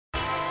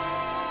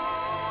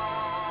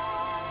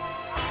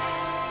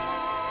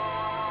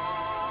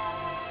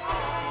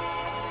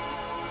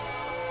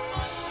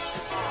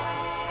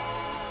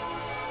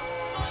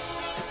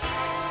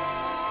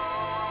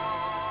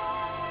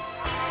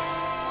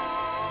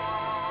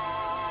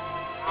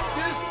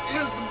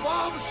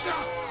Barbershop.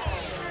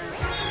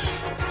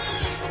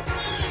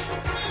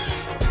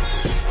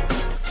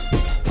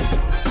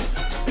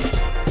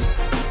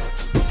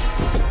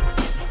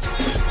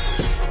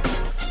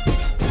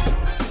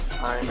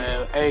 All right,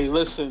 man. Hey,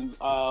 listen.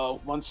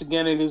 Once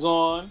again, it is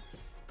on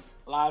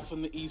live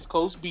from the East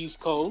Coast, Beast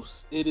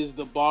Coast. It is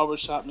the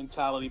Barbershop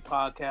Mentality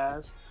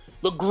Podcast,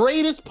 the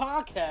greatest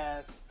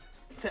podcast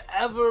to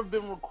ever have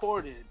been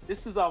recorded.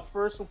 This is our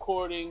first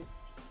recording,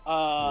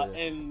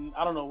 and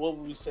I don't know what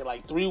would we say,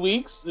 like 3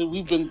 weeks.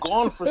 We've been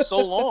gone for so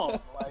long.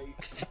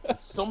 Like,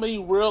 so many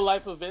real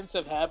life events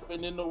have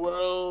happened in the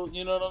world.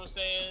 You know what I'm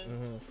saying?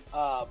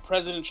 Mm-hmm.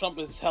 President Trump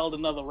has held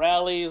another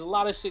rally. There's a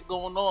lot of shit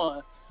going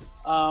on.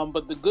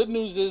 But the good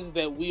news is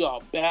that we are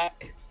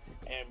back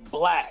and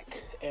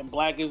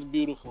black is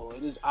beautiful.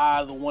 It is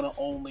I, the one and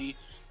only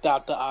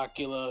Dr.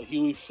 Ocula,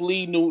 Huey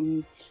Flea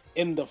Newton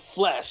in the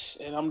flesh,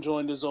 and I'm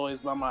joined as always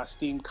by my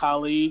esteemed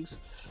colleagues.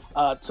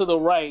 To the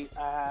right,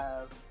 I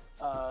have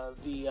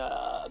the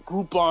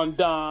Groupon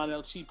Don,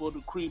 El Cheapo de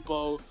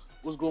Creepo.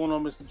 What's going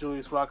on, Mr.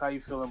 Julius Rock? How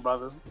you feeling,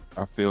 brother?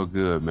 I feel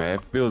good, man.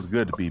 It feels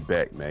good to be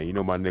back, man. You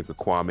know my nigga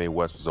Kwame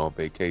West was on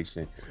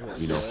vacation.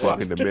 You know,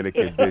 fucking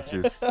Dominican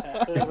bitches.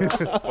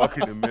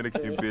 Fucking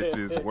Dominican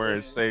bitches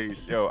wearing shades.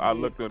 Yo, I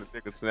looked on the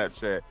nigga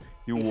Snapchat.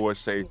 He wore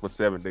shades for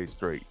 7 days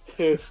straight.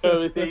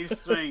 7 days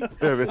straight.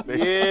 7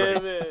 days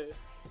straight. Man.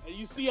 And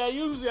you see, I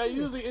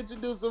usually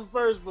introduce him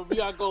first, but we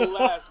gotta go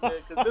last, man,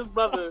 because this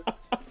brother,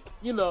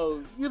 you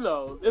know,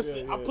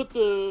 I put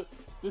the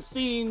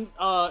scene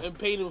in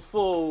Paid in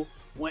Full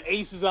when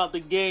Ace is out the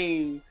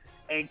game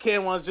and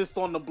Cameron's just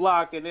on the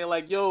block and they're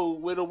like, yo,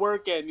 where the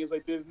work at? And he's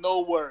like, there's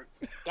no work.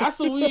 That's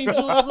what we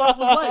enjoy was like.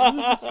 We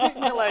was just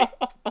sitting there like,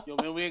 yo,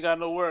 man, we ain't got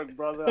no work,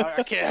 brother.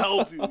 I can't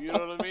help you. You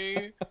know what I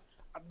mean?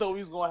 I thought we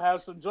was going to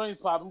have some joints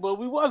popping, but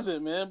we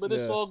wasn't, man. But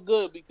it's all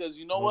good because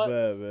you know what?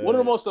 Bad, one of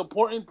the most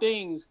important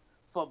things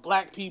for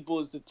black people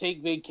is to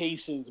take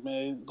vacations,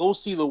 man. Go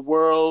see the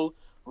world,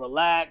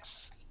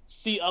 relax,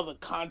 see other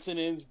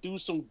continents, do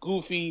some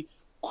goofy,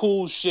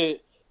 cool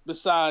shit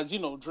besides, you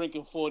know,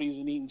 drinking 40s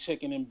and eating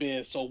chicken and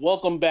beer. So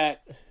welcome back,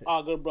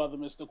 our good brother,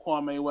 Mr.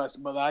 Kwame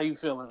West. Brother, how you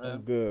feeling, man?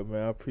 I'm good,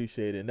 man. I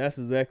appreciate it. And that's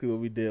exactly what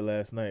we did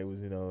last night was,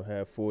 you know,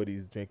 have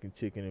 40s, drinking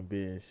chicken and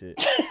beer and shit.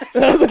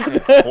 40,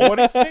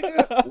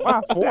 nigga?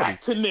 Why 40?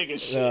 Back to nigga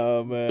shit.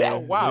 No,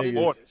 man. Why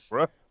 40,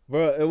 bro?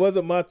 Bro, it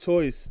wasn't my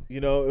choice. You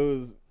know, it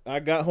was... I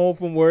got home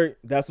from work.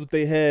 That's what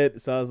they had.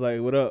 So I was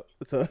like, what up?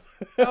 So,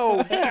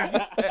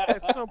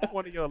 at some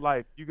point in your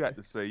life, you got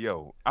to say,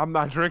 yo, I'm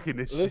not drinking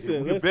this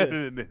shit. We're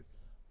better than this.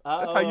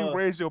 That's how you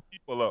raise your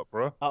people up,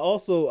 bro.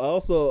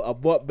 I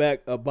bought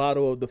back a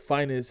bottle of the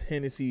finest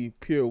Hennessy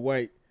Pure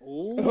White.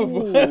 Ooh. So,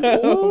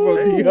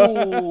 hello. You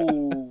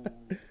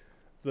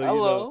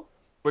know,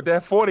 but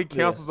that 40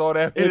 cancels all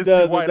that It Hennessy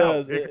does. White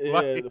out.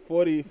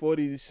 The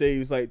 40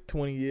 shaves like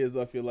 20 years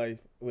off your life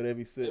with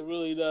every sip. It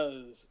really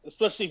does,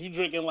 especially if you're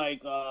drinking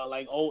like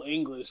old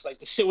English, like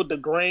the shit with the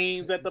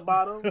grains at the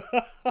bottom.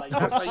 Like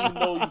that's how you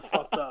know you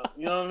fucked up.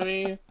 You know what I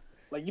mean?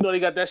 Like, you know, they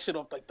got that shit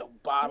off like the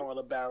bottom of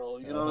the barrel.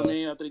 You know what I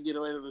mean? After they get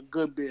rid of the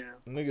good beer.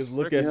 Niggas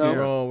look at you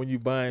wrong when you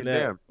buying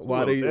that.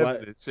 Why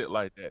shit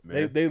like that,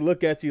 man? They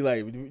look at you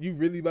like, you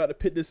really about to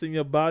put this in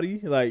your body?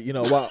 Like, you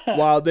know,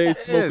 while they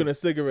smoking a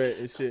cigarette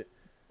and shit.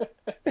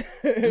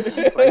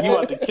 It's like you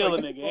about to kill a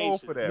nigga,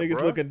 ain't you? Niggas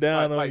bro. Looking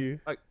down on you.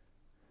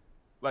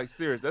 Like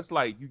serious, that's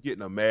like you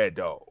getting a Mad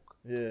Dog.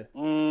 Yeah.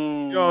 You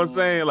know what I'm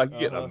saying? Like you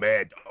getting a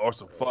Mad Dog or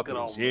some fucking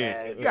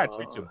gin. You gotta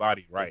treat your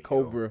body right.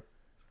 Cobra.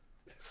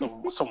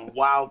 Some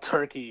wild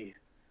turkey.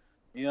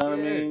 You know what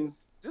I mean?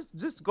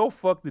 Just go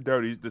fuck the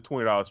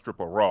 $20 strip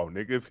of raw,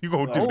 nigga. If you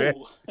gonna do that.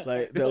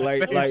 Like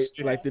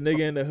the nigga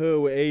in the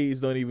hood with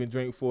AIDS don't even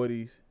drink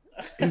 40s.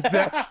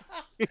 Exactly.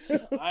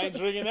 I ain't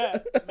drinking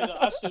that. Nigga,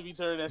 I should be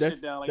turning that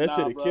shit down. Like, that nah,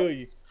 shit'll bro. kill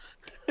you.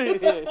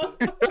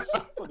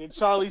 Fucking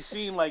Charlie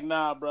Sheen, like,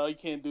 nah, bro, you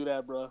can't do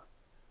that, bro. You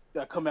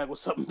gotta come back with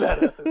something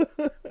better.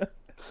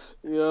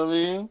 You know what I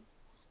mean?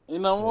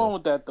 Ain't nothing wrong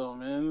with that though,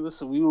 man.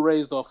 Listen, we were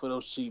raised off of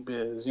those cheap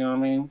beers. You know what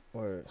I mean?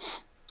 Word.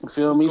 You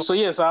feel me? So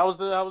yeah, so how was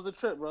the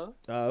trip, bro?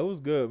 It was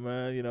good,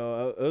 man. You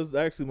know, it was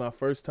actually my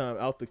first time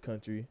out the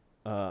country.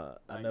 Nice.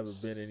 I never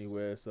been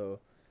anywhere, so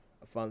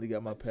I finally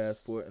got my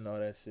passport and all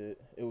that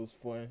shit. It was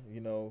fun,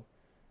 you know.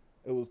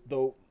 It was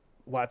dope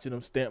watching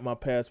them stamp my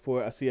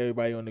passport. I see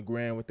everybody on the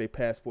ground with their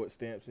passport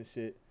stamps and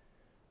shit.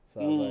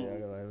 So I was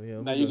like, you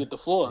know, now you get the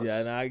floors.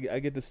 Yeah, now I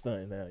get the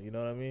stunt now. You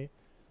know what I mean?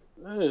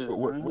 Yeah,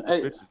 what the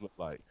bitches look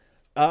like?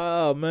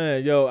 Oh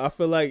man, yo, I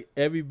feel like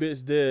every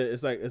bitch there.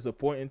 It's a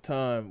point in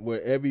time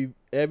where every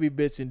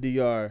bitch in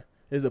DR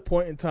is a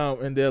point in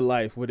time in their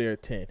life where they're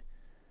 10.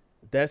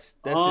 That shit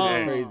is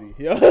crazy.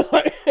 Yo,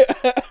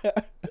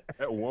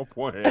 At one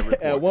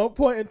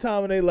point in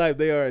time in their life,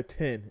 they are a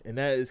 10, and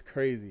that is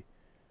crazy.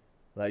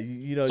 Like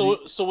you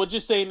know. So what you're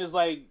saying is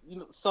like, you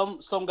know,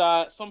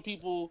 some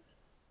people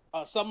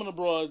some of the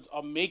broads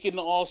are making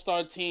the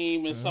All-Star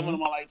team, and some of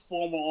them are like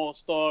former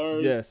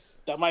All-Stars. Yes.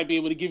 That might be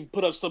able to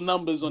put up some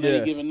numbers on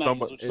any given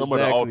night. Some of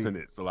the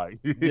alternates, like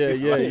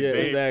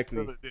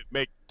exactly. Didn't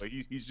make, but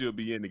he should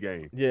be in the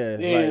game. Yeah.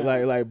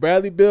 Like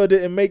Bradley Beal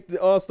didn't make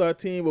the All-Star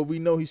team, but we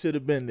know he should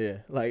have been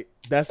there. Like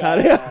that's how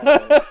they.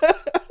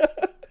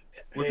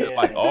 Was it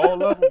like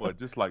all of them, or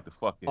just like the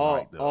fucking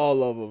all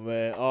of them,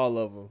 man, all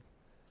of them.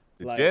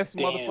 The like, guest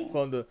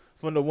motherfucker.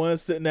 From the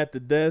ones sitting at the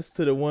desk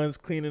to the ones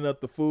cleaning up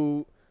the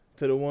food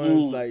to the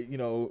ones like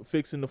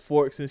fixing the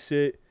forks and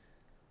shit.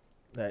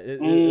 Like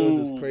it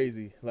was just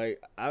crazy. Like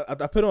I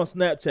put on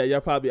Snapchat. Y'all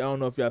probably, I don't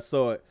know if y'all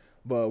saw it,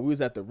 but we was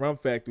at the Rum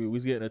Factory. We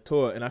was getting a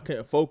tour, and I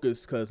couldn't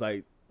focus because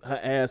like her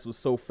ass was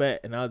so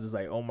fat, and I was just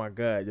like, oh my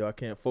god, yo, I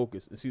can't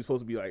focus. And she was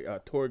supposed to be like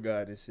a tour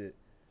guide and shit.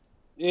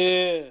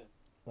 Yeah.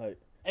 Like.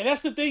 And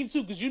that's the thing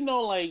too, because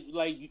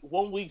like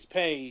 1 week's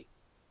pay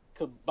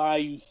could buy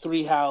you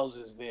 3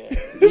 houses there.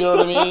 You know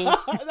what I mean?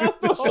 That's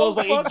the so it's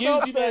like it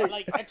gives you that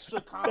like extra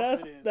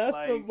confidence. That's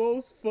like, the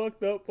most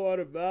fucked up part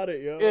about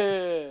it, yo.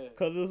 Yeah.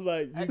 Because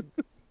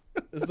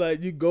it's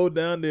like you go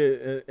down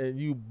there and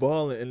you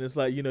balling, and it's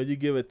like you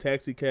give a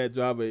taxi cab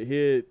driver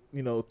here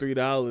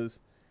 $3.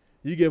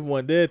 You give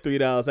one there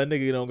 $3. That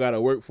nigga don't gotta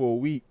work for a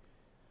week.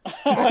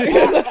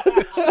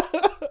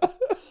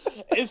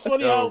 It's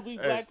funny how we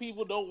black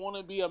people don't want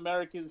to be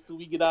Americans till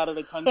we get out of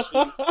the country,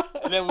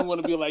 and then we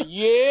want to be like,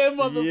 yeah,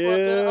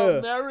 motherfucker,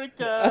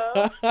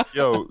 America.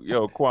 Yo,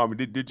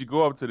 Kwame, did you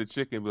go up to the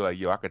chick and be like,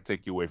 yo, I could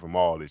take you away from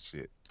all this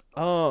shit?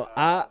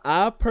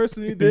 I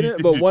personally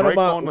didn't, but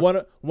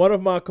one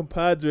of my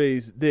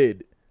compadres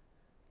did,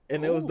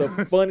 and it was the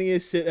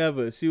funniest shit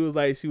ever. She was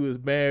like, she was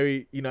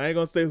married. I ain't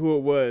gonna say who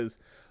it was,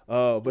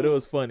 but it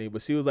was funny.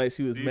 But she was like,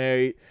 she was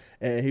married,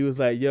 and he was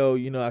like, yo,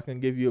 I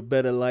can give you a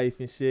better life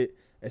and shit.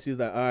 And she's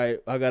like, all right,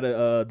 I got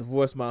to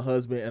divorce my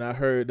husband. And I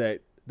heard that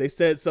they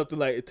said something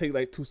like it take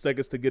like 2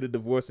 seconds to get a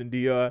divorce in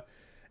DR.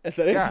 And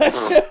so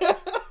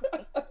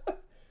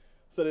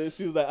so then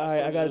she was like, all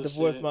right, I got to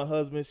divorce my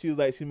husband. She was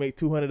like, she make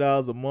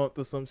 $200 a month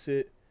or some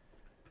shit.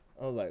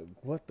 I was like,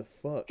 what the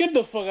fuck? Get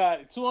the fuck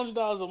out.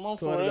 $200 a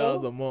month for real?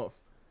 $200 a month.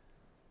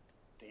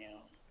 Damn.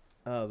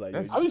 I was like,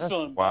 I be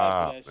feeling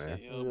bad for that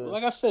shit, yo. Yeah. But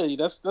like I said,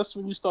 that's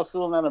when you start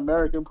feeling that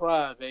American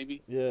pride,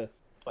 baby. Yeah.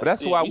 But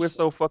that's why we're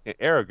so fucking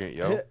arrogant,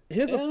 yo.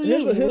 Here's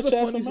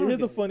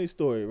a funny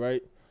story,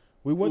 right?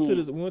 We went to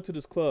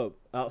this club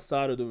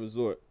outside of the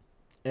resort,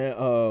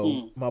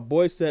 and my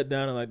boy sat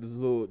down in like this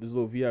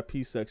little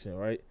VIP section,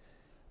 right?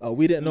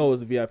 We didn't know it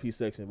was a VIP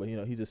section, but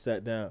he just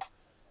sat down.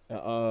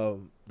 The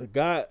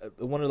guy,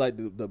 one of like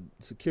the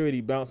security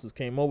bouncers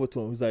came over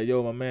to him. He's like,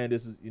 "Yo, my man,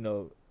 this is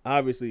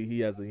obviously he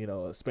has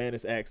a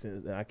Spanish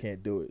accent, and I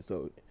can't do it."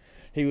 So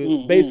he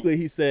was basically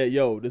he said,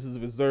 "Yo, this is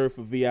reserved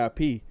for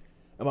VIP."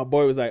 And my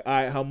boy was like, all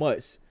right, how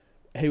much?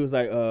 He was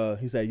like,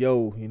 he said,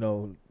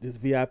 yo, this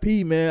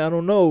VIP, man, I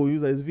don't know. He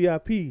was like, it's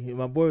VIP. And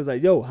my boy was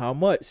like, yo, how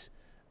much?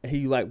 And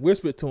he like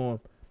whispered to him,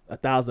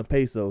 1,000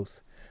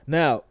 pesos.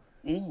 Now,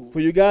 for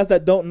you guys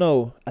that don't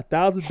know,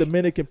 1,000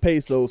 Dominican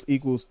pesos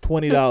equals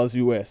 $20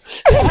 US.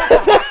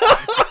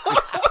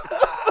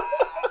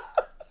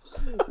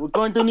 We're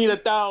going to need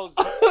 1,000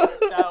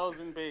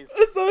 pesos.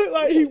 So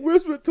like he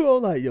whispered to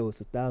him like, "Yo,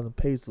 it's 1,000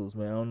 pesos,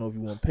 man. I don't know if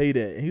you want to pay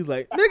that." And he's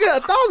like, "Nigga,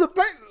 1,000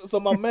 pesos." So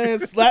my man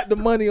slapped the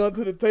money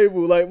onto the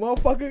table like,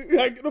 "Motherfucker,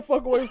 like, get the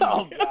fuck away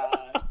from me!" Oh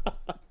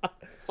god,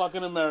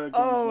 fucking Americans.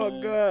 Oh man.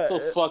 my god, so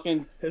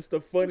fucking. It's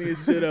the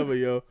funniest shit ever,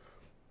 yo.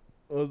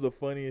 It was the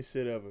funniest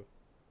shit ever.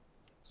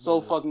 So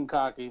fucking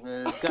cocky,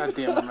 man.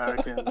 Goddamn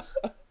Americans.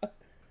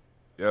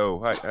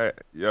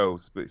 Yo,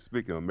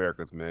 speaking of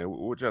Americans, man,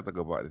 what y'all think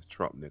about this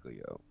Trump nigga,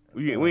 yo?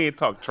 We ain't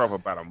talked Trump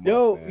about a month,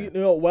 man.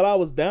 While I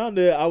was down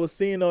there, I was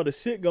seeing all the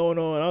shit going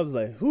on, and I was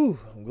like, whew,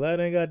 I'm glad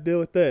I ain't got to deal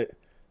with that.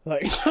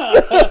 Like,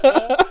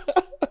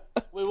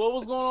 wait, what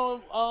was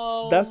going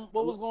on?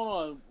 What was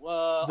going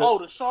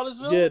on? The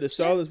Charlottesville? Yeah, the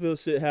Charlottesville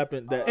shit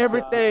happened.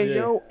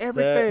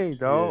 Everything,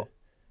 dog.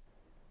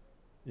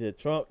 Yeah,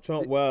 Trump,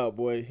 wild,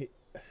 boy.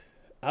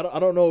 I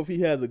don't know if he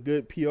has a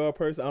good PR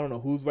person. I don't know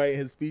who's writing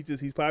his speeches.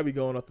 He's probably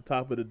going off the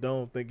top of the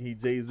dome thinking he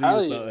Jay-Z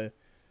or something.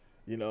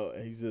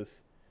 And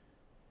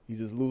he's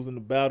just losing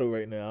the battle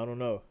right now. I don't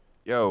know.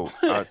 Yo,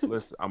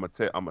 listen, I'm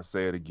gonna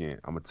say it again.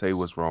 I'm gonna tell you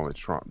what's wrong with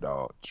Trump,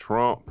 dog.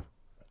 Trump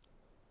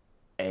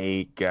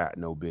ain't got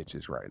no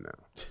bitches right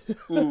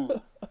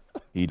now.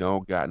 He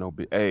don't got no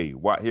bitch.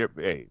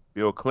 Hey,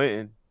 Bill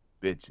Clinton,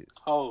 bitches.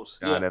 Hoes.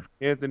 John F.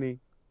 Kennedy,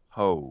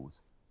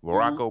 hoes.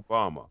 Barack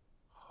Obama,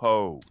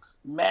 hoes.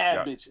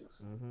 Mad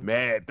bitches.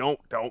 Mad. Don't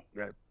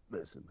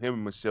listen. Him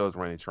and Michelle's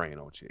running train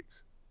on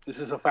chicks. This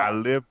is a fact. I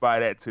live by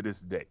that to this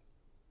day.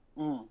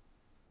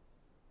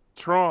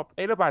 Trump,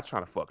 ain't nobody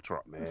trying to fuck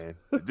Trump, man.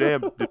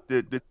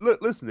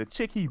 Listen, the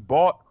chick he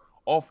bought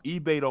off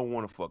eBay don't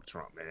want to fuck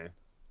Trump, man.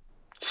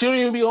 She don't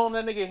even be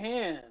holding that nigga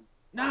hand.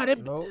 Nah,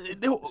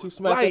 she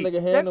smacked that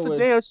nigga hand away. That's a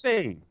damn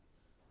shame.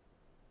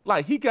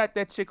 Like, he got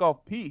that chick off.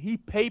 He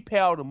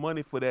PayPal the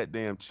money for that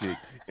damn chick,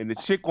 and the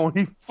chick won't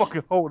even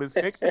fucking hold his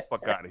hand. Get the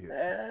fuck out of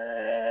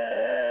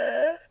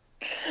here.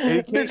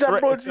 he can't Bitch, I threaten to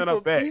brought you send her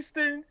from back.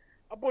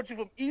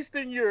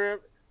 Eastern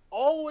Europe,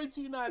 all the way to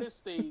the United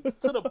States,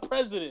 to the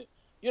president.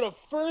 You're the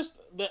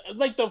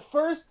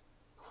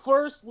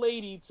first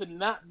lady to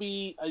not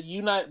be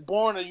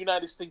born a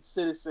United States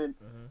citizen,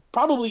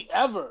 probably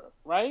ever,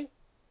 right?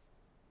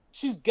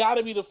 She's got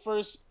to be the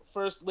first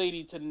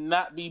lady to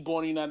not be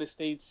born a United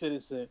States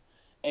citizen.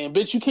 And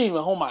bitch, you can't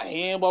even hold my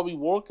hand while we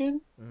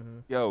walking.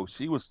 Yo,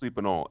 she was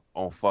sleeping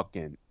on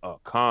fucking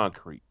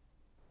concrete.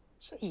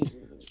 Jesus.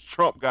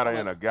 Trump got her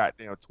in a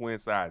goddamn twin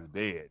size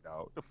bed,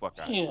 dog. What the fuck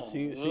out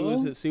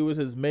Damn, she was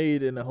his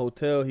maid in the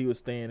hotel he was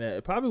staying at.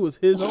 It probably was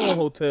his own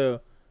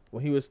hotel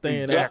when he was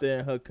staying out there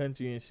in her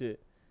country and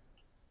shit.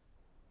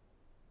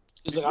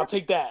 He's like, I'll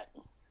take that.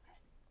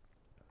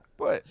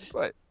 But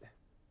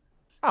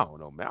I don't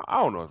know, man.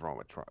 I don't know what's wrong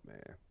with Trump,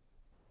 man.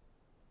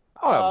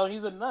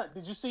 He's a nut.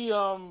 Did you see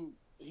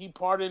he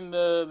pardoned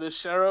the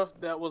sheriff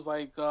that was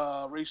like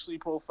racially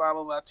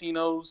profiling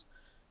Latinos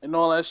and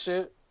all that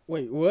shit?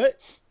 Wait, what?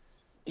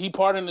 He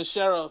pardoned the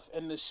sheriff,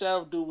 and the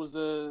sheriff dude was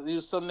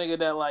some nigga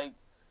that like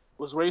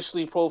was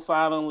racially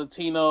profiling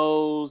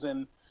Latinos,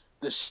 and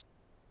the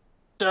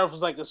sheriff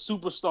was like a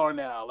superstar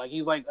now. Like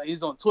he's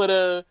on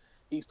Twitter,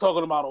 he's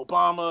talking about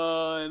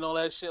Obama and all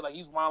that shit. Like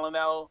he's wilding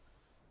out.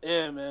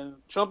 Yeah, man.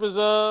 Trump is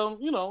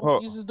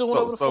he's just doing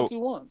whatever the fuck he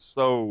wants.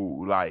 So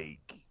like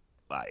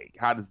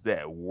how does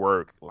that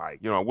work? Like,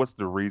 what's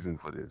the reason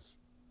for this?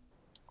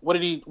 Why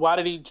did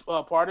he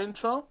pardon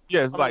Trump?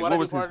 Yes, what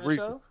was his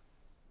reason?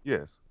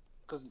 Yes.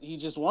 Because he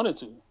just wanted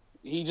to.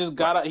 He just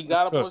got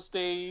up on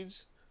stage.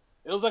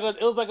 It was like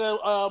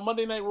a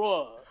Monday Night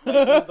Raw. Like,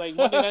 it was like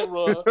Monday Night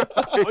Raw.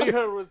 All you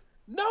heard was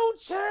no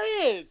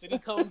chance, and he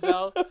comes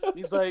out.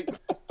 He's like,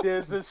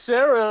 "There's a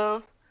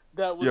sheriff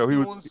that was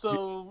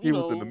he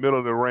was in the middle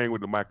of the ring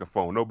with the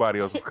microphone. Nobody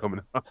else was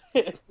coming out."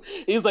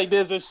 He's like,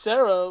 "There's a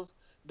sheriff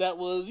that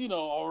was a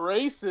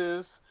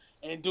racist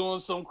and doing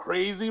some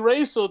crazy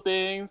racial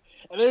things,"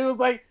 and then he was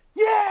like,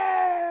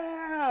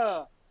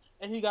 "Yeah,"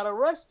 and he got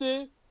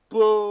arrested.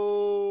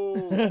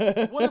 Boom!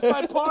 What if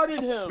I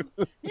pardoned him?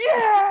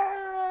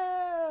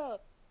 Yeah!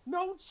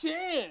 No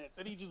chance!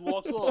 And he just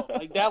walks off.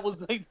 Like that was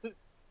that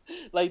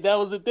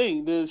was the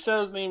thing. The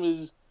sheriff's name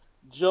is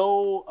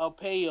Joe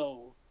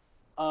Arpaio,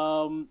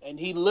 and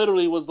he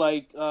literally was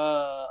like he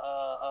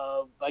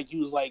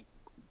was like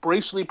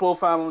racially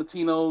profiling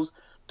Latinos,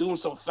 doing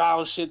some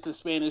foul shit to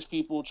Spanish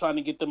people, trying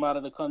to get them out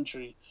of the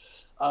country.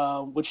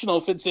 Which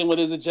fits in with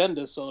his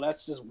agenda, so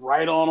that's just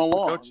right on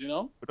along.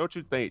 But don't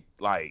you think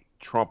like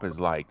Trump is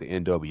like the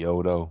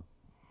NWO though?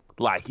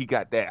 Like he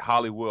got that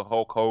Hollywood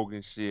Hulk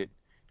Hogan shit.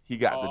 He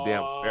got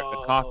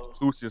the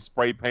Constitution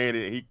spray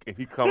painted, and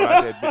he coming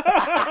out that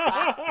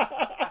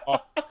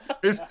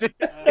bitch.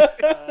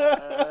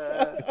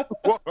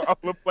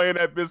 I'm playing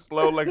that bitch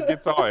slow like a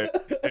guitar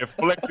and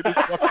flexing his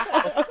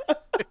fucking.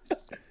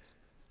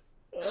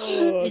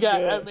 You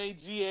got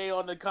MAGA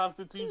on the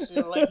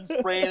Constitution, like he's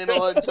spraying it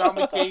on John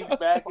McCain's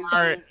back.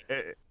 And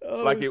shit.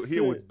 He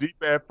was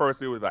deep at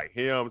first. It was like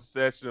him,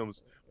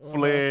 Sessions,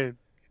 Flynn,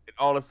 and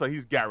all of a sudden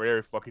he's got rid of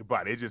every fucking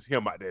body. It's just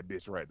him out that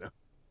bitch right now.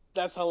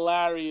 That's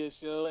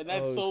hilarious, yo, and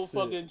that's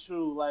fucking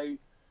true. Like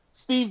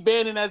Steve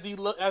Bannon, as he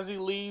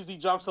leaves, he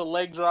drops a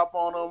leg drop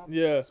on him.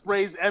 Yeah,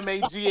 sprays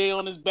MAGA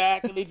on his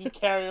back, and they just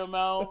carry him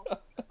out.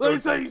 Let me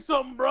tell you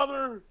something,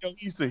 brother. Yo,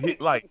 he used to hit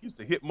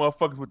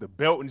motherfuckers with the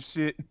belt and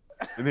shit.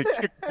 And then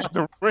kicked out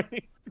the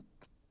ring.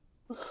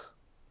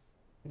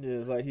 Yeah,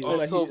 it's like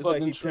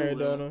he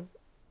turned on him.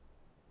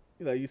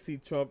 Like you see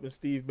Trump and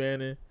Steve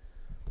Bannon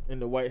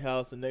in the White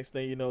House, and next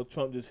thing you know,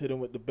 Trump just hit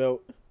him with the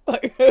belt.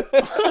 Hit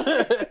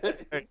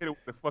him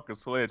with the fucking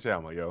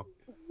sledgehammer, yo.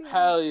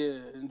 Hell yeah,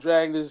 and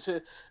drag this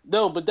shit.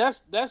 No, but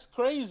that's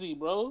crazy,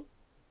 bro.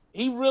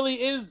 He really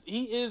is.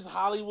 He is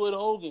Hollywood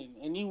Hogan,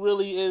 and he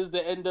really is the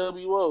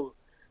NWO,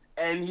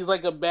 and he's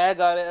like a bad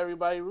guy that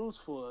everybody roots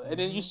for. And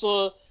then you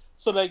saw.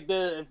 So like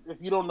if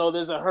you don't know,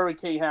 there's a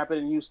hurricane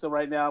happening in Houston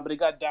right now, but it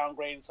got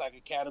downgraded. It's like a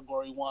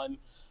Category 1.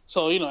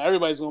 So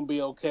everybody's gonna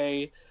be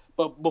okay.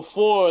 But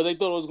before they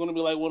thought it was gonna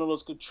be like one of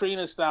those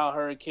Katrina style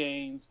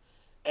hurricanes,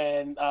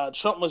 and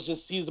Trump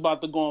he's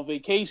about to go on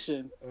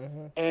vacation,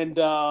 and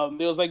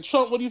it was like,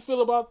 Trump, what do you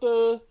feel about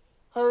the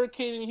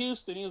hurricane in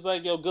Houston? He was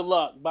like, yo, good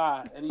luck,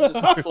 bye, and he just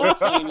hopped on the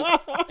plane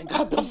and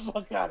got the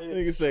fuck out of here.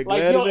 Nigga said,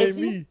 glad it ain't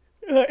me.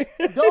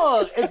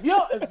 Dog, if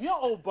you're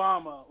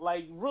Obama,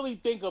 like really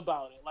think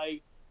about it.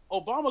 Like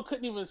Obama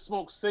couldn't even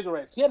smoke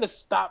cigarettes. He had to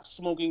stop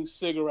smoking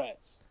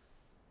cigarettes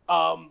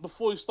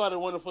before he started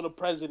running for the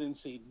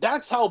presidency.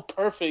 That's how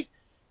perfect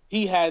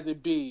he had to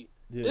be.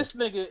 Yeah. This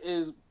nigga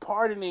is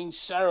pardoning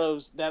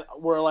sheriffs that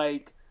were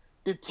like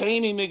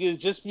detaining niggas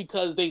just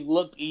because they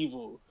looked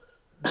evil.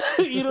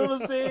 You know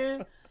what I'm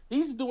saying?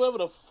 He's doing whatever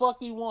the fuck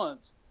he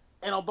wants.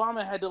 And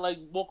Obama had to like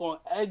walk on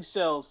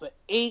eggshells for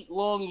 8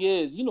 long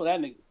years. You know that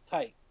nigga's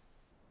tight.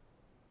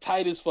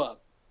 Tight as fuck.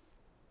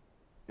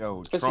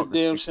 Yo, it's a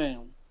damn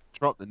shame.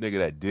 Trump, the nigga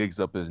that digs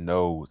up his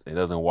nose and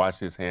doesn't wash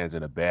his hands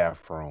in the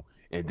bathroom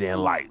and then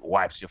like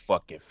wipes your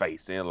fucking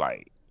face and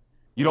like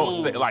you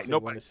don't say like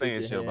nobody's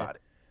saying shit about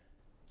it.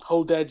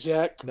 Hold that,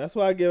 Jack. That's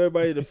why I give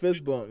everybody the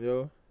fist bump,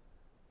 yo.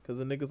 Because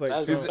the niggas like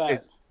That's a Trump.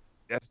 fact.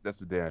 That's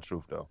the damn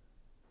truth though.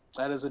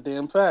 That is a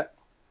damn fact.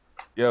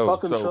 Yo,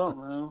 Fucking so Trump,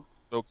 man.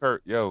 so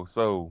Kurt,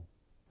 so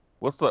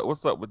what's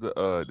up with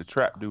the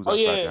trap dudes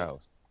outside the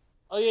house?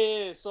 Oh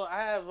yeah. So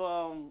I have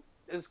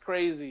it's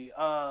crazy.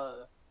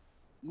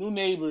 New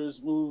neighbors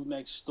moved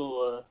next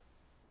door,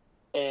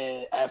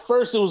 and at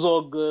first it was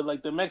all good.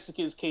 Like the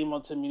Mexicans came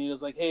up to me and he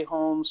was like, "Hey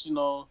Holmes,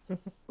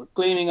 we're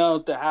cleaning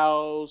out the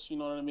house. You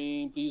know what I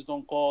mean? Please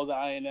don't call the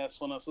INS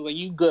on us." I was like,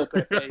 "You good,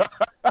 Pepe?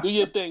 Do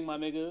your thing, my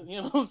nigga." You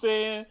know what I'm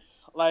saying?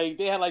 Like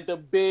they had like the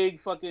big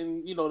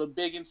fucking, the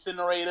big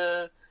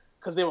incinerator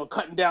because they were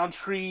cutting down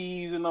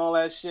trees and all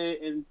that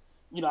shit. And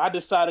I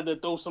decided to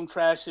throw some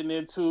trash in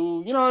there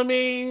too. You know what I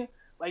mean?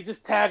 Like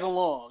just tag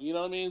along. You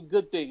know what I mean?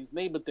 Good things,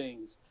 neighbor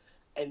things.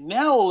 And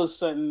now all of a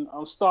sudden,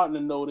 I'm starting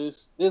to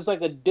notice there's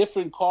like a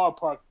different car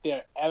parked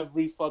there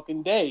every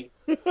fucking day.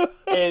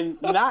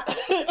 And not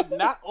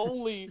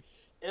only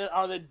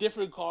are there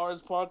different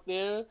cars parked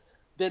there,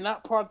 they're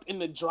not parked in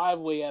the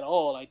driveway at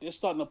all. Like they're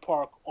starting to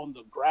park on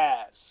the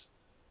grass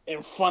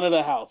in front of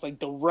the house, like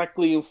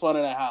directly in front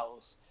of the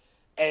house.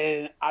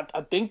 And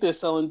I think they're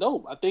selling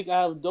dope. I think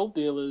I have dope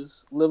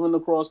dealers living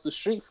across the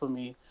street from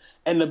me.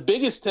 And the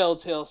biggest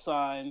telltale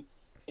sign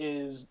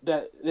is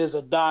that there's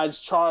a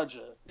Dodge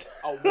Charger,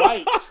 a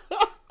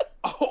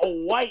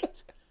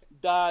white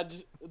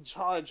Dodge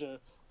Charger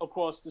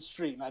across the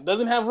street. Now it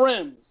doesn't have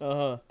rims,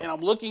 and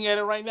I'm looking at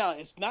it right now.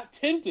 It's not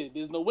tinted.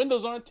 There's no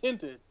windows aren't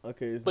tinted.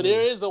 Okay, but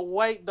there is a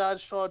white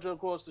Dodge Charger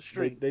across the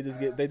street. They just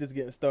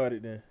getting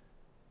started then.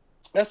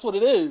 That's what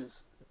it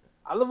is.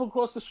 I live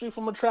across the street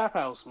from a trap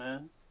house,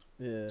 man.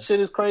 Yeah, shit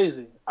is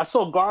crazy. I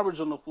saw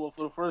garbage on the floor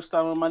for the first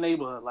time in my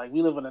neighborhood. Like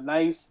we live in a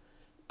nice,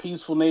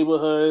 peaceful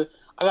neighborhood.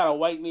 I got a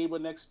white neighbor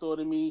next door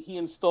to me. He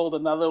installed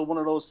another one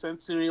of those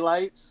sensory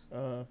lights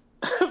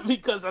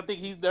because I think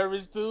he's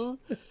nervous too.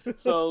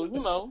 So,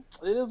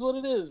 it is what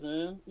it is,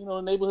 man.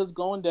 The neighborhood's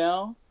going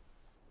down.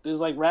 There's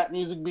like rap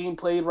music being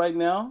played right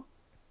now.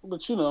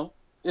 But,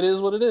 it is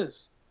what it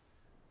is.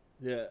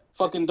 Yeah.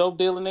 Fucking dope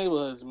dealer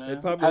neighborhoods,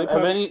 man.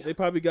 They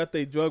probably got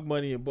their drug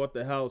money and bought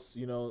the house,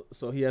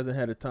 so he hasn't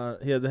had a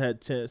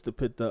chance to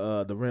put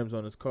the rims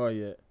on his car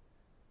yet.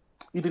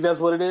 You think that's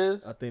what it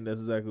is? I think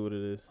that's exactly what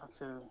it is.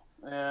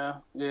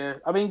 Yeah.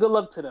 I mean, good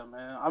luck to them,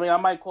 man. I mean, I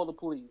might call the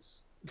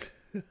police.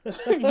 You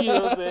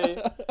know what I'm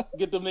saying?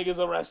 Get them niggas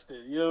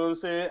arrested. You know what I'm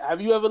saying?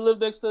 Have you ever lived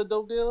next to a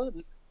dope dealer?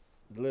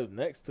 Live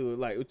next to it?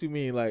 Like, what you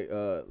mean? Like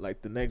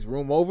the next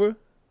room over?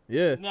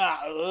 Yeah. Nah.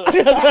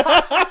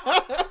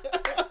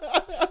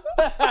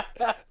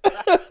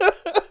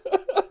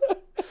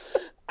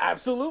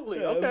 Absolutely.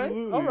 Yeah, okay.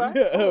 absolutely. All right.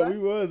 Yeah, all right. we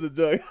was a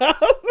drug.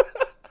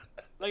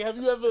 Like, have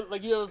you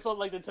ever felt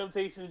like the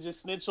temptation to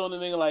just snitch on the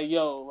nigga? Like,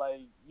 yo,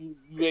 like you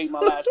ate my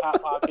last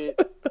hot pocket.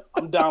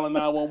 I'm dialing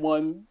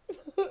 911.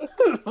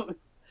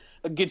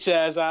 Get your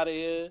ass out of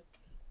here.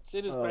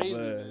 Shit is crazy,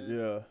 man.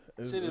 Yeah.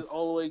 Shit is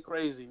all the way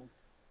crazy.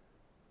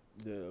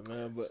 Yeah,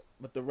 man.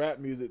 But the rap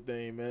music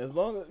thing, man. As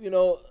long as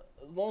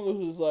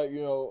it's like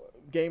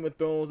Game of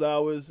Thrones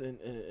hours,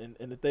 and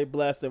if they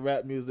blast the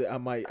rap music, I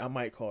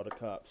might call the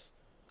cops.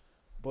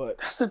 But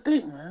that's the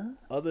thing, man.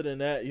 Other than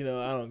that,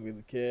 I don't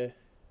really care.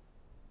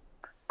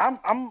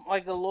 I'm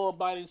like a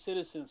law-abiding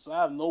citizen, so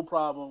I have no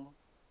problem.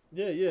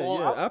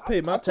 Yeah. I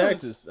pay my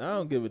taxes. I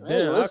don't give a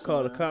damn. I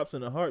call the cops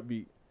in a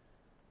heartbeat.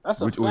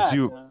 That's a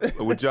fact,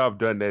 would y'all have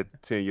done that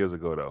 10 years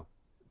ago though?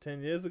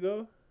 10 years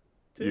ago?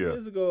 10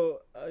 years ago,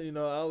 I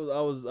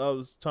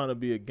was trying to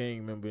be a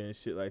gang member and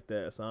shit like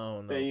that. So I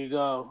don't know. There you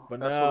go. But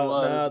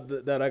now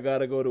that I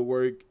gotta go to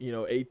work,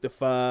 8 to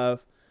 5.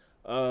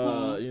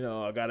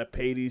 I gotta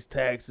pay these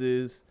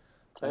taxes.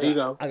 There you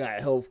go. I got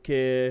health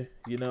care.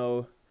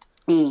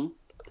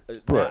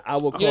 But I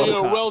will call you're the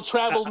a cops.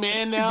 well-traveled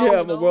man now.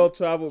 Yeah, I'm a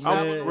well-traveled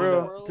man.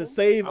 To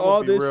save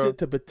all this real. shit,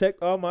 to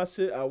protect all my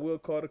shit, I will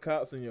call the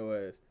cops on your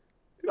ass.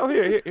 No,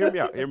 hear me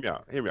out.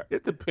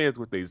 It depends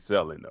what they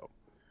selling though.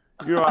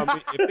 You know what I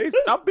mean? If they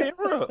stop being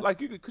real, like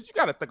because you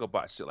gotta think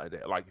about shit like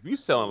that. Like if you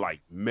selling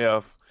like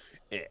meth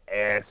and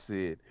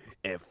acid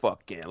and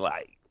fucking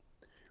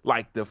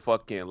like the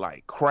fucking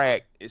like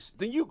crack,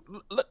 then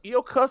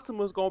your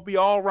customers gonna be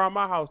all around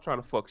my house trying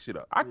to fuck shit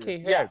up. I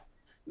can't have.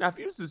 Now, if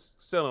you're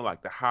just selling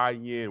like the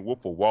high-end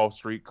Wolf of Wall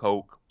Street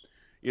coke,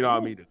 what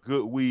I mean, the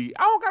good weed,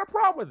 I don't got a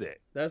problem with that.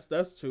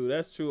 That's true.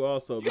 That's true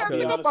also.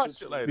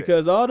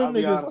 Because all them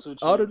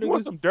niggas, you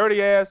want some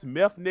dirty-ass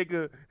meth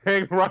nigga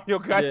hanging around your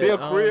goddamn crib,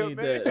 I don't need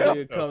man? That.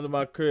 Nigga come to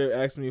my crib,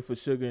 ask me for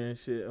sugar and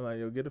shit. I'm like,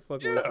 yo, get the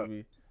fuck away from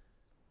me.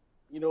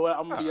 You know what?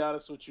 I'm gonna be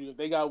honest with you. If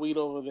they got weed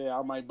over there,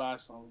 I might buy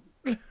some.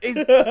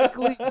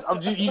 Exactly.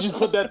 You just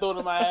put that thought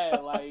in my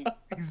head. Like,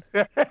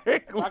 exactly.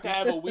 If I can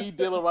have a weed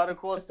dealer right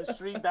across the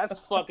street, that's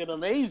fucking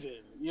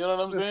amazing. You know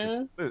what I'm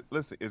saying?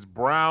 Listen, it's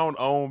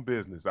Brown-owned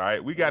business. All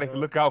right, we gotta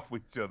look out for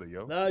each other,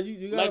 yo. Nah,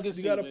 you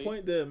got a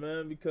point there,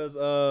 man. Because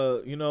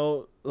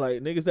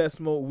like niggas that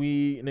smoke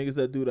weed, niggas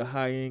that do the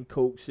high-end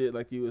coke shit,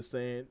 like you were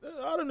saying,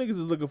 all the niggas is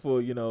looking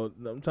for.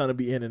 I'm trying to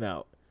be in and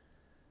out.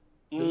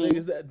 Them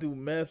niggas that do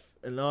meth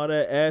and all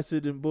that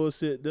acid and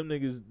bullshit, them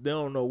niggas, they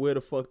don't know where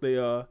the fuck they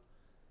are.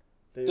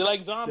 They're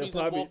like zombies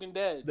in Walking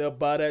Dead. They'll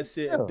buy that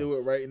shit and do it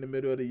right in the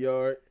middle of the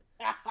yard.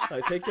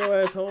 Like, take your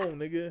ass home,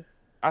 nigga.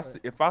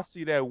 If I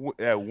see that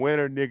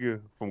winter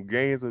nigga from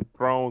Games of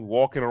Thrones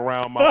walking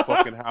around my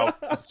fucking house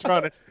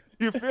trying to,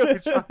 you feel me,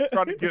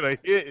 trying to get a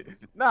hit,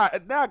 now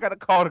I gotta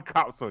call the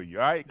cops on you,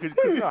 all right? Because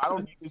I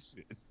don't need this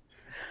shit.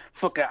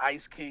 Fucking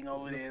Ice King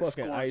over there,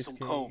 fucking Ice some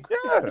King. coke,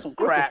 Yeah. some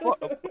crack.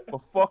 A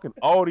fucking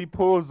Audi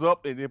pulls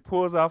up and then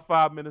pulls out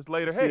 5 minutes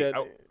later. See Hey, that-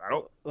 I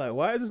don't. Like,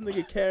 why is this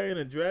nigga carrying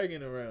a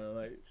dragon around?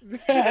 Like,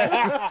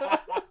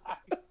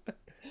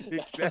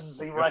 Doesn't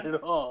seem right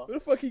at all. where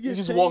the fuck he He get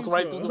just chains walked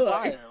right from? through the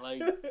fire. Like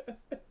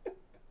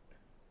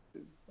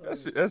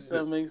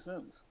That makes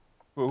sense.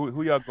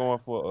 Who y'all going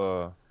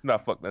for? Nah,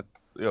 fuck that.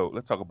 Yo,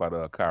 let's talk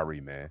about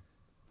Kyrie, man.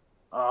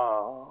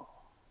 Oh.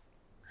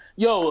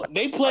 Yo,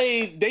 they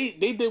played. They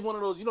did one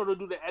of those. You know, they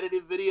do the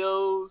edited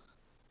videos.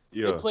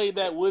 Yeah. They played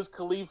that Wiz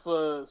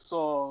Khalifa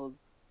song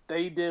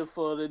they did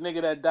for the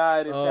nigga that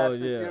died in Fast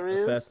and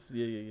Furious.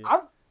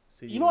 Yeah.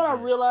 You know what I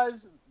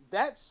realized?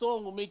 That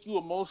song will make you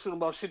emotional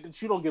about shit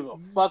that you don't give a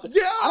fuck.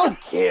 Yeah. I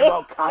don't care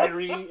about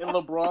Kyrie and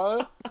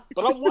LeBron,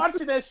 but I'm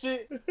watching that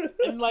shit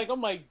and I'm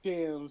like,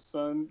 damn,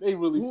 son, they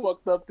really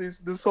fucked up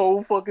this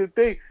whole fucking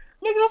thing.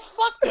 Nigga,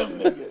 fuck them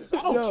niggas.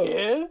 I don't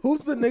care.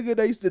 Who's the nigga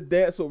that used to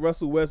dance with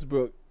Russell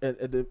Westbrook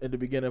at the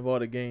beginning of all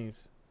the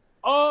games?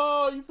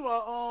 Oh, you talking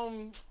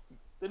about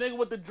the nigga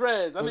with the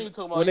dreads? I know you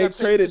talking about when they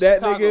traded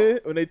that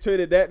nigga. When they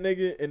traded that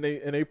nigga and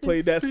they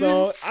played that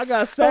song, I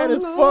got sad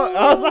as fuck.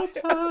 I was like,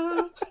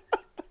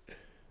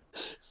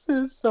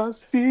 since I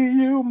see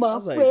you, my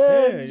was like,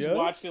 friend. damn, Just yo.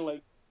 watching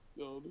like,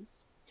 yo, this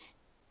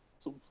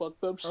some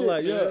fucked up shit. I'm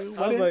like, man.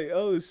 yo, I was like,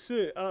 oh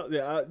shit.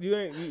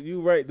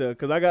 You right though,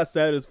 cause I got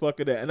sad as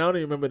fuck at that, and I don't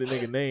even remember the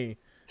nigga name.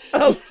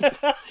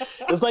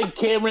 It's like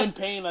Cameron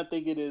Payne, I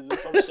think it is, or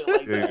some shit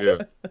like that. Yeah.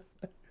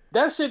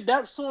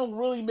 That song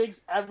really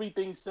makes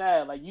everything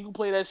sad. Like, you can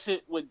play that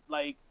shit with,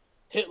 like,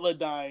 Hitler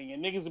dying,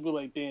 and niggas would be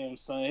like, damn,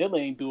 son, Hitler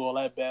ain't do all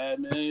that bad,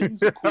 man.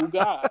 He's a cool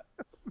guy.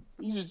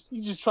 He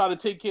just try to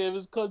take care of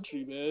his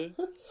country, man.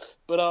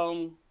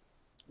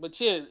 But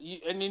yeah,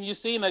 and then you're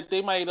seeing that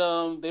they might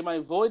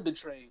void the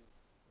trade.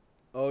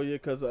 Oh yeah,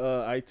 cause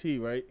IT,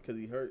 right? Cause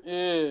he hurt.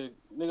 Yeah,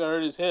 nigga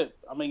hurt his hip.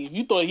 I mean, if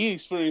you thought he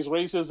experienced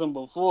racism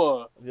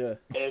before, Yeah.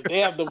 if they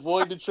have to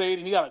void the trade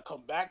and he got to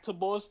come back to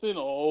Boston,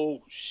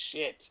 oh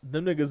shit.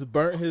 Them niggas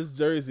burnt his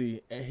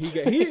jersey, and he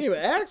didn't even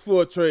ask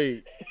for a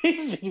trade.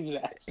 He didn't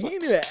He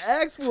didn't even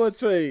ask for a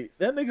trade.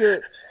 That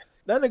nigga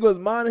was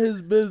minding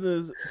his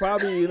business,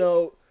 probably,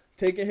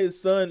 taking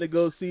his son to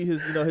go see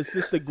his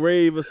sister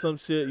grave or some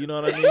shit, you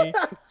know what I mean?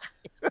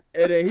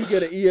 And then he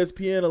get an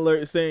ESPN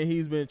alert saying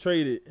he's been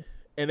traded,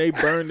 and they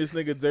burn this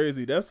nigga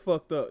jersey. That's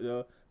fucked up,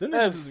 yo. Them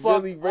niggas is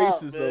really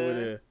racist over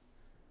there.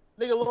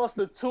 Nigga lost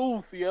a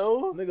tooth,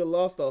 yo. Nigga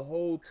lost a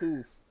whole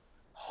tooth.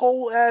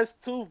 Whole ass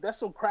tooth. That's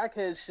some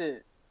crackhead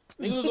shit.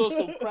 Nigga was on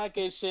some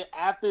crackhead shit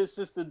after his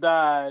sister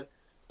died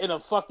in a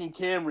fucking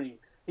Camry.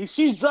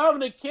 She's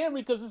driving a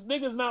Camry because this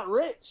nigga's not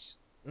rich.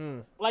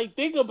 Like,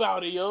 think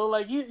about it, yo.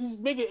 Like, he's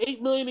making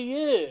 $8 million a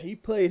year. He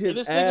played his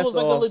this ass nigga was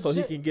off like so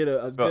he can get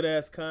a good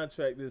ass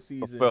contract this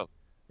season.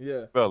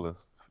 Yeah,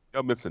 Fellas,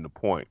 y'all missing the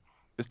point.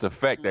 It's the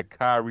fact that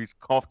Kyrie's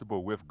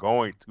comfortable with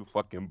going to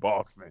fucking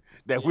Boston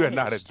that we're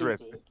not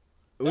addressing.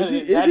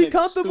 Is he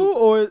comfortable,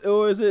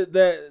 or is it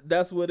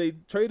that's where they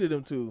traded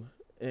him to,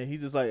 and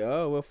he's just like,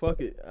 oh well, fuck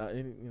it, I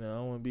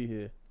don't want to be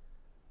here.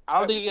 I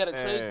don't think he got a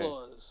trade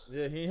clause.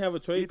 Yeah, he didn't have a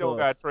trade clause. He don't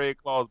got a trade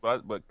clause,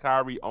 but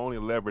Kyrie only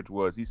leverage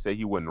was he said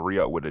he wouldn't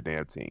re-up with a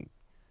damn team,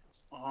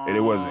 and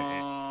it wasn't,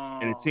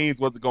 and the teams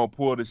wasn't gonna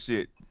pull the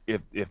shit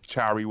if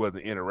Kyrie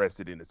wasn't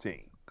interested in the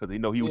team because he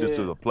know he was just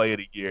a player of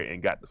the year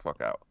and got the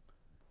fuck out.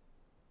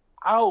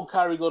 I hope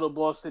Kyrie go to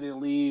Boston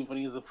and leave when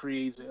he's a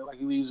free agent, like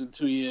he leaves in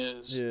 2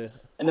 years. Yeah.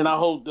 And then I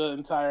hope the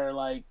entire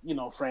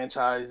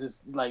franchise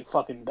is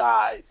fucking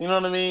dies. You know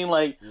what I mean?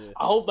 Like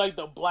I hope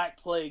the Black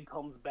Plague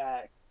comes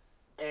back,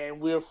 and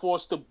we're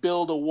forced to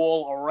build a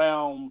wall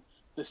around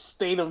the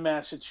state of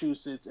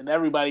Massachusetts, and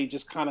everybody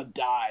just kind of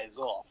dies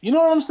off. You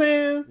know what I'm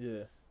saying?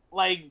 Yeah.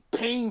 Like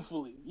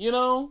painfully.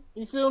 You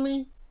feel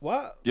me?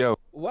 Why? Yo.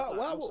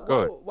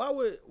 Why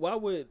would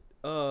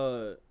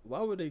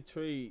they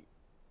trade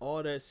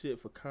all that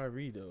shit for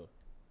Kyrie though?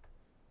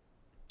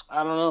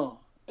 I don't know.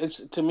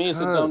 To me, it's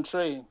a dumb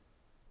trade.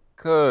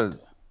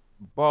 Cause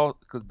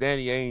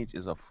Danny Ainge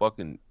is a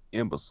fucking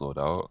imbecile,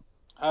 dog.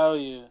 Hell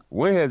yeah.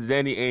 When has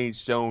Danny Ainge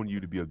shown you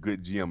to be a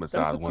good GM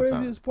besides one time? That's the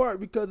craziest part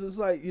because it's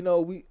like,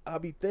 I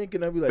be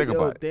thinking, I'll be like,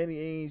 yo, Danny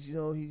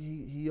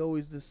Ainge, he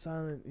always the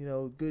silent,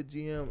 good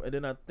GM. And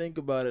then I think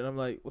about it and I'm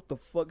like, what the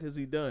fuck has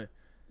he done?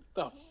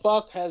 The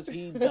fuck has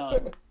he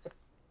done?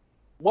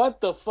 What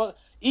the fuck?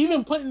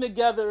 Even putting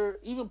together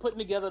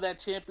that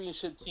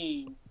championship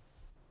team,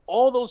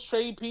 all those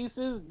trade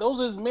pieces, those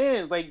are his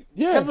mans. Like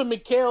Kevin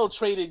McHale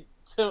traded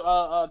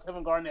to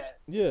Kevin Garnett.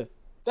 Yeah.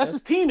 That's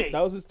his teammate.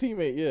 That was his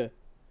teammate, yeah.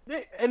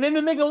 And then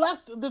the nigga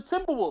left the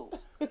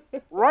Timberwolves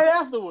right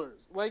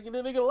afterwards. Like, the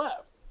nigga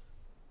left.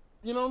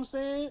 You know what I'm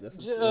saying?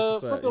 That's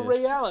a fact, Fucking yeah.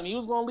 Ray Allen, he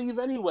was gonna leave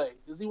anyway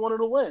because he wanted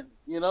to win.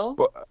 You know,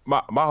 But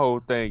my whole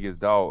thing is,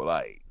 dog,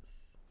 like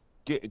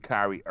getting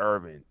Kyrie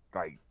Irving,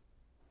 like,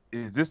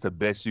 is this the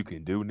best you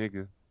can do,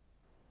 nigga?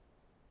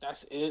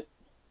 that's it.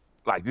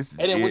 Like, this is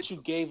And then it. what you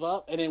gave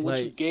up, and then what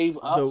you Like gave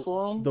up the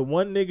for him. the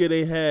one nigga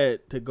they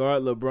had to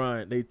guard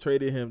LeBron, they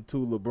traded him to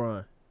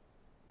LeBron.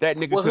 That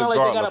nigga Well, it's not couldn't like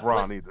they guard gotta play.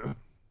 LeBron either.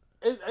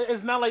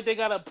 It's not like they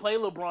gotta play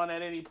LeBron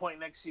at any point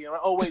next year.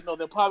 Oh wait, no,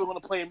 they're probably gonna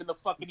play him in the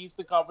fucking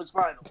Eastern Conference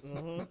Finals.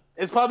 Mm-hmm.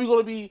 It's probably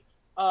gonna be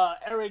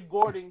Eric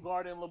Gordon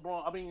guarding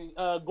LeBron. I mean,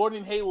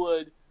 Gordon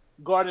Hayward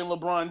guarding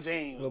LeBron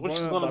James, which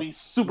is gonna be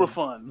super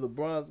fun.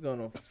 LeBron's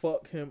gonna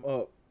fuck him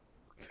up.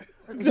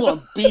 He's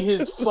gonna beat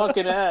his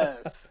fucking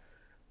ass.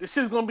 This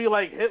shit's gonna be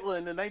like Hitler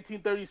in the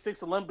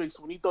 1936 Olympics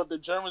when he thought the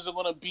Germans were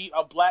gonna beat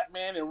a black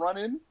man in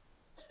running,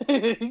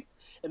 and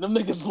them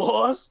niggas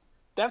lost.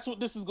 That's what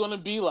this is gonna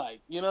be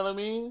like. You know what I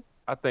mean?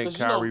 I think 'Cause,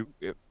 Kyrie,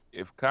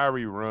 if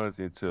Kyrie runs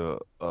into,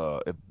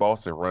 if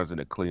Boston runs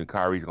into Cleveland,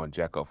 Kyrie's gonna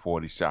jack up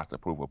 40 shots to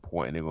prove a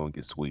point, and they're gonna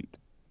get swept.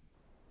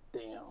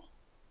 Damn.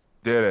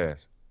 Dead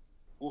ass.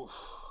 Oof.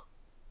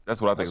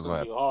 That's what I think That's is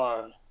gonna gonna be happen.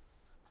 hard.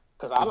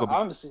 Because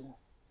honestly,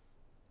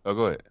 Oh,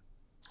 go ahead.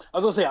 I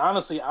was gonna say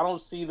honestly, I don't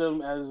see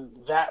them as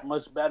that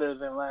much better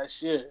than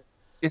last year.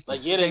 It's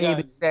Like, the yeah, they same got-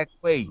 exact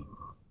way.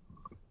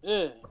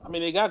 Yeah, I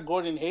mean they got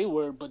Gordon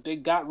Hayward, but they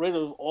got rid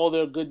of all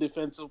their good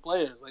defensive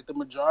players, like the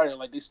majority.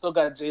 Like they still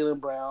got Jaylen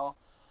Brown,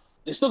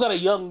 they still got a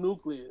young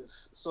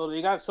nucleus, so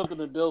they got something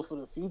to build for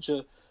the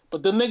future.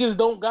 But the niggas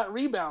don't got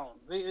rebound.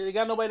 They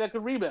got nobody that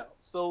can rebound.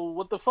 So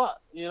what the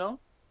fuck, you know?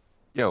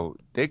 Yo,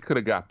 they could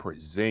have got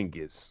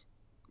Porzingis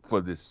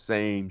for the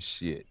same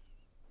shit.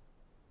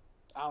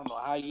 I don't know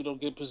how you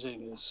don't get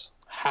Porzingis.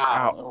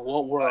 How? In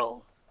what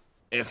world?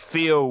 And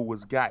Phil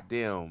was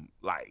goddamn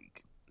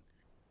like,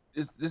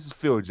 this is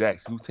Phil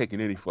Jackson who's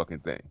taking any fucking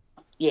thing.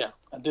 Yeah,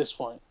 at this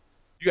point.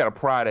 You gotta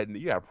pry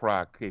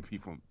KP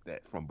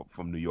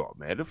from New York,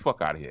 man. Get the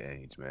fuck out of here,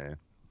 Ainge, man.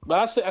 But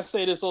I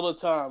say this all the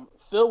time.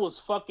 Phil was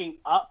fucking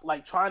up,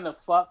 like trying to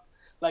fuck.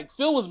 Like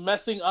Phil was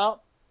messing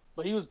up,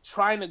 but he was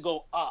trying to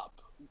go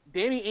up.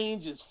 Danny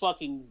Ainge is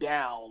fucking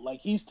down. Like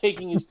he's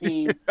taking his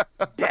team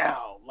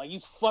down. Like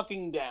he's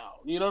fucking down.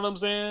 You know what I'm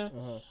saying?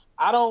 Uh-huh.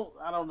 I don't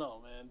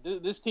know,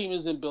 man. This team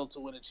isn't built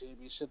to win a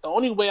championship. The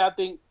only way I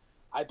think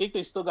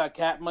they still got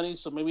cap money,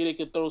 so maybe they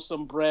could throw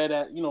some bread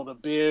at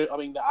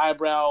the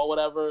eyebrow or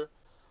whatever,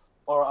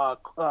 or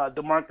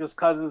DeMarcus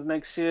Cousins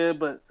next year.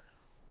 But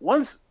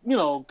once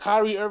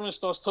Kyrie Irving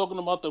starts talking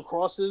about the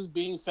crosses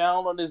being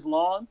found on his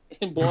lawn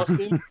in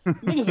Boston,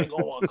 niggas ain't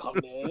gonna want to come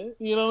there.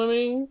 You know what I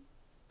mean?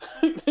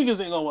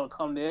 Niggas ain't gonna want to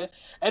come there.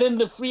 And then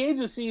the free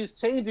agency is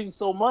changing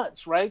so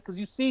much, right? Because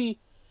you see,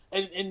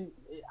 and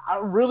I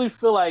really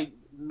feel like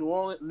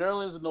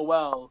Nerlens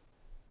Noel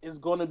is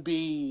going to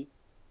be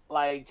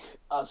like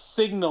a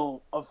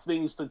signal of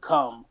things to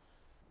come,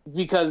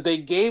 because they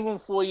gave him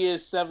 4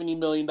 years, $70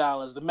 million.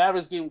 The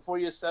Mavericks gave him 4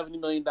 years, $70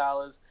 million,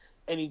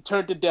 and he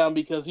turned it down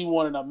because he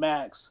wanted a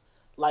max,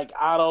 like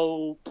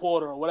Otto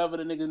Porter or whatever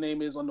the nigga's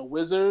name is on the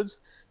Wizards.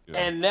 Yeah.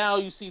 And now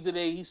you see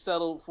today he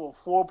settled for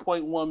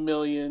 $4.1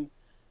 million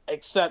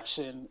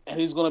exception, and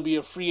he's going to be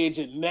a free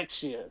agent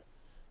next year.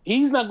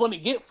 He's not going to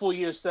get 4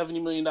 years,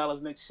 $70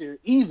 million next year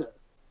either,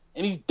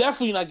 and he's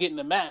definitely not getting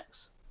the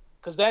max,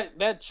 because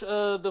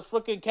the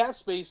freaking cap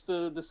space,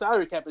 the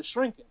salary cap is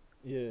shrinking.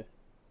 Yeah,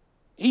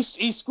 he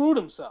screwed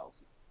himself.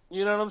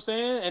 You know what I'm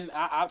saying? And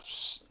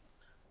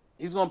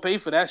he's going to pay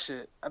for that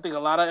shit. I think a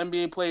lot of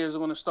NBA players are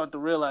going to start to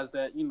realize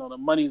that the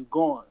money's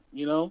gone.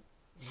 You know.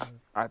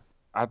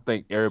 I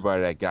think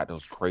everybody that got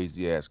those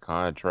crazy ass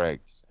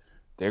contracts,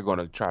 they're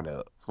gonna try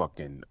to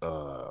fucking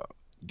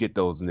get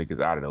those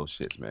niggas out of those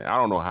shits, man. I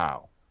don't know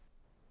how.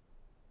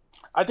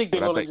 I think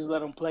they're gonna just let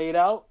them play it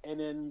out, and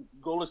then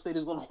Golden State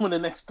is gonna win the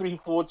next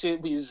 3-4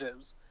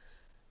 championships,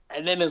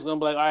 and then it's gonna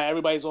be like, all right,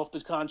 everybody's off the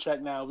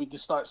contract now. We can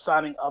start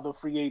signing other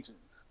free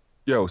agents.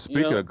 Yo,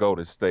 speaking of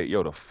Golden State,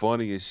 the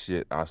funniest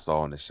shit I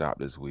saw in the shop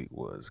this week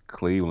was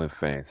Cleveland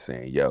fans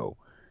saying, "Yo,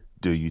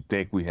 do you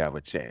think we have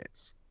a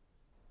chance?"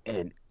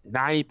 And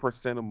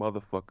 90% of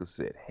motherfuckers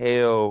said,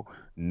 "Hell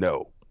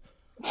no."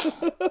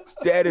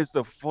 That is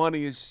the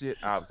funniest shit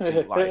I've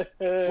seen. Like,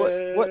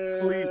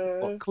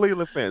 what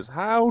Cleveland fans?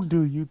 How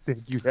do you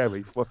think you have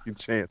a fucking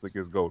chance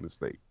against Golden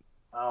State?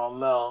 I don't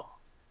know.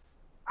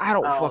 I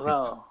don't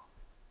know.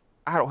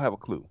 I don't have a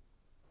clue.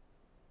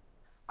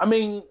 I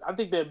mean, I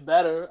think they're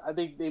better. I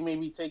think they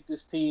maybe take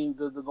this team,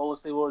 the Golden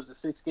State Warriors, to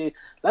 6 games.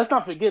 Let's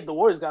not forget the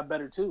Warriors got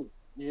better too.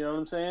 You know what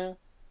I'm saying?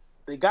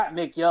 They got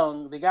Nick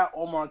Young. They got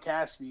Omar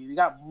Caspi. They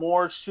got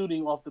more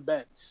shooting off the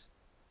bench.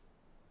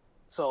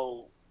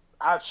 So,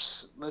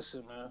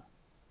 listen, man.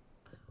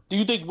 Do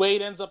you think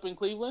Wade ends up in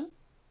Cleveland?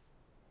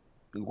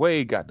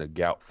 Wade got the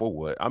gout for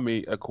what? I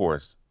mean, of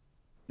course.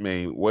 I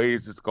mean,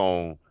 Wade's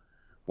looking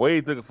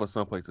for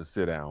someplace to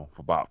sit down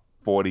for about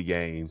 40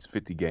 games,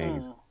 50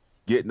 games,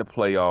 get in the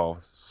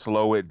playoffs,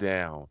 slow it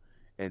down,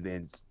 and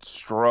then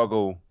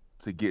struggle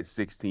to get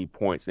 16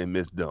 points and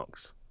miss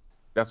dunks.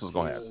 That's what's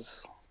going to happen.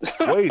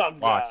 Wade's Oh,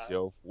 washed, God.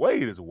 yo.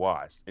 Wade is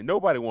washed, and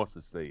nobody wants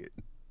to say it.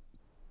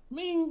 I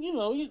mean,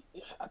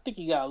 I think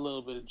he got a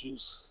little bit of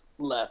juice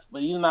left,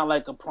 but he's not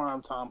like a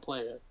primetime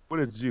player. What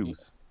is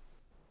juice?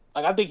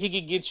 Like, I think he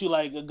could get you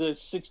like a good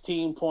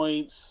 16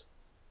 points,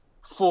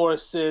 4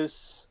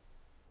 assists,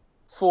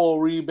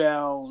 4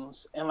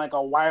 rebounds, and like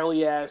a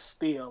wily ass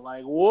steal.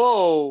 Like,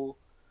 whoa,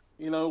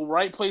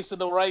 right place at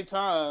the right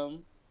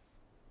time,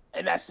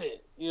 and that's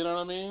it. You know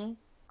what I mean?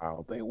 I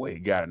don't think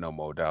Wade got it no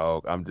more,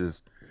 dog.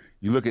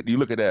 You look at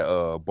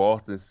that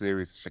Boston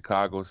series,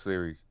 Chicago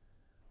series.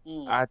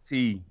 Mm.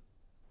 IT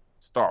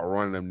start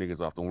running them niggas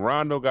off. When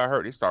Rondo got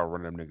hurt, they started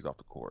running them niggas off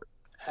the court.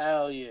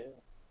 Hell yeah.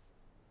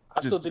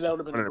 I still think that would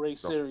have been a running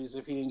great them- series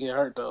if he didn't get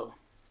hurt though.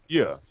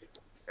 Yeah,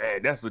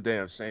 and that's a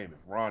damn shame if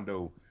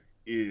Rondo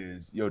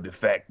is your de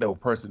facto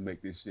person to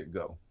make this shit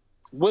go.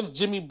 With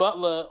Jimmy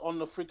Butler on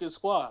the freaking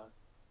squad.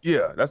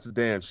 Yeah, that's a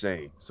damn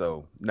shame.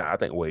 So I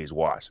think Wade's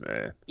washed,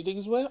 man. You think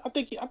he's well? I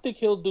think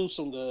he'll do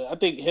some good. I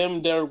think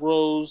him, Derrick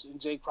Rose, and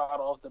Jay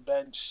Crowder off the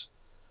bench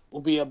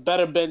will be a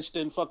better bench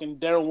than fucking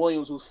Darren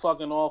Williams, who's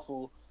fucking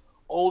awful.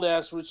 Old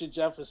ass Richard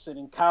Jefferson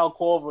and Kyle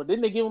Korver.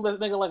 Didn't they give him that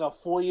nigga like a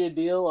 4-year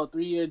deal or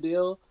 3-year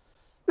deal?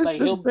 This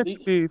Like,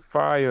 bitch be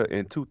fire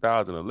in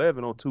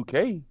 2011 on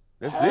 2K.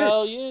 That's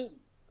hell yeah.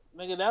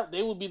 Nigga,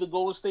 they would be the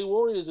Golden State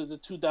Warriors of the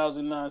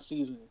 2009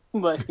 season.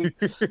 Like, you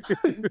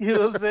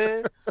know what I'm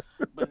saying?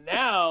 But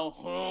now,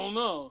 I don't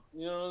know.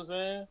 You know what I'm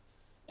saying?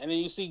 And then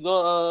you see, IT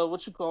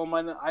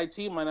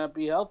might not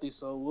be healthy,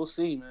 so we'll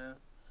see, man.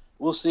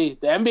 We'll see.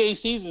 The NBA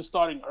season's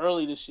starting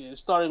early this year.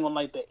 It's starting on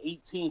like the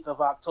 18th of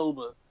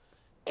October.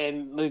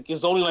 And like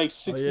it's only like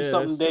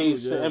 60-something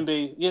days to the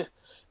NBA. Yeah,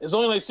 it's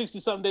only like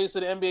 60-something days to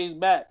the NBA's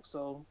back.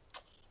 So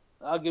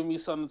I'll give me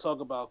something to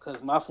talk about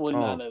because my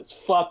 49ers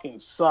fucking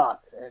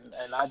suck. And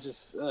I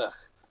just,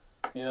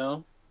 you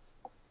know?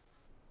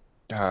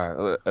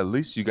 At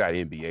least you got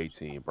NBA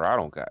team, bro. I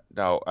don't got.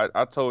 No,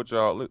 I told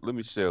y'all. Let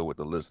me share with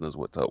the listeners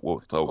what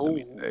was told to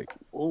me today.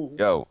 Ooh.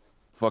 Yo,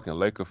 fucking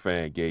Laker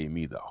fan gave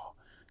me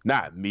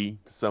not me,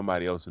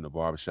 somebody else in the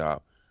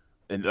barbershop,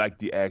 and like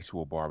the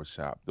actual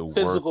barbershop, the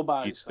Physical worst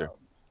barbershop. ether.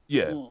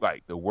 Yeah,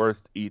 like the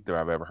worst ether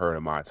I've ever heard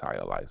in my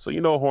entire life. So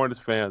Hornets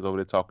fans over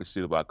there talking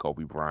shit about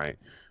Kobe Bryant,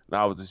 and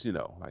I was just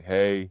like,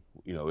 hey,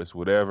 it's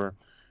whatever.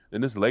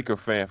 Then this Laker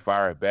fan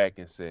fired back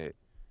and said,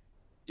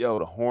 yo,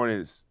 the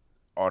Hornets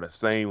are the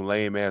same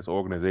lame ass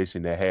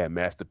organization that had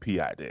Master P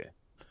out there.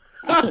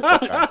 And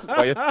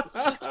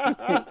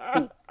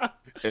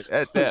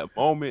at that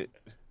moment,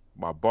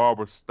 my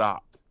barber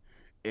stopped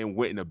and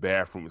went in the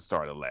bathroom and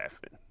started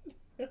laughing.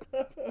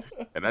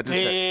 And I just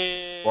had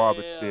a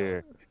barber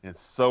chair and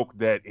soaked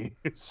that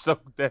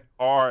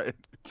hard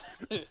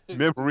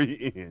memory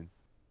in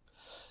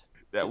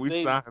that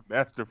we signed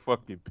Master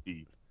fucking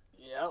P.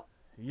 Yep.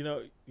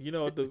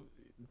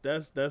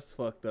 That's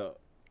fucked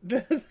up.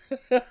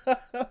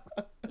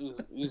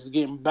 He's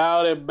getting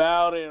bowed and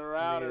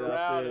routed.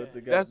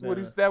 That's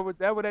what that what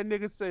that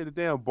nigga said. The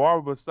damn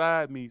barber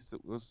beside me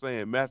was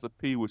saying Master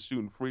P was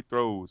shooting free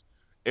throws,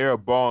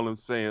 airballing,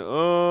 saying,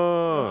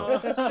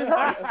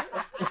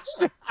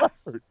 shit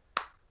hurt.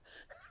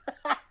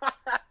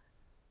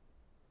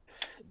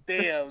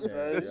 Damn,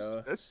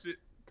 son. That shit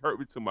hurt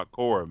me to my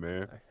core,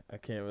 man. I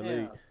can't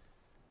relate.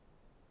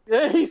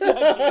 Yeah, he said,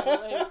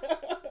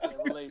 can't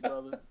relate,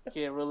 brother.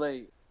 Can't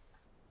relate.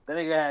 That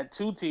nigga had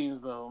 2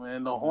 teams though,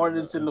 man. The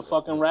Hornets and the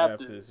fucking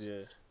Raptors.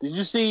 Yeah. Did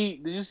you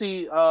see his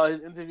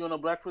interview on the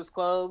Breakfast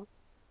Club?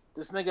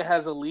 This nigga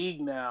has a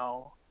league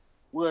now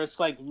where it's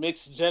like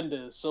mixed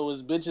gender, so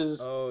his bitches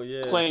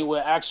playing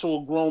with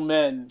actual grown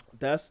men.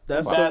 That's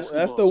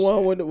the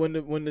one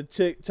when the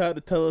chick tried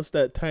to tell us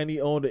that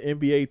Tiny owned an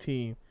NBA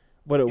team,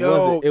 but it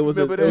wasn't. It was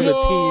a team.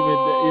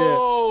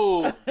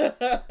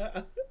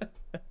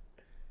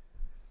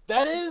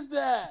 That is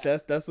that.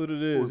 That's what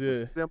it is.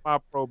 A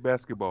semi-pro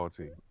basketball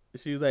team.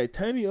 She was like,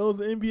 Tiny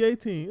owns an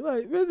NBA team.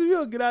 Like, man, if you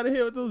don't get out of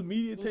here with those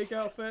media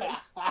takeout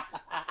facts.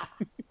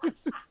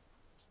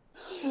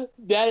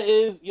 That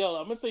is, I'm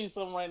gonna tell you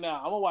something right now.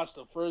 I'm gonna watch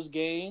the first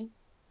game,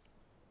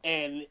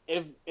 and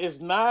if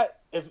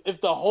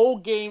the whole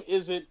game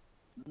isn't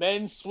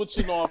men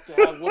switching off to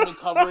have women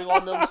covering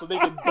on them so they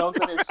can dunk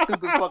on their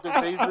stupid fucking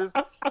faces,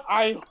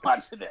 I ain't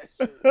watching that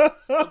shit.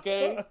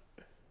 Okay,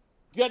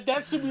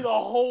 that should be the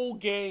whole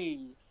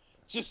game,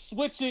 just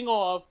switching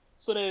off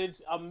so that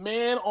it's a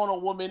man on a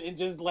woman and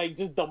just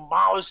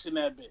demolishing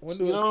that bitch.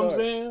 You know what I'm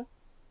saying?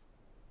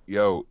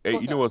 Yo, hey,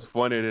 you know what's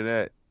funnier than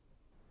that?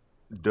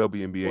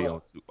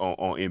 WNBA on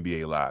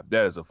NBA Live.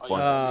 That is a fun.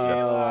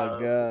 Oh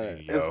my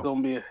god!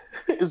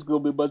 It's gonna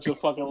be a bunch of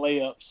fucking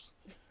layups.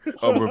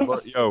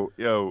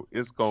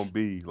 It's gonna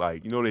be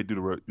like they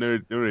do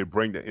they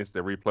bring the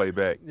instant replay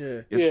back.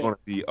 Yeah, it's gonna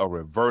be a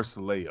reverse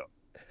layup.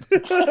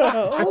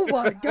 Oh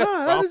my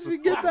god! How did she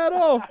get that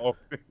off? Oh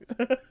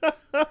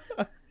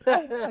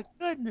my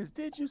goodness!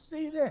 Did you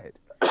see that?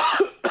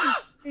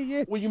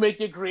 When you make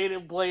your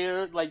creative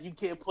player, like you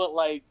can't put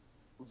like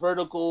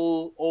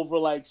vertical over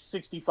like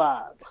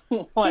 65.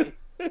 like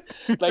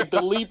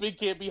the leaping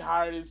can't be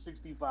higher than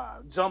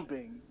 65.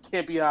 Jumping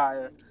can't be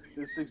higher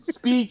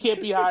Speed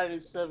can't be higher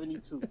than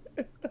 72.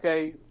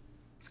 Okay,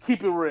 let's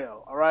keep it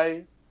real. All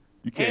right.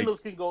 You can't Handles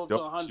can go up to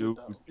 100 shoes.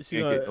 though. You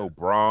can't get no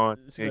Braun.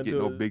 Can't get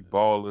no big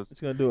ballers. She's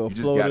gonna do a You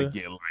just gotta floater.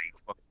 get like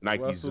fucking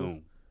Nike Russell.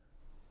 Zoom.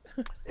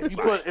 If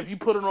you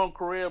put it on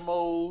career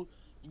mode,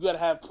 you gotta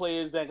have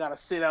players that gotta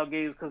sit out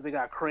games because they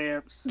got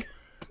cramps.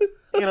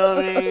 You know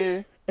what I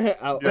mean?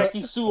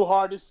 Becky Sue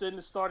Hardison in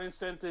the starting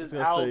center is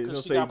out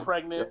because she got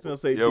pregnant.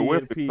 Yo,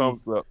 what if it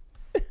comes up?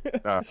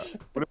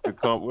 What if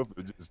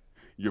it just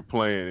you're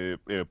playing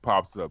and it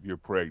pops up? You're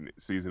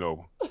pregnant. Season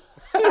over.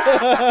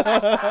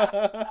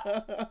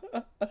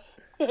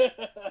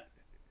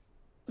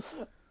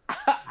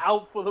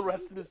 Out for the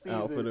rest of the season.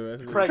 Out for the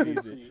rest of the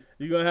Pregnancy. season.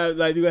 You're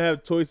gonna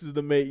have choices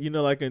to make. You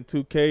know, like in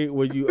 2K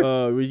where you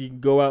can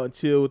go out and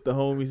chill with the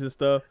homies and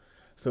stuff.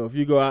 So if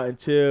you go out and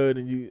chill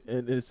and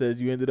it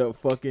says you ended up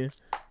fucking,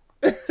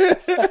 you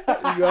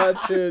go out and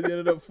chill, you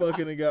ended up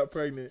fucking and got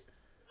pregnant.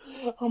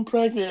 I'm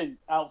pregnant.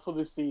 Out for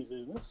the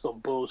season. That's some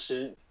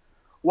bullshit.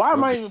 Why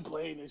am I even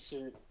playing this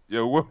shit?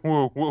 Yeah,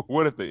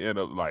 what if they end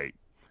up like,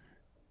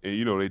 and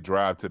you know they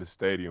drive to the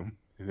stadium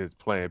and it's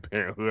Planned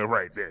Parenthood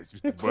right there.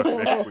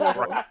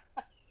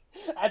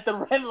 At the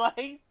red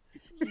light.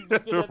 You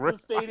at the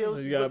stadium.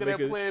 So she's looking at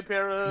Planned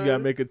Parenthood. You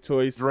gotta make a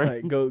choice.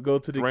 Like go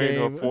to the game.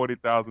 Drain her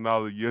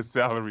 $40,000 a year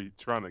salary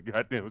trying to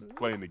goddamn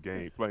playing the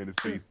game, playing the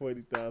season.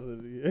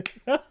 $40,000 a year.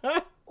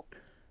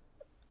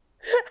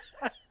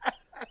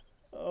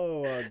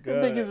 Oh my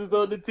god! Niggas is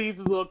on the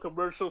teasers on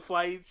commercial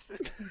flights.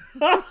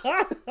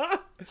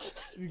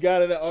 You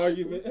got in an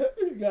argument.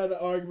 You got in an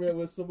argument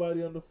with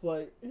somebody on the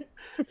flight.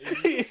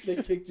 They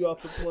kicked you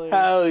off the plane.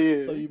 Hell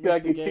yeah! So you gotta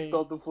missed the get kicked game.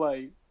 off the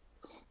flight.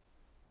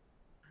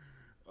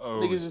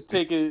 Oh, niggas is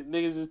taking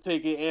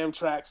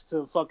Amtrak's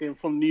to fucking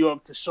from New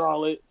York to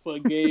Charlotte for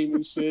a game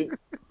and shit.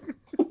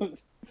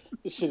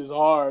 This shit is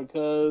hard,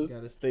 cause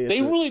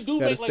they really do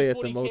make like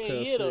 $40K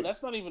a year though.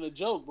 That's not even a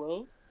joke,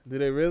 bro. Do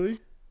they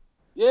really?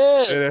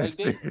 Yeah, like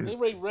they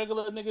rate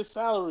regular niggas'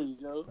 salaries,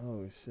 yo.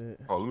 Oh shit.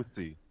 Oh, let me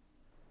see.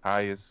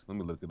 Highest. Let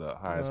me look it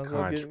up. Highest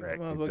contract.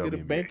 Might as well get a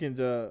banking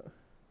job.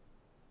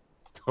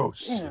 Oh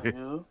shit. Yeah,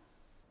 yo.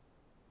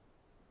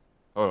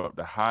 Hold up.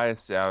 The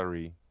highest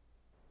salary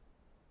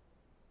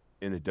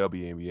in the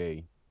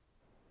WNBA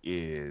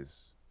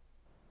is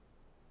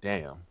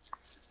Sue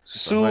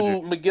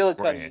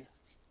McGillicuddy.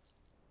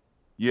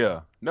 Yeah.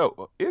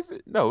 No, is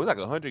it? No, it's like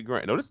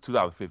 $100,000. No, this is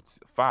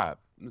 2005.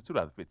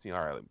 2015. All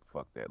right, let me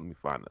fuck that. Let me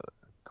find the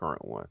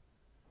current one.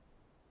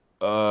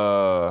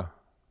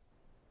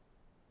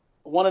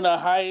 One of the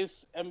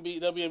highest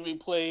WNBA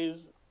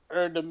players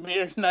earned a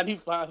mere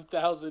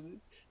 $95,000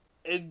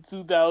 in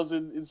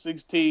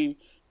 2016.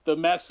 The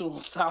maximum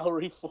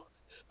salary for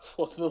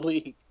the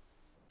league,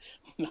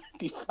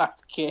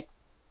 $95K.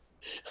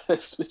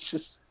 That's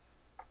just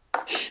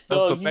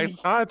the base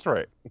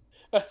contract.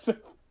 No,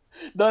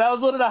 that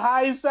was one of the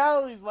highest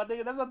salaries, my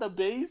nigga. That's not the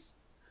base.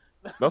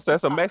 No,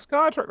 that's a max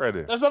contract right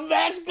there. That's a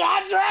max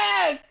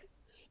contract.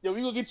 Yo,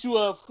 we gonna get you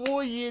a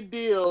 4-year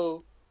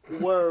deal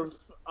worth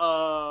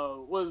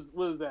what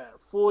is that?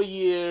 4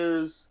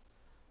 years,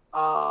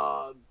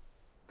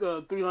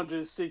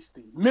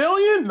 360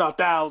 million? No,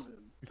 thousand.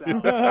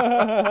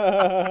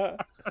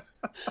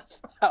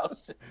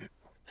 Thousand.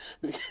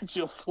 We get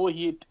you a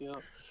 4-year deal.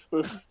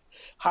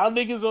 How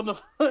niggas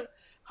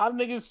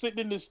sitting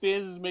in the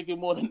stands is making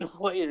more than the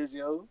players,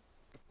 yo?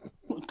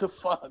 What the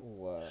fuck?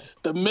 Wow.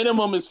 The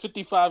minimum is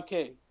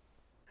 $55K.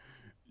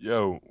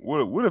 Yo,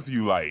 what if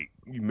you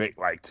make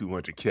like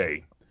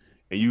 $200K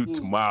and you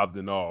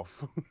mouthing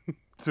off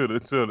to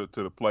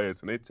the players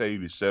and they tell you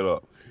to shut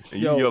up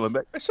and you yelling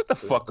back, shut the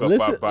fuck up!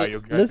 I'll buy your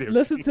goddamn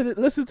listen to this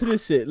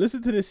shit.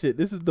 Listen to this shit.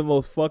 This is the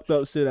most fucked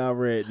up shit I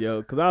read, yo.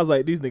 Because I was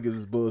like, these niggas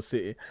is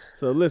bullshitting.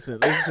 So listen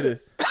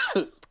to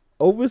this.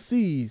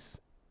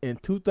 Overseas in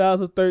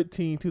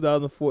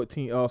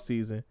 2013-2014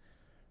 offseason,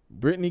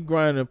 Brittany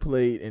Griner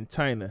played in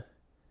China,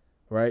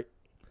 right?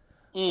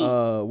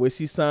 Where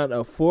she signed a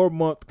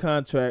 4-month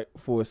contract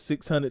for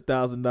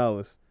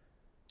 $600,000.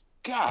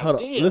 God Hold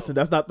damn. on. Listen,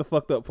 that's not the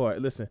fucked up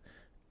part. Listen.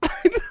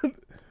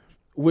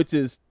 which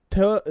is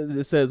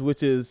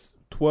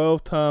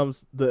 12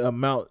 times the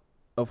amount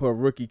of her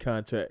rookie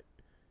contract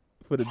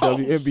for the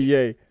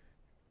WNBA.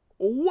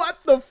 What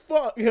the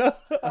fuck?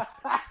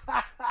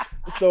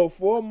 So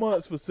 4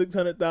 months for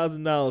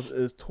 $600,000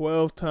 is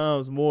 12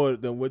 times more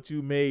than what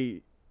you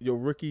made in your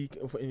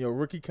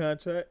rookie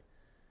contract.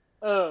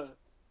 So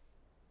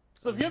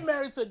if you're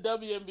married to a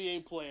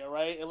WNBA player,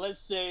 right, and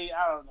let's say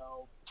I don't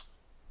know,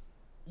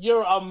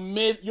 you're a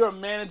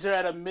manager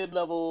at a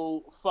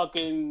mid-level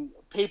fucking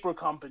paper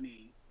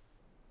company,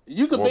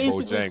 you could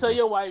basically tell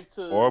your wife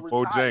to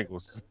retire.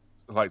 Bojangles.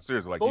 Like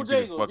seriously, like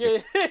Bojangles, yeah.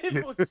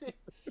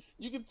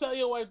 You can tell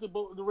your wife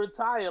to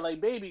retire.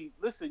 Like, baby,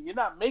 listen, you're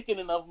not making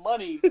enough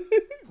money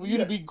for you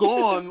to be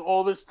gone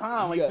all this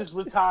time. Like, just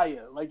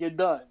retire. Like, you're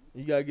done.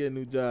 You gotta get a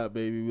new job,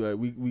 baby. Like,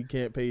 we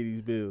can't pay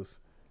these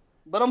bills.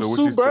 But I'm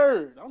Sue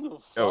Bird. I don't give a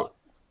fuck.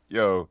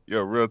 Yo,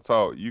 real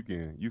talk. You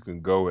can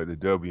go at the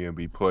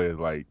WNBA players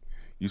like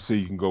You see,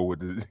 you can go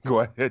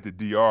ahead to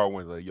DR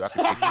one. Like, yo, I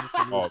can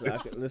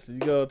take listen.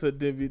 You go to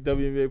the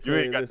WNBA player.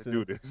 You ain't got to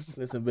do this.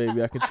 Listen,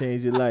 baby, I can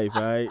change your life.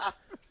 All right.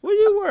 Where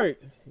you work?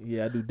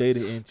 Yeah, I do data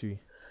entry.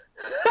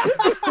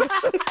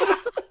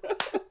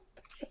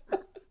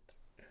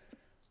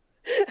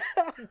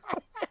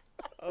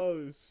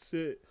 Oh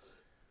shit.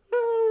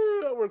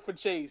 I work for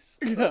Chase.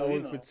 I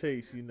work for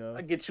Chase, you know.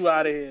 I get you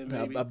out of here,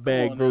 baby. I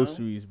bag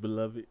groceries,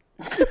 beloved.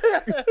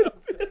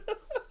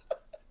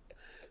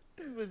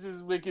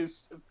 Just making.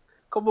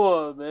 Come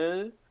on,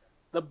 man.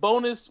 The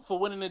bonus for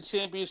winning the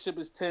championship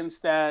is 10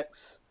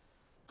 stacks.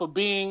 For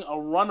being a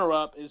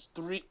runner-up is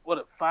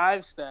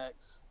 5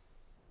 stacks.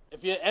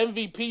 If you're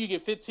MVP, you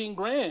get 15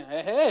 grand.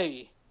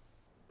 Hey.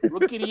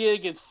 Rookie of the year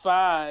gets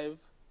 5.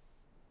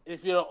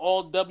 If you're an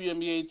all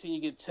WNBA team,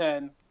 you get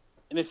 10.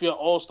 And if you're an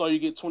all-star, you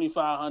get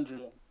 2,500.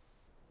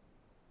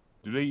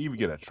 Do they even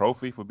get a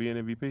trophy for being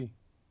MVP?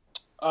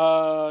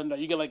 No,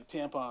 you get like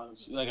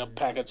tampons, like a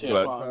pack of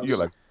tampons. You get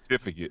like a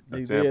certificate.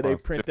 They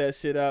print that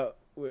shit out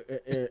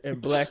in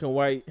black and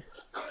white,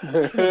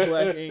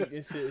 black ink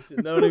and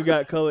shit. No, they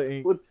got color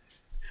ink. With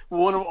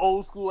one of them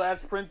old school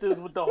ass printers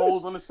with the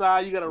holes on the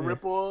side, you gotta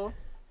rip off.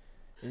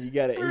 And you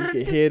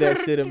can hear that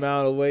shit a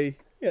mile away.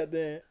 Yeah,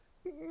 then.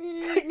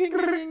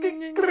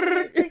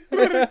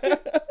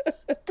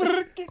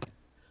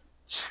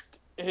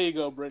 Here you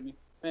go, Brittany.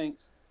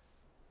 Thanks.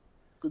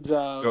 Good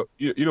job.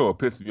 You know what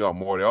pisses me off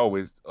more? They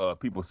always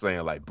people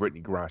saying like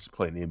Brittany Griner should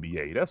play in the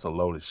NBA. That's a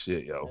load of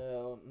shit, yo.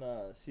 Hell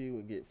nah, she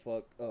would get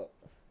fucked up.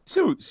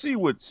 She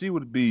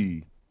would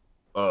be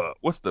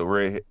what's the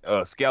red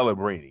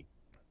Scalabrine.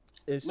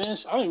 Man,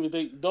 I don't even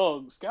think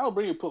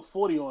Scalabrine put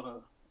 40 on her.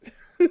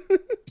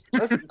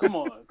 Come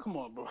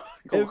on, bro.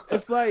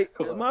 It's like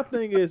my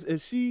thing is,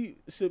 if she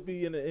should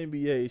be in the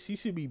NBA, she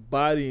should be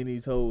bodying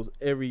these hoes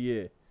every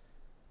year.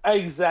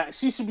 Exactly.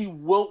 She should be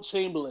Wilt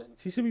Chamberlain.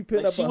 She should be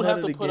putting up 100 a game. She would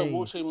have to put up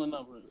Wilt Chamberlain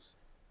numbers.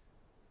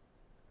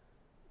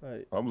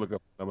 Right. I'm looking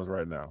up numbers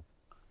right now.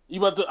 I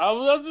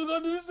was just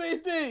gonna do the same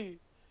thing.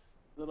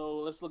 So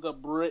let's look up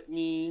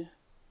Brittany.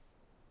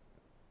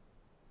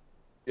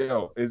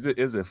 Yo, is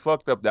it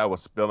fucked up that I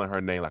was spelling her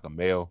name like a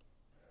male?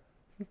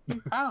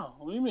 How?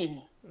 What do you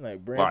mean?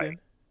 Like Brandon?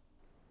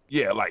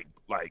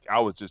 Like I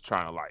was just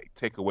trying to like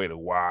take away the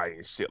Y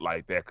and shit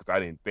like that because I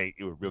didn't think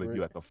it would really be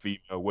like a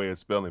female way of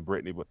spelling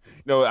Brittany. But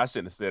I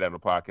shouldn't have said that on the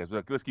podcast.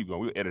 But let's keep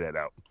going. We'll edit that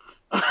out.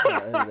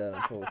 Edit that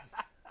in post.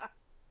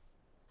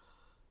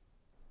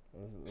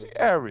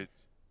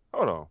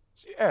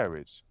 She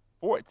averaged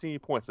 14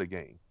 points a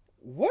game.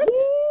 What?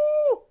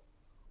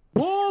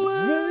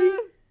 Ballin'. Really?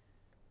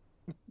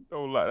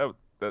 Don't lie.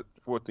 That's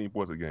 14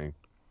 points a game.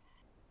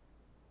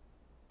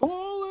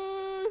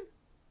 Ballin'.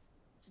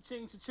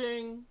 Cha-ching,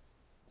 cha-ching.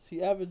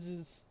 She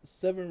averages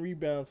 7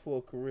 rebounds for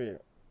a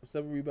career.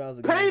 7 rebounds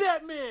a game. Pay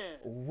that man.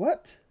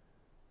 What?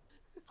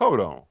 Hold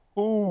on.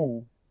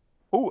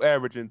 Who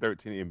averaging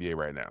 13 in the NBA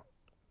right now?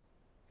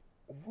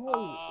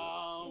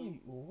 Whoa.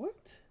 Wait,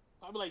 what?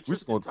 Probably like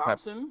Tristan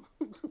Thompson.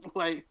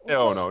 Like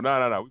hell no. We're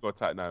gonna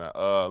type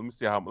let me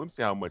see how much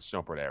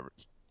Shumpert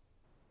averaged.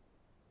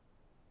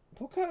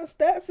 What kind of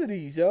stats are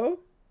these, yo?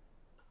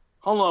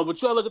 Hold on, but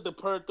you gotta look at the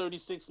per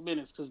 36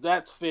 minutes because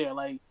that's fair.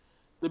 Like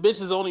the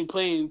bitch is only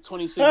playing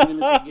 26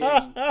 minutes a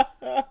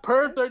game.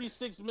 Per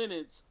 36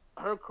 minutes,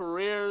 her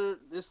career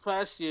this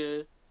past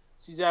year,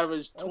 she's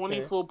averaged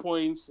 24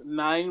 points,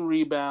 9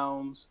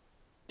 rebounds,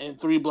 and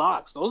 3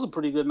 blocks. Those are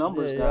pretty good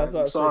numbers, guys.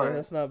 I'm sorry.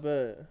 That's not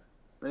bad.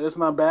 It's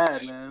not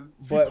bad, man.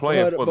 She's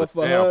playing for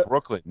the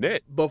Brooklyn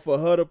Nets. But for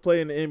her to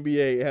play in the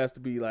NBA, it has to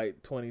be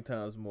like 20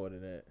 times more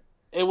than that.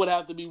 It would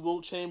have to be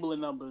Wilt Chamberlain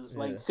numbers,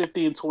 like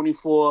 50 and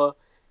 24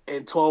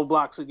 and 12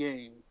 blocks a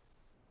game.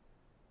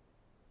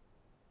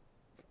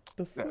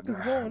 The fuck is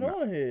going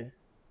on here?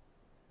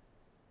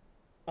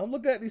 I'm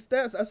looking at these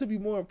stats. I should be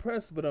more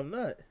impressed, but I'm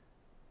not.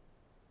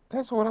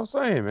 That's what I'm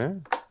saying,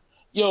 man.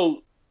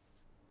 Yo,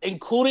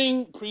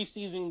 including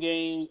preseason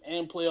games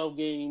and playoff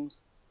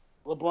games,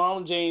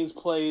 LeBron James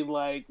played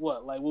what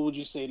would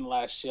you say in the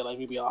last year? Like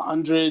maybe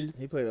 100?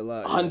 He played a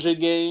lot. 100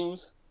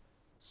 games?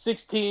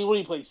 16, what did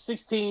he play?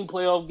 16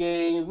 playoff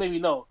games? Maybe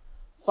no.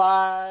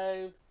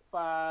 5,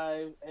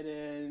 and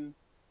then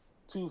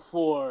 2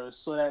 4.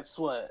 So that's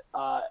what?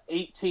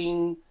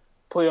 18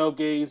 playoff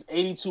games,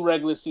 82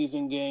 regular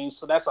season games.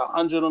 So that's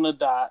 100 on the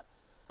dot.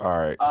 All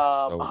right.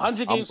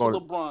 100 games for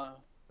LeBron.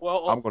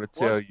 Well, I'm going to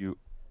tell you.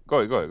 Go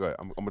ahead.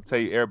 I'm going to tell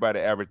you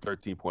everybody averaged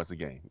 13 points a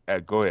game.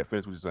 Go ahead.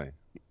 Finish what you're saying.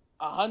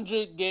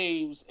 100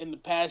 games in the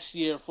past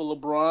year for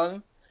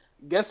LeBron.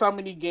 Guess how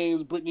many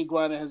games Brittany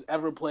Griner has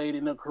ever played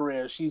in her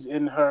career? She's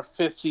in her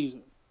 5th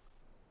season.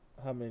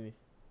 How many?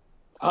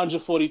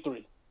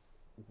 143.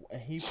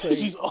 He played.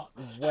 She's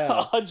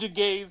 100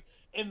 games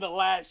in the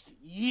last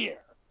year.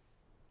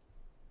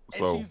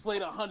 And she's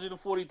played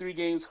 143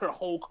 games her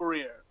whole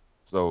career.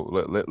 So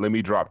let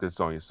me drop this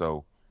on you.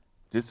 So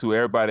this is who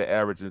everybody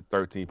averages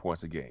 13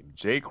 points a game.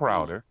 Jay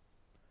Crowder.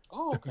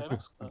 Oh, okay.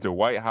 That's good.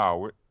 Dwight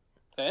Howard.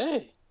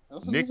 Hey.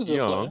 Nick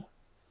Young.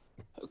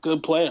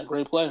 Good player.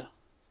 Great player.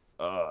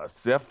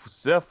 Seth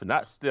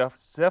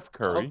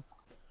Curry.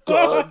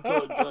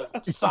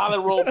 Good.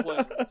 Solid role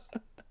players.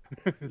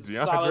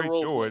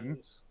 DeAndre Jordan,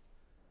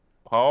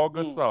 Paul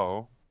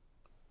Gasol,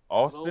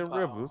 Austin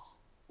Rivers.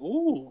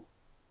 Ooh.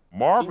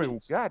 Marvin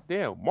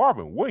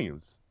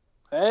Williams.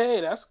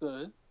 Hey, that's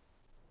good.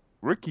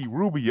 Ricky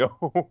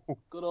Rubio.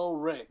 Good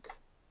old Rick.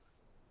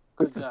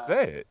 This is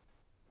sad.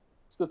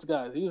 It's good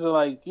guys. These are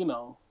like,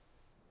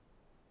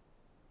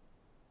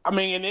 I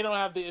mean, and they don't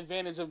have the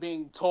advantage of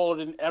being taller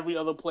than every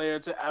other player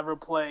to ever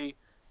play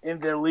in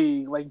their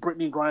league, like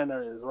Brittany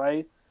Griner is,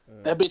 right?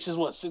 That bitch is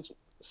what,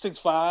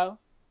 6'5"?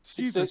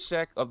 She's the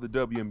Shaq of the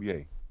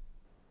WNBA.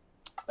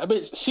 That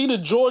bitch, she the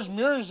George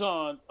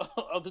Muresan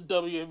of the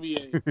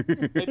WNBA.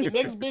 Like the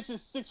next bitch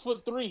is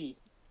 6'3",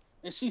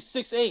 and she's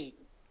 6'8".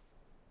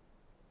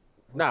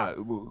 Nah,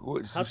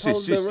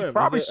 she's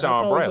probably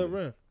Sean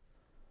Bradley.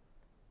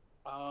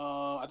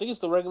 I think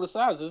it's the regular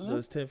size, isn't it? So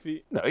it's 10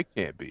 feet? No, it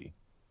can't be.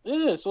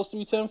 Yeah, it's supposed to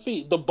be 10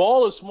 feet. The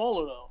ball is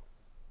smaller though.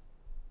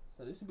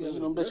 So this should be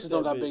them bitches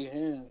don't got big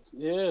hands.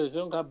 Yeah, they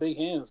don't got big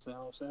hands. You know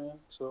what I'm saying?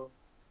 So.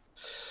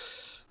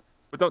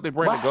 But don't they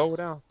bring the gold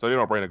down? So they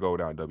don't bring the gold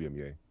down in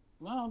WNBA?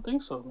 No, I don't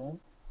think so, man.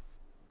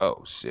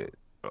 Oh shit!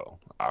 Oh,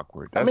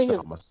 awkward. That's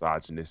so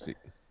misogynistic.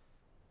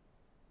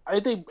 I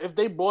think if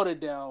they brought it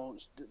down,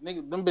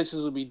 them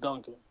bitches would be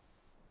dunking,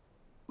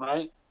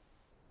 right?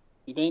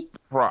 You think?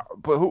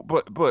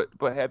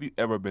 But have you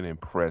ever been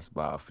impressed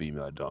by a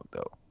female dunk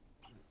though?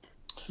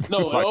 No,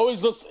 like,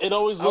 it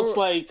always looks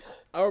like.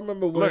 I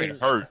remember when it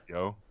hurt,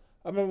 yo.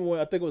 I remember when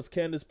I think it was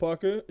Candace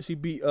Parker. She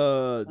beat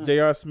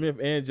J.R. Smith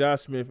and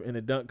Josh Smith in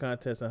a dunk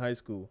contest in high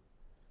school.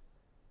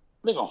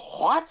 Nigga,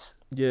 what?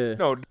 Yeah.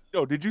 No.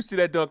 Did you see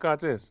that dunk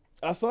contest?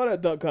 I saw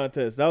that dunk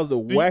contest. That was the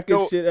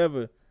wackest shit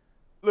ever.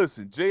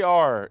 Listen,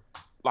 JR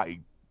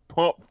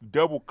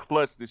double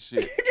clutched this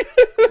shit.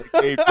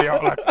 They gave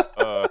JR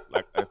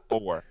like a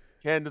 4.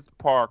 Candace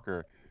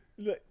Parker,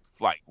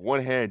 like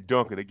one hand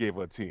dunker, they gave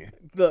her a 10.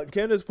 Look,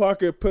 Candace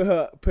Parker put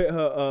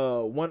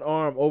her one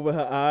arm over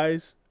her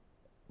eyes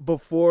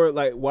before,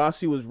 like, while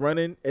she was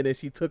running, and then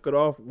she took it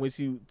off when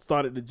she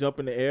started to jump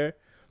in the air.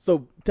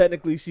 So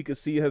technically she could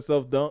see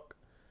herself dunk.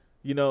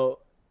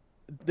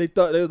 They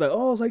thought, they was like,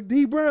 oh, it's like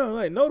D Brown.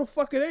 Like, no, the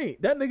fuck it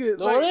ain't. That nigga,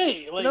 it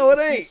ain't. Like, no, it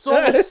ain't.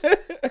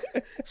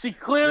 She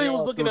clearly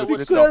was looking at what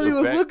she clearly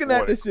was looking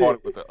at the shit. Caught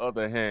it with the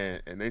other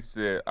hand, and they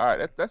said, all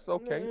right, that's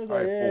okay. All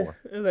right, 4.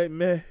 It's like,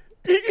 man.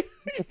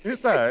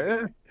 It's all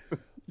right.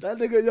 That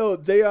nigga, yo,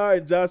 JR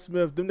and Josh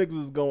Smith, them niggas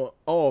was going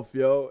off,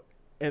 yo.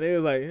 And they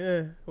was like,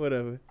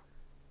 whatever.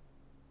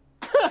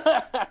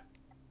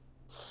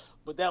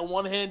 But that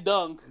one hand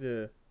dunk.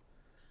 Yeah.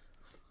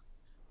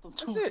 From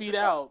 2 feet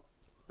out.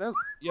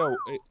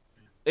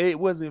 It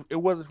wasn't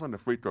from the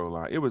free throw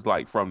line. It was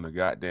like from the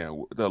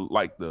goddamn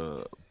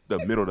the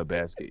middle of the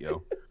basket,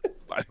 yo.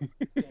 Like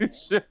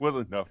shit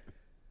wasn't nothing.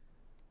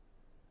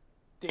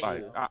 Damn.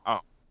 Like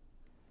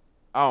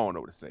I don't know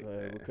what to say.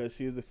 Because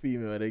she was a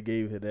female, they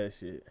gave her that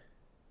shit.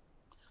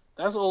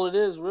 That's all it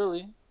is,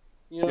 really.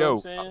 You know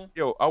what I'm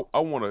saying? I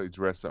want to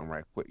address something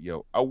right quick.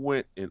 Yo, I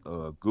went and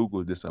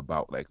Googled this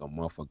about like a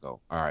month ago.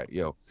 All right,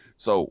 yo.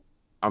 So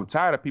I'm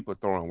tired of people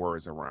throwing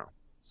words around.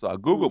 So I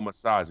Googled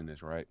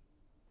misogynist, right?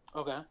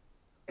 Okay.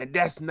 And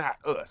that's not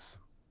us.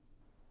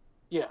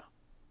 Yeah.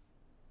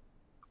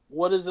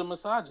 What is a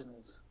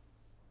misogynist?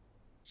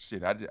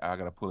 Shit, I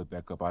gotta pull it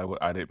back up.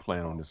 I didn't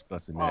plan on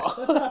discussing that.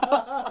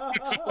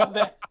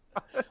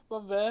 My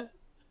bad.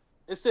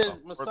 It says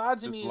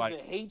misogyny is the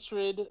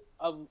hatred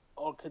of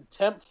or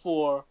contempt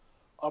for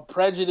or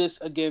prejudice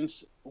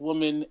against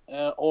women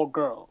or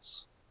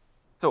girls.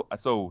 So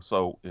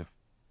if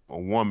a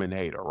woman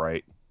hater,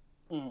 right?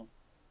 Mm.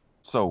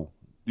 So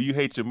do you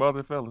hate your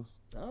mother, fellas?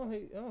 I don't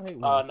hate women.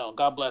 No,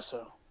 God bless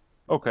her.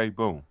 Okay,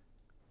 boom.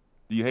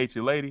 Do you hate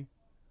your lady?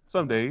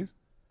 Some days,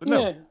 but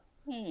no. Yeah.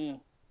 Mm.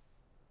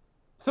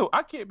 So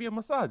I can't be a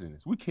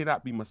misogynist. We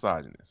cannot be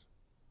misogynists.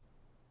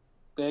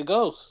 There it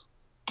goes.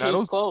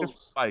 Case closed.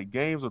 Like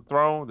Games of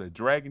Thrones, they're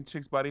dragging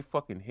chicks by their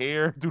fucking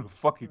hair through the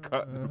fucking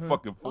the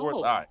fucking forest.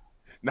 All right.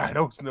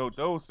 Now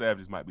those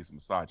savages might be some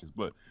misogynists,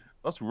 but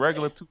us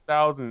regular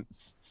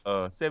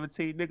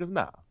 2017 niggas,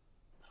 nah.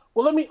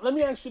 Well, let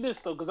me ask you this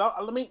though, because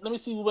let me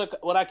see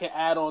what I can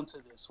add on to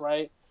this,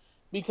 right?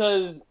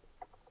 Because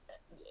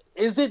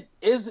is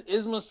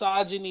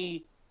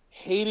misogyny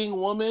hating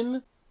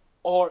women,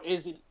 or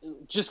is it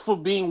just for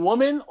being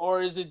woman,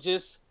 or is it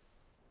just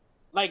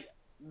like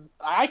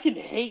I can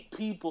hate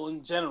people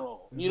in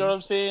general? You know what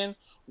I'm saying?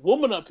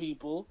 Women are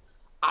people.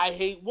 I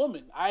hate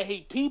women. I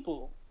hate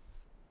people.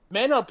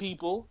 Men are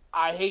people.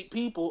 I hate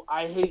people.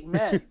 I hate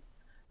men.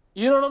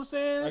 You know what I'm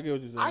saying? I get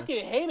what you're saying. I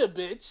can hate a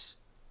bitch,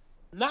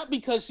 not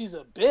because she's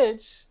a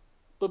bitch,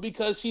 but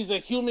because she's a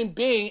human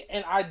being,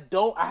 and I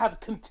have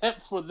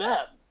contempt for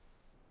them.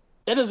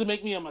 That doesn't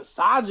make me a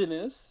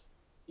misogynist.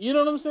 You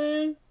know what I'm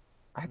saying?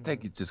 I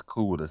think it's just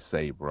cool to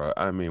say, bro.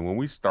 I mean, when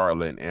we start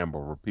letting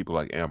people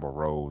like Amber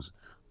Rose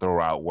throw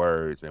out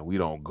words and we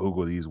don't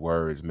Google these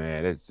words,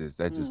 man, that's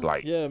just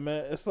like, yeah,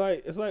 man. It's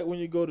like when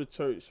you go to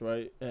church,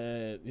 right?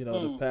 And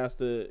the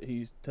pastor,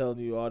 he's telling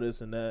you all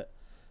this and that,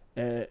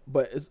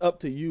 But it's up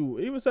to you.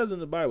 It even says in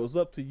the Bible, it's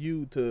up to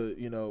you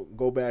to,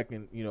 go back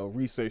and,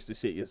 research the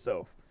shit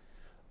yourself.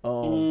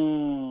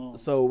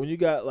 So when you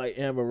got like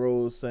Amber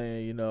Rose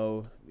saying,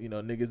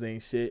 niggas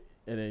ain't shit,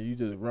 and then you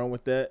just run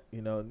with that,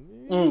 you a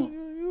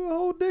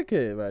whole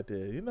dickhead right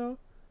there,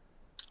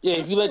 Yeah,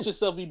 if you let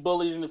yourself be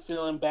bullied into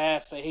feeling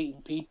bad for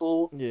hating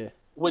people, yeah,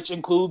 which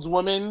includes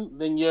women,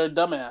 then you're a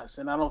dumbass,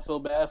 and I don't feel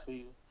bad for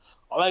you.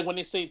 Or like when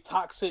they say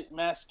toxic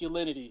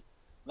masculinity,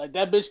 like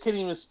that bitch can't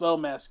even spell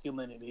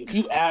masculinity. If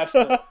you ask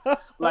her,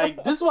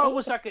 like this is why I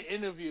wish I could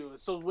interview her.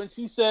 So when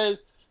she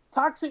says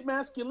toxic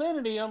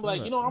masculinity, I'm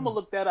like, I'm gonna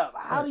look that up.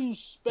 How do you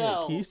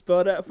spell? Can you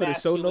spell that for the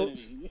show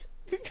notes?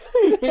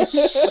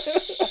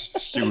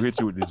 She will hit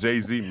you with the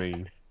Jay-Z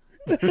meme.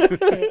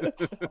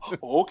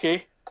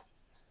 Okay.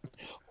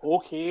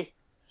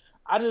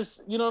 I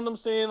just, you know what I'm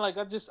saying? Like,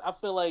 I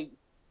feel like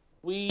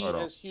we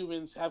as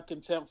humans have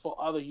contempt for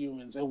other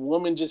humans, and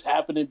women just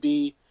happen to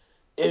be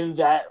in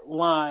that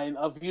line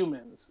of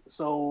humans.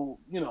 So,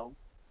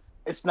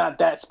 it's not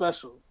that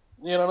special.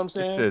 You know what I'm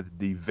saying? It says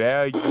the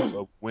value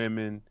of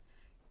women,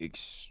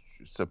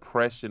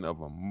 suppression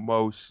of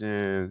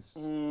emotions,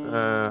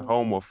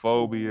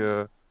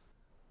 homophobia.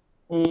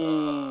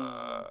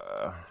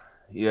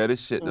 Yeah,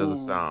 this shit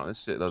doesn't sound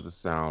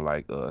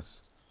like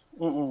us.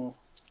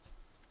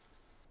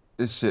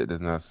 This shit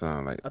does not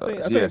sound like us.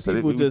 I think so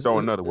people just throw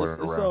another word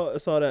around.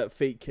 It's all that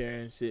fake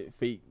caring shit,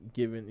 fake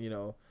giving,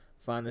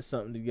 finding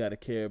something you gotta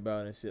care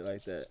about and shit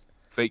like that.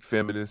 Fake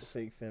feminists,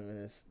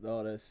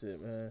 all that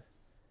shit, man.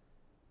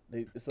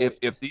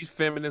 If these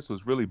feminists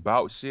was really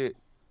about shit,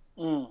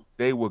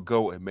 they would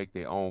go and make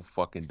their own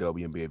fucking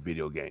WNBA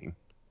video game.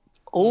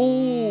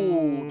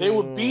 Oh, they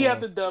would be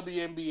at the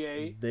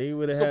WNBA. They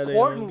would have had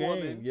their own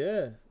game.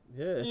 Yeah.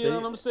 You know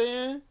what I'm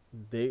saying?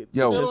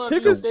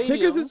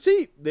 Tickets is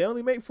cheap. They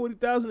only make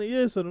 $40,000 a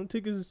year, so them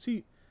tickets is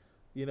cheap.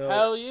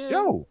 Hell yeah.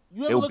 Yo,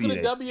 you ever look at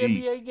a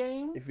WNBA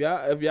game? If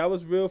y'all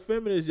was real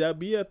feminists, y'all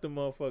be at the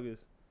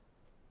motherfuckers.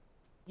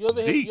 You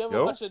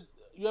ever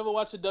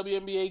watch a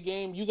WNBA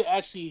game? You can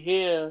actually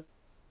hear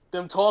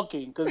them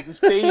talking because the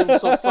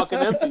stadium's so fucking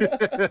empty.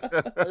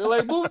 They're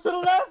like, move to the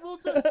left,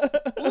 move to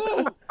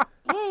the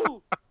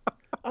move.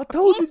 I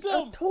told you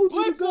to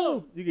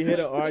go. You can hear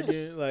them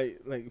arguing,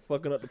 like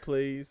fucking up the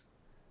plays.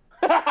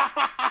 Get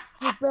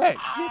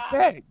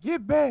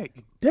back.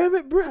 Damn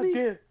it,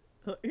 Brittany.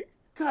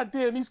 God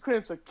damn, these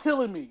cramps are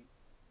killing me.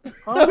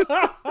 Huh?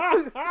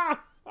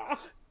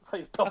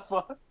 Like, the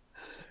fuck?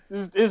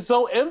 It's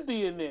so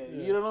empty in there.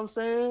 Yeah. You know what I'm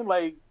saying?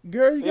 Like,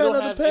 girl, you got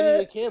another pad?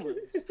 Any cameras.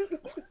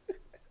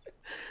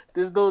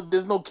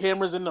 There's no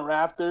cameras in the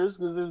rafters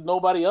because there's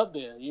nobody up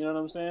there. You know what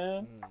I'm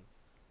saying?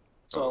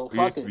 So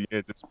fuck it.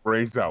 ESPN just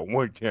brings out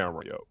one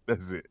camera, yo.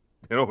 That's it.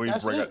 They don't even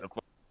bring out the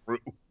fucking room.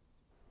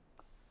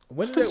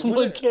 When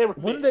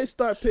did they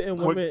start pitting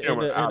women in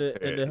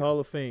the Hall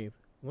of Fame?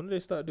 When did they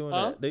start doing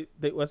that?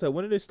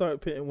 When did they start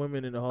pitting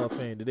women in the Hall of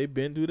Fame? Did they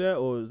been do that,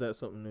 or is that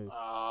something new?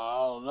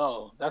 I don't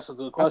know. That's a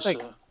good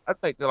question. I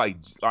think they're like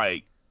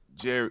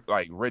Jerry,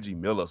 like Reggie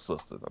Miller's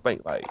sisters. I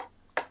think they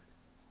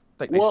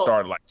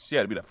started like she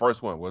had to be the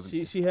first one, wasn't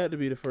she? She had to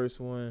be the first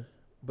one,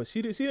 but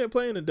she didn't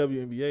play in the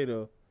WNBA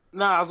though.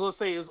 Nah, I was gonna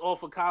say it's all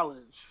for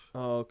college.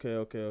 Oh, okay.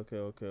 I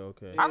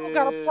don't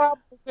got a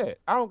problem with that.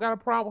 I don't got a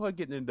problem with her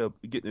getting in the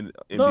NBA.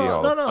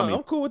 No,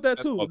 I'm cool with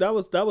that too. That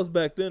was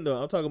back then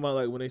though. I'm talking about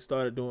like when they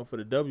started doing for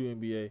the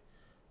WNBA,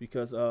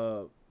 because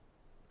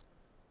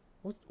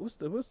what's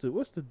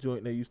the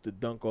joint they used to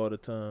dunk all the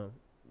time?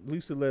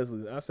 Lisa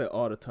Leslie. I said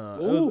all the time.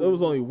 It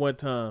was only one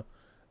time.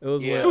 It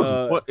was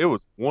it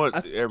was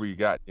once every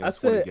goddamn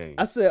 20 games.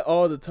 I said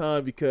all the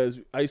time because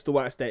I used to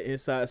watch that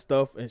Inside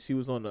Stuff, and she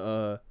was on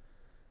the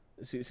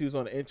she was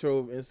on the intro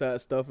of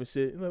Inside Stuff and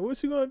shit. I'm like, what's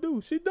she gonna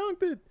do? She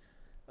dunked it.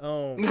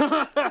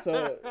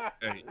 So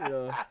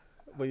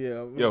but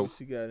yeah,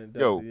 she got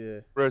inducted.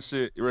 Yeah, real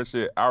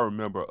shit. I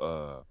remember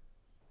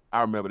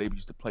they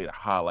used to play the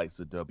highlights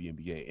of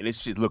WNBA, and this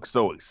shit looked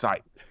so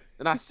exciting.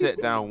 And I sat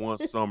down one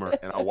summer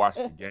and I watched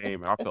the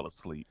game and I fell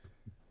asleep.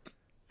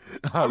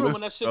 I remember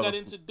when that shit got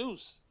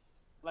introduced.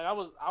 Like I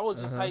was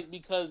just hyped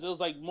because it was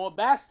like more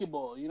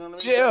basketball. You know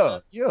what I mean?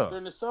 Yeah.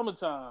 During the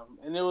summertime,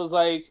 and it was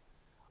like,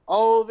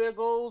 oh, there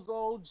goes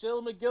old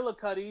Jill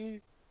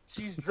McGillicuddy.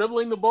 She's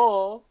dribbling the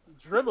ball,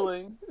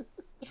 dribbling.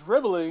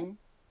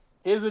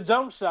 Here's a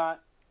jump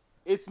shot.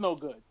 It's no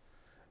good.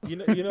 You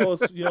know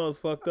what's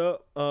fucked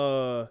up?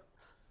 Well,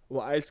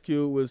 Ice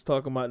Cube was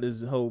talking about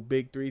this whole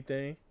Big Three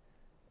thing.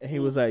 And he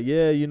was like,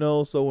 yeah,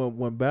 so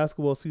when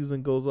basketball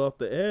season goes off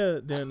the air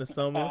during the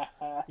summer,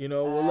 we're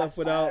left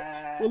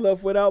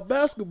without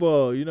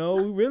basketball. We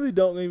really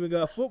don't even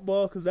got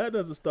football because that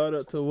doesn't start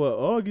up till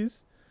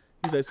August.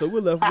 He's like, so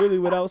we're left really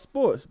without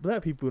sports.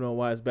 Black people don't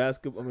watch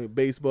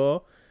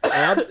baseball.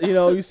 And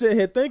you sit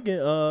here thinking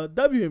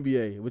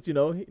WNBA, but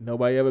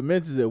nobody ever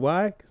mentions it.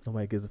 Why? Because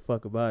nobody gives a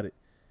fuck about it.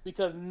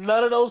 Because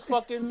none of those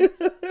fucking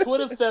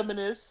Twitter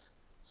feminists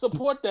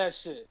support that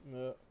shit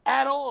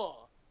at all.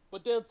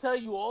 But they'll tell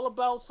you all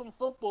about some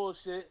football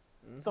shit.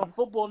 Some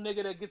football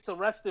nigga that gets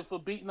arrested for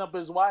beating up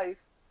his wife.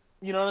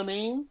 You know what I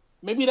mean?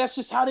 maybe that's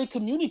just how they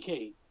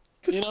communicate.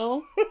 You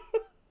know,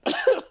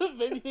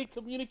 maybe they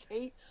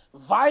communicate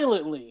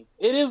violently.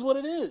 It is what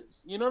it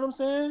is. You know what I'm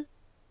saying?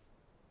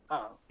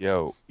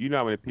 Yo, you know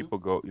how many people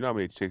go? You know how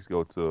many chicks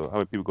go to? How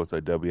many people go to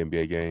a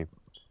WNBA game?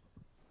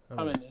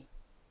 How many?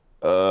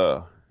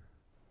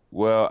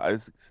 Well, I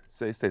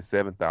say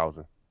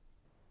 7,000.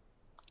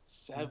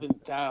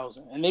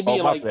 7,000, and they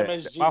be like bad.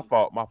 MSG. My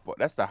fault.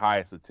 That's the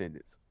highest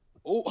attendance.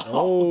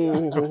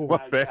 Oh,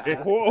 my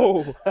bad.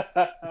 Whoa.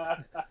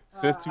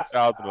 Since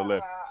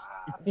 2011.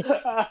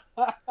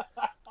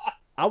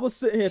 I was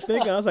sitting here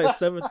thinking, I was like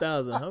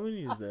 7,000. How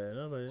many is that? And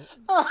I was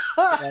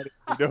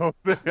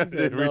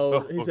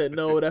like, he said,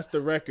 no, that's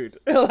the record.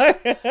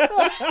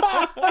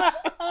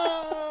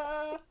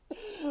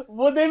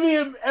 Well, they be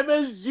in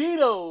MSG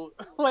though.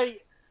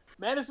 Like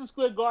Madison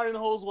Square Garden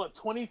holds what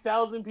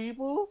 20,000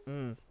 people.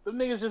 Them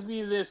niggas just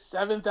be there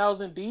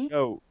 7,000 deep.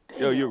 Yo,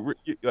 you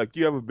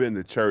ever been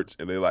to church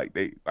and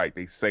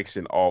they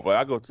section off? Like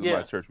I go to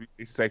my church,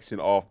 they section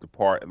off the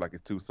part and like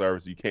it's two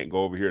services. You can't go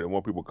over here and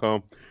when people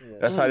come. Yeah.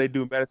 That's how they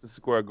do Madison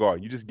Square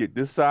Garden. You just get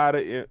this side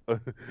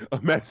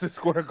of Madison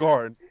Square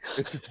Garden.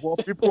 It's more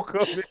people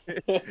come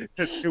in.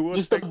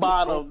 Just the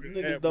bottom.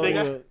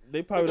 Niggas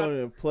they probably don't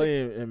even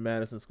play in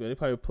Madison Square. They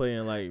probably play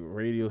in like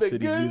Radio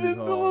City Music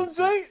Hall.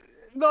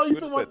 No, you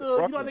talking about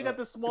you know they got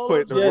the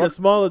smaller. The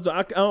smaller.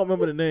 I don't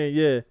remember the name.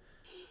 Yeah.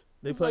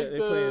 They play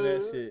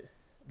that shit.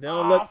 They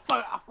don't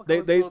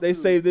look. They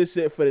save this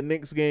shit for the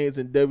Knicks games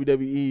and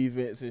WWE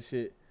events and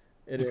shit.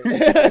 And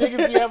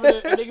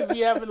niggas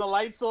be having the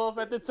lights off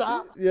at the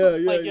top.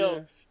 Yeah.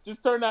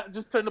 Just turn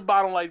the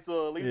bottom lights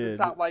on. Leave the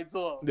top lights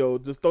on. Yo,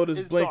 just throw this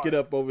blanket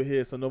up over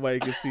here so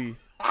nobody can see.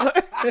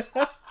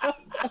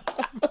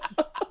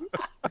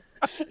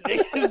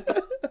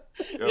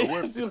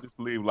 Just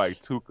leave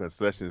like 2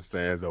 concession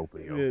stands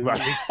open. Yo.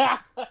 Yeah,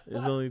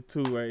 there's only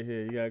 2 right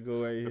here. You gotta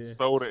go right here. The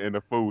soda in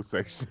the food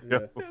section. Yeah.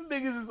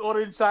 Niggas is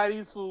ordering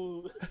Chinese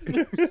food.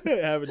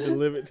 Have it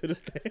delivered to the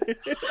stand.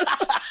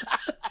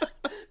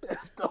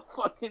 That's the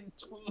fucking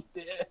food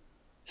there.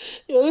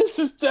 Yo, this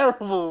is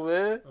terrible,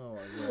 man. Oh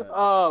my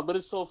god. But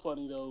it's so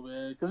funny though,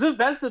 man. Because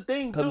that's the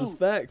thing too. Because it's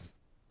facts.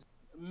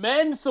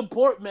 Men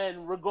support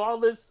men,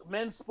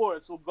 men's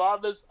sports,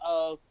 regardless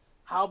of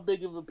how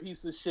big of a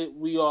piece of shit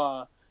we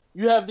are.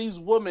 You have these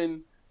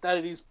women that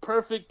are these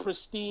perfect,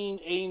 pristine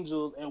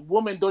angels, and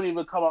women don't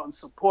even come out and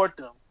support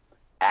them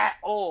at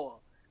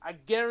all. I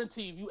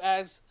guarantee if you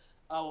ask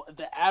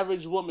the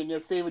average woman their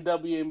favorite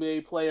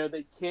WNBA player,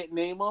 they can't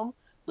name them.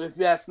 But if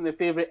you ask them their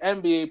favorite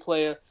NBA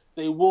player,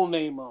 they will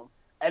name them.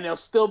 And they'll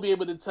still be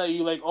able to tell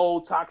you, like, oh,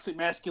 toxic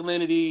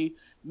masculinity,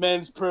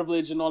 men's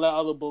privilege, and all that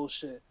other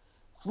bullshit.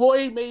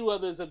 Floyd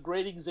Mayweather is a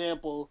great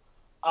example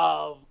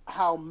of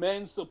how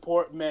men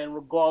support men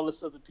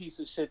regardless of the piece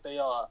of shit they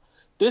are.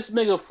 This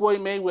nigga Floyd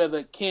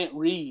Mayweather can't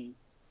read.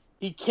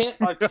 He can't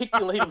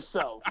articulate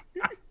himself.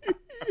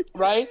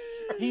 Right?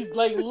 He's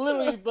like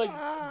literally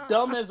like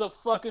dumb as a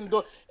fucking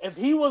door. If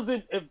he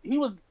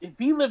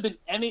lived in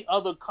any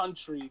other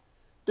country,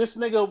 this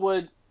nigga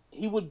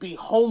would be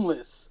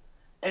homeless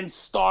and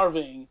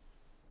starving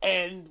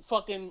and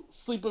fucking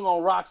sleeping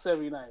on rocks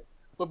every night.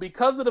 But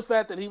because of the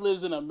fact that he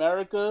lives in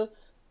America,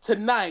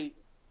 tonight,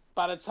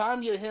 by the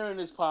time you're hearing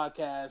this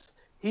podcast,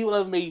 he will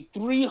have made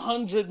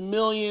 $300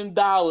 million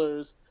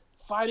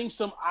fighting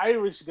some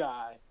Irish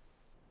guy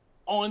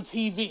on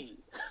TV.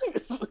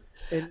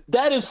 And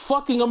that is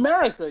fucking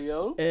America,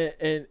 yo.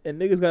 And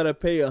niggas gotta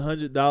pay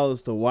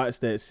 $100 to watch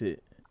that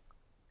shit.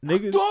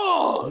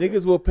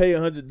 Niggas will pay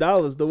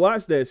 $100 to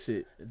watch that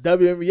shit.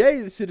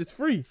 WNBA, this shit is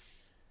free.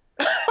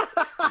 You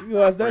can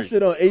watch that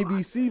shit on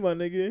ABC, my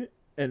nigga,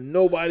 and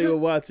nobody will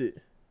watch it.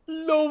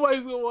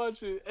 Nobody's gonna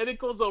watch it. And it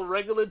goes on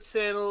regular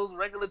channels,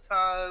 regular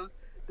times.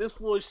 This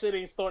Floyd shit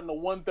ain't starting at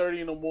 1:30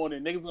 in the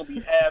morning. Niggas gonna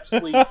be half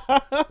asleep.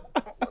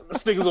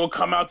 This nigga's gonna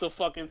come out to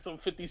fucking some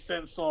 50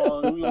 Cent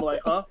song. And we gonna be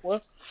like, huh?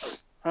 What?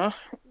 Huh?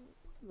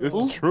 It's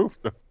the truth,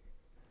 though.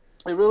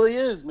 It really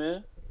is,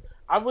 man.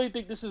 I really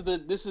think this is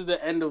the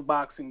end of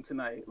boxing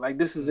tonight. Like,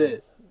 this is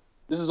it.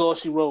 This is all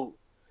she wrote.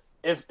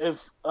 If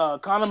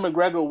Conor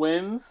McGregor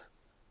wins,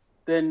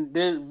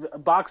 then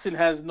boxing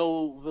has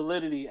no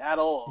validity at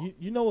all.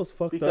 You know what's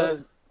fucked up?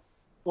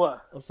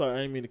 What? I'm sorry, I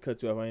didn't mean to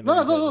cut you off.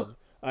 No.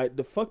 All right,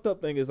 the fucked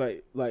up thing is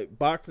like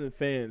boxing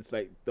fans,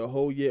 like the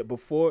whole year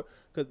before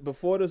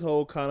this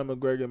whole Conor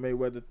McGregor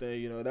Mayweather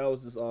thing, you know, that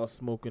was just all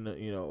smoking,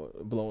 you know,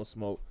 blowing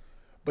smoke.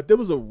 But there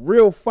was a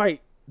real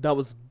fight that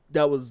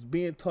was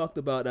being talked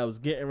about, that was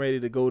getting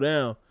ready to go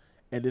down,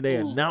 and then they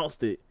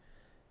announced it,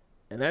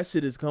 and that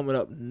shit is coming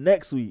up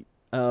next week.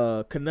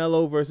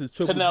 Canelo versus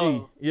Triple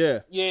G.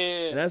 Yeah.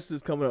 And that's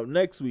just coming up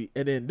next week.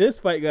 And then this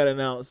fight got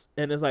announced,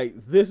 and it's like,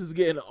 this is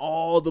getting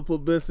all the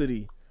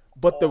publicity.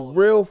 But the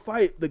real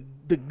fight, the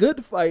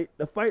good fight,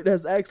 the fight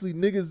that's actually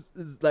niggas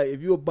is like, if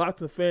you're a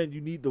boxing fan,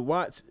 you need to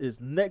watch, is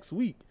next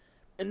week.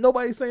 And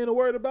nobody's saying a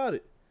word about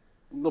it.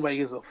 Nobody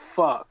gives a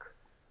fuck.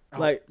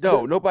 Like,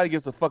 nobody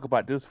gives a fuck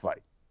about this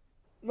fight.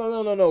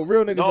 No.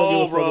 Real niggas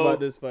don't give a fuck about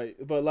this fight.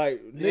 But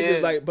like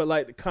niggas,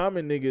 like the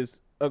common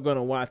niggas are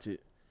gonna watch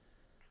it.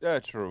 Yeah,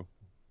 true.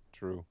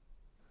 True.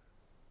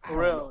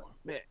 For I don't know, real.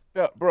 man.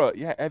 Yeah, bro,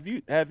 yeah, have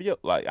you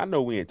like I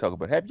know we ain't talking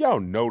about have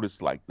y'all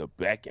noticed like the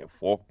back and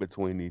forth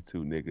between these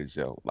two niggas,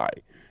 yo?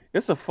 Like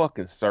it's a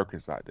fucking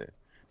circus out there.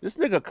 This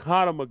nigga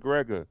Conor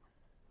McGregor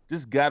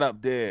just got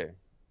up there,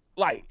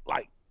 like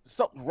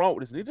something's wrong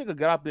with this. This nigga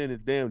got up there in his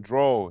damn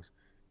drawers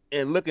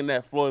and looking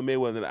at Floyd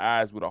Mayweather in the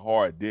eyes with a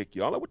hard dick,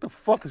 yo. I'm like, what the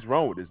fuck is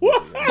wrong with this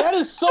nigga, yo? That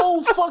is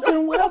so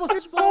fucking weird. That was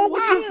What's so wrong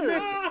with this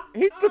weird. nigga?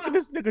 He's looking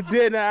this nigga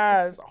dead in the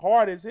eyes,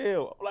 hard as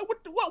hell. I'm like,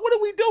 what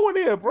are we doing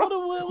here, bro?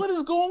 What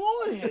is going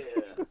on here?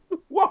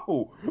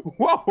 Whoa,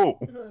 whoa,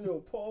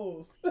 Yo,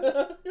 pause.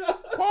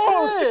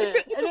 pause.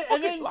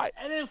 Yeah. Like,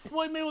 And then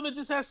Floyd Mayweather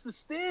just has to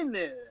stand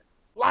there.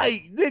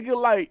 nigga,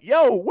 like,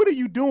 yo, what are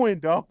you doing,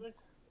 dog?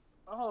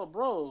 Oh,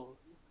 bro.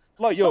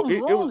 Like, yo, Something's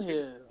it wrong was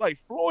here. like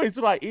Floyd's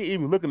like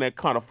even looking at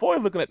Conor.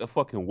 Floyd looking at the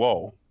fucking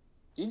wall.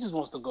 He just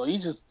wants to go. He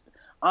just,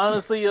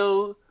 honestly,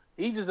 yo,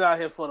 he just out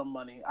here for the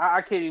money.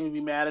 I can't even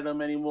be mad at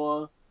him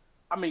anymore.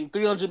 I mean,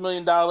 $300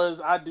 million,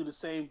 I'd do the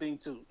same thing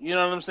too. You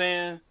know what I'm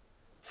saying?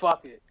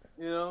 Fuck it.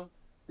 You know?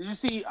 Did you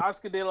see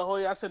Oscar De La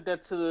Hoya? I sent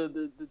that to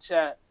the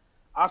chat.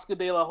 Oscar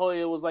De La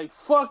Hoya was like,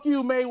 fuck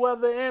you,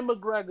 Mayweather and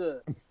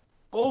McGregor.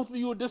 Both of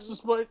you are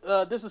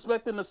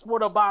disrespecting the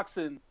sport of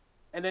boxing.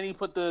 And then he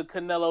put the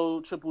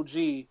Canelo Triple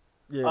G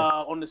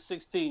on the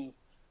 16th.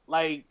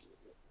 Like,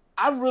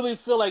 I really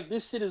feel like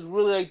this shit is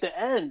really like the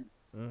end.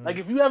 Mm-hmm. Like,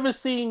 if you ever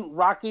seen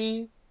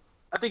Rocky,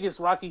 I think it's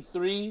Rocky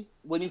 3,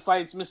 when he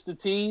fights Mr.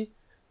 T,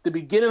 the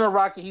beginning of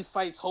Rocky, he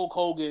fights Hulk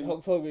Hogan.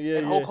 Hulk Hogan, yeah,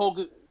 and Hulk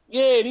Hogan,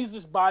 yeah, and he's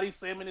just body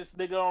slamming this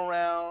nigga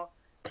around.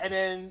 And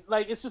then,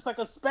 like, it's just like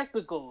a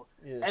spectacle.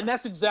 Yeah. And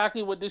that's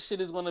exactly what this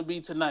shit is going to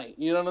be tonight.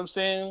 You know what I'm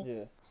saying?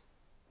 Yeah.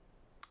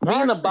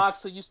 Being a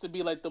boxer used to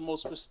be, like, the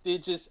most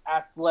prestigious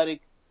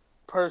athletic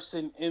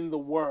person in the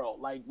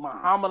world. Like,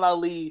 Muhammad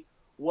Ali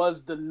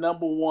was the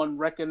number one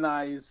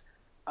recognized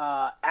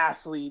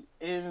athlete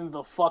in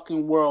the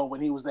fucking world when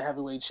he was the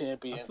heavyweight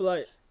champion. I feel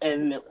like,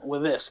 and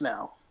with this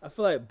now, I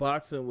feel like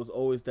boxing was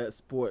always that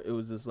sport. It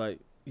was just like,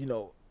 you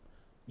know,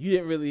 you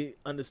didn't really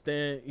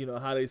understand, you know,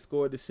 how they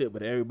scored the shit,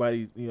 but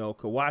everybody, you know,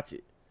 could watch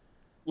it.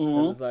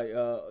 Mm-hmm. It's like,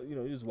 you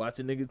know, you just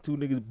watching two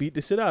niggas beat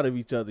the shit out of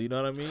each other. You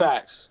know what I mean?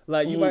 Facts.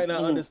 Like, you might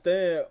not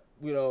understand,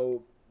 you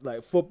know,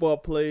 like football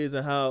plays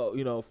and how,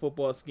 you know,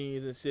 football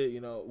schemes and shit,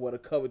 you know, what a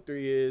cover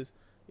 3 is.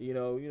 You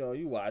know,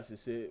 you watch the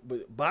shit.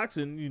 But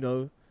boxing, you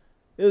know,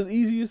 it was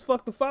easy as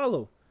fuck to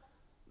follow.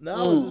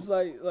 Now it's just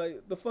like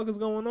the fuck is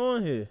going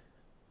on here?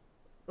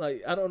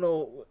 Like, I don't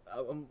know.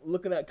 I'm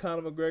looking at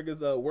Conor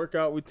McGregor's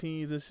workout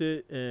routines and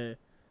shit, and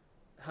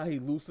how he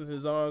loosens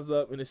his arms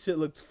up, and the shit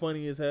looks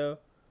funny as hell.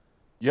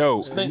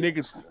 Yo, the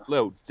niggas,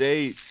 look,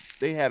 they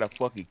had a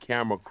fucking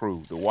camera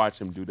crew to watch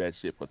him do that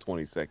shit for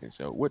 20 seconds,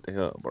 yo. What the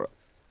hell, bro?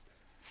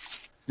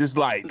 Just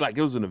like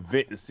it was an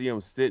event to see him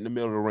sit in the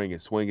middle of the ring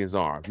and swing his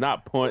arms.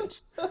 Not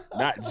punch,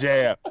 not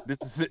jab.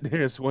 Just to sit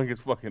there and swing his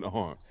fucking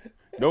arms.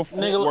 No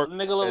footwork.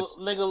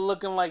 Nigga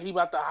looking like he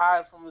about to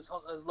hide from his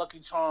Lucky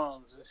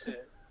Charms and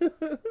shit.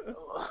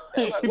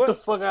 Like, get the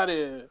fuck out of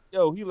here.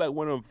 Yo, he like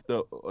one of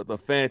the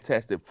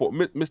Fantastic Four,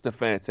 Mr.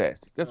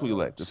 Fantastic. That's what he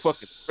like. The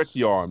fucking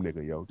stretchy arm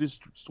nigga, yo.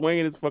 Just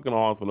swinging his fucking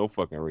arms for no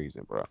fucking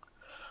reason, bro.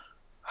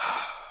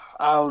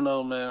 I don't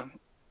know, man.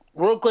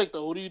 Real quick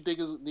though, what do you think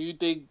do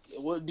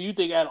you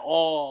think at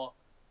all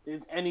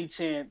is any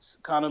chance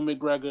Conor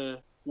McGregor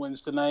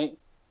wins tonight?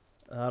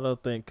 I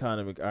don't think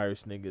Conor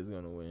McIrish nigga is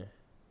gonna win.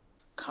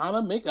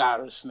 Conor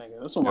McIrish nigga.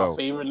 That's one of my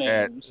favorite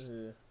names.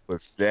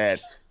 But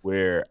that's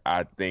where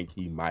I think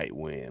he might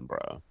win,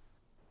 bro.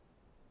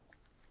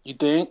 You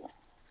think?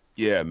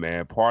 Yeah,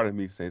 man. Part of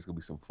me says it's gonna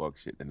be some fuck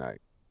shit tonight.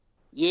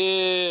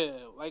 Yeah,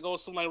 like on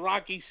some like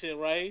Rocky shit,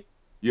 right?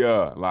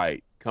 Yeah,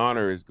 like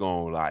Conor is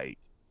gonna like.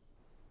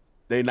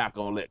 They not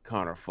gonna let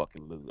Conor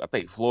fucking lose. I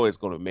think Floyd's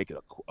gonna make it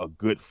a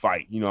good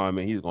fight. You know what I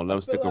mean? He's gonna let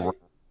him stick around.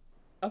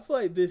 I feel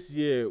like this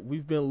year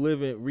we've been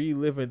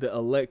reliving the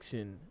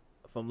election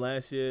from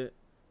last year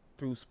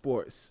through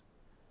sports.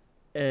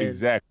 And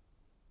exactly.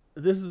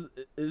 This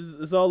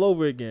is all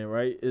over again,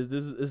 right?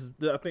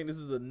 I think this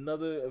is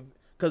another,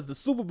 because the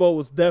Super Bowl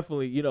was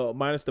definitely, you know,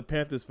 minus the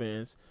Panthers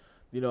fans,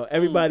 you know,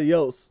 everybody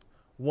else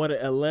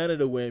wanted Atlanta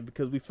to win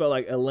because we felt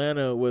like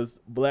Atlanta was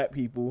black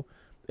people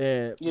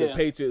and the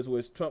Patriots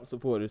was Trump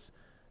supporters.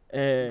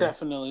 And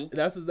definitely.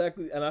 That's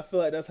exactly, and I feel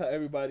like that's how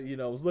everybody, you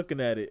know, was looking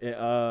at it.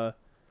 And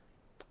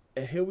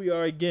here we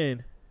are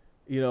again,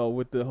 you know,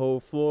 with the whole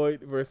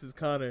Floyd versus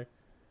Conor.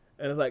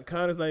 And it's like,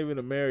 Conor's not even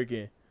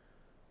American.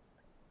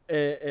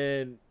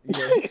 And you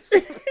know.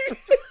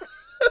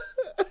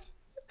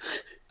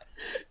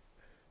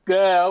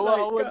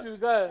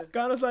 Good.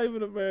 Conor's not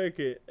even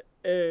American.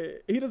 And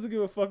he doesn't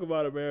give a fuck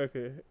about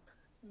America.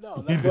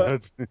 No,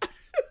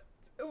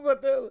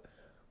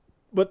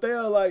 but they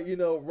are like, you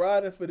know,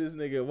 riding for this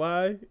nigga.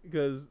 Why?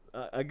 Because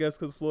I guess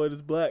because Floyd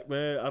is black,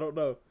 man. I don't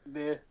know.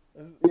 Yeah.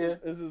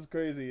 This is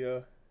crazy,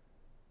 yo.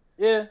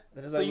 Yeah.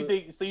 So you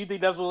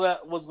think that's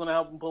what's gonna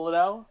help him pull it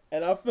out?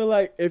 And I feel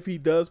like if he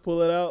does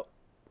pull it out,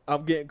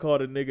 I'm getting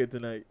called a nigga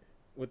tonight.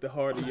 with the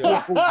hardy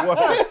up.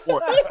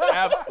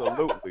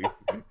 Absolutely.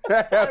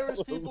 Irish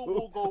people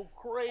will go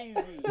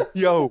crazy.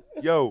 Yo,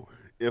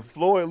 if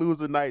Floyd lose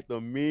tonight, the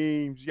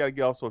memes, you gotta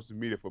get off social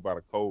media for about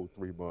a cold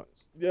 3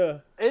 months. Yeah.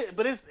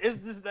 But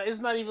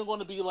it's not even going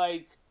to be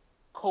like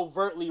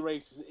covertly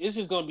racist. It's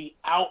just going to be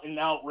out and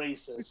out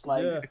racist.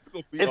 Like Yeah.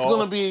 it's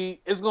gonna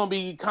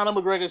be Conor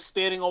McGregor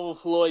standing over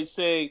Floyd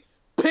saying,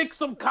 "Pick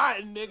some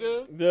cotton,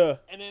 nigga." Yeah.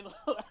 And then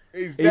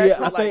Exactly. Yeah,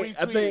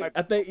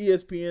 I think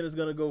ESPN is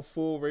gonna go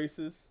full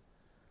racist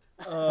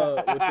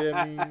with their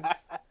memes.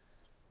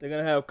 They're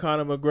gonna have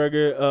Conor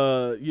McGregor.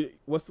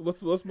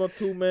 What's my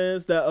two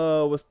mans that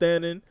was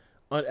standing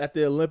at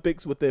the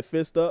Olympics with their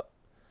fist up?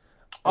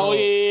 Oh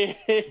yeah.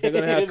 They're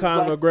gonna have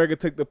Conor McGregor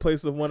take the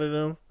place of one of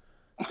them.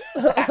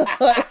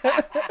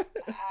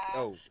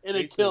 No, In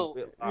a kilt.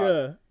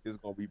 Yeah. It's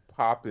gonna be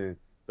popping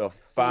the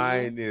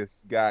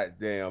finest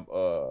goddamn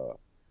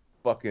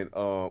fucking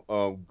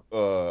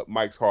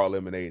Mike's Hard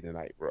Lemonade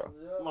tonight, bro.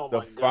 Oh The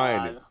my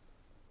finest. god.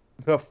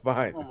 The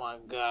finest. Oh my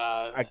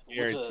god. I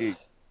guarantee.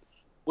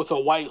 With a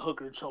white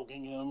hooker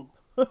choking him.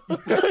 With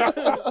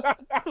a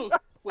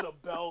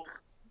belt.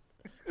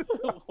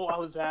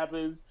 While this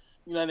happens.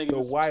 You know, The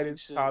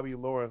whitest Tommy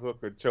Lauren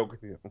hooker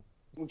choking him.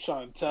 I'm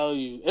trying to tell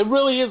you. It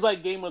really is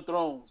like Game of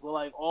Thrones, where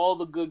like all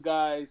the good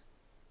guys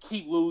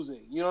keep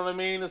losing. You know what I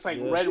mean? It's like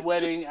red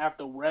wedding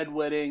after red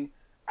wedding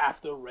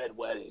after red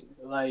wedding.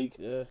 Like,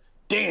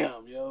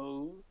 damn,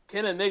 yo.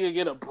 Can a nigga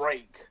get a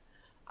break?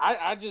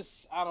 I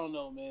don't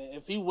know, man.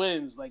 If he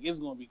wins, like, it's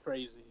going to be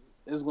crazy.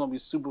 It's going to be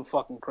super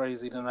fucking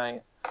crazy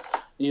tonight.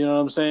 You know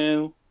what I'm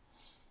saying?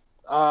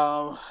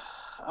 I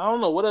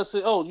don't know. What else?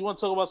 Oh, you want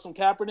to talk about some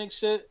Kaepernick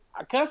shit?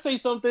 Can I say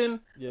something?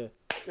 Yeah.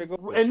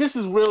 And this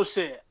is real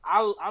shit.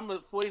 I'm a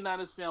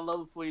 49ers fan. I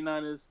love the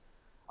 49ers.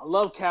 I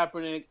love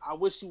Kaepernick. I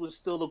wish he was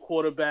still the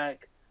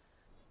quarterback.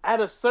 At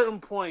a certain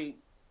point,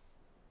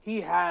 he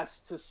has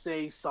to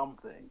say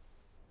something.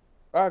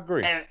 I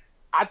agree. And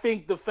I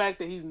think the fact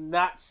that he's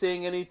not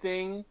saying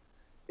anything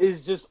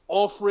is just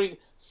offering.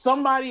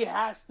 Somebody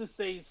has to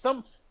say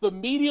some. The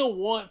media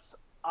wants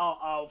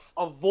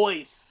a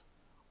voice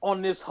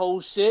on this whole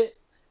shit,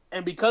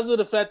 and because of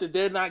the fact that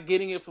they're not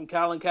getting it from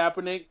Colin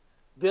Kaepernick,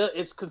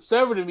 it's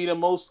conservative media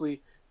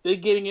mostly. They're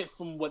getting it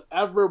from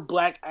whatever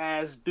black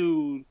ass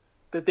dude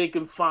that they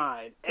can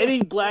find.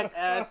 Any black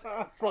ass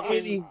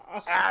fucking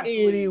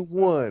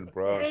anyone,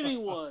 bro.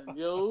 Anyone,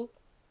 yo.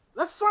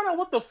 Let's find out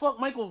what the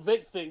fuck Michael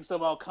Vick thinks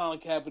about Colin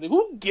Kaepernick.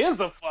 Who gives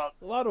a fuck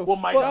what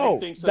Michael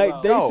Vick thinks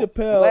about? Dave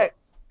Chappelle.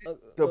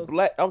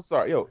 I'm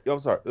sorry.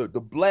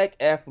 The black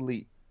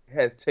athlete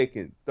has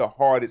taken the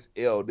hardest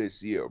L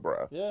this year,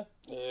 bro. Yeah.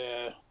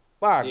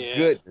 My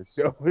goodness,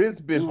 yo. It's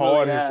been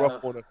hard and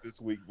rough on us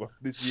this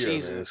year,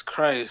 Jesus man.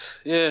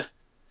 Christ. Yeah.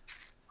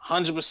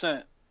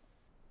 100%.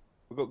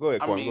 Go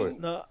ahead, Quan. Go ahead.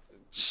 No,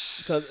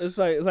 because it's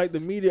like the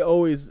media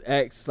always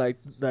acts like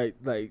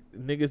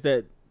niggas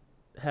that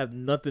have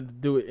nothing to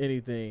do with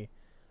anything,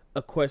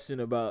 a question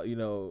about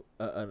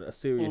a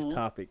serious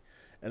topic,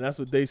 and that's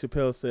what Dave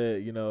Chappelle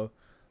said.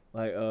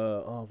 Like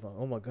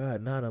oh my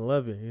God,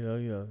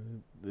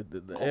 9/11.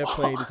 The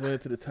airplane just went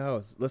into the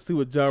towers. Let's see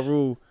what Ja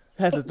Rule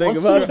has to think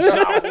about that.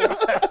 Ja Rule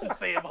has to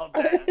say about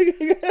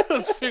that.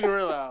 Let's figure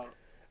it out.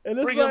 And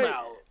it's Bring him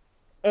out.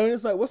 And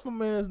it's like, what's my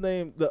man's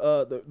name?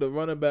 The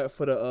running back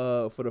for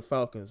the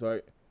Falcons,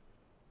 right?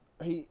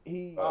 He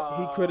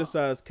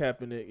criticized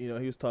Kaepernick.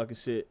 He was talking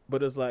shit,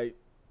 but it's like,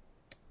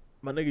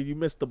 my nigga, you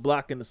missed the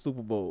block in the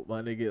Super Bowl,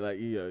 my nigga. What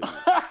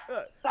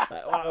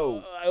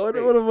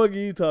the fuck are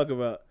you talking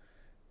about?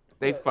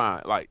 They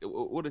fine. Like,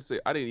 what did it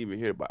say? I didn't even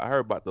hear about. I heard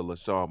about the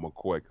LaShawn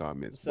McCoy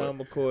comments. LaShawn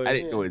McCoy. I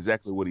didn't know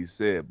exactly what he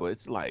said, but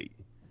it's like,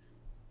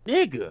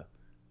 nigga.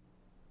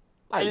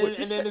 Like,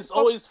 and then it's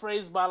always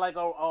phrased by like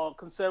a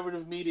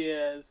conservative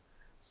media as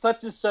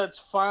such and such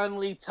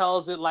finally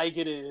tells it like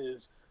it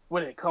is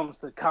when it comes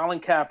to Colin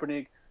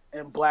Kaepernick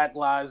and Black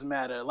Lives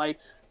Matter. Like,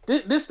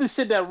 this is the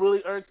shit that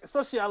really irks.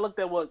 Especially, I looked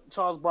at what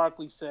Charles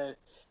Barkley said.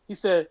 He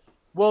said,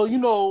 well,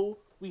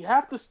 we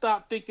have to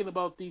stop thinking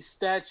about these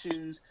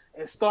statues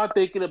and start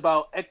thinking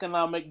about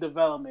economic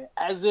development,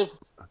 as if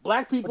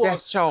black people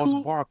that's Charles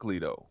Barkley,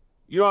 though.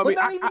 You know what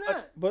I mean?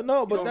 But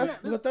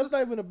that's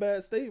not even a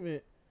bad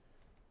statement.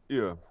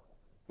 Yeah.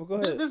 Well, go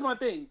ahead. This is my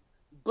thing.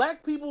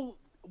 Black people,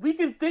 we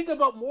can think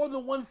about more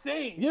than one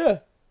thing. Yeah.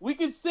 We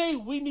can say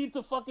we need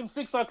to fucking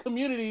fix our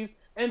communities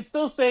and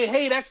still say,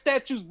 hey, that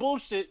statue's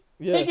bullshit.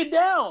 Yeah. Take it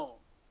down.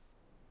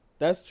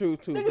 That's true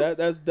too.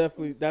 That's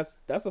definitely that's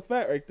a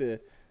fact right there.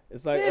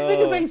 It's like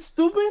niggas ain't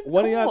stupid. I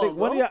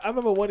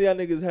remember one of y'all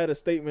niggas had a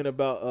statement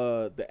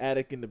about the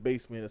attic and the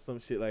basement or some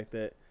shit like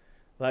that.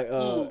 Like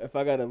if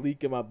I got a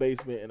leak in my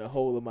basement and a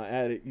hole in my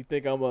attic, you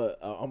think I'm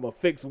a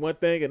fix one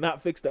thing and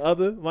not fix the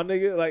other, my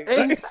nigga? Like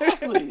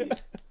exactly.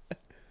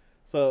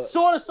 So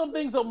sure, some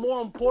things are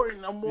more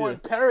important or more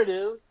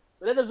imperative,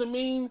 but that doesn't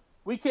mean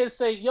we can't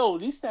say, yo,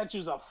 these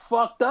statues are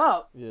fucked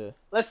up. Yeah.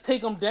 Let's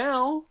take them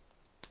down.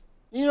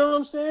 You know what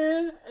I'm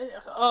saying?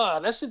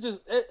 That shit just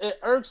it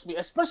irks me,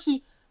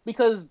 especially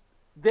because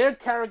their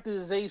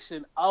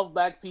characterization of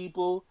black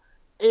people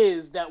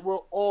is that we're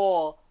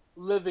all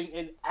living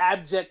in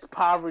abject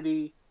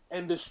poverty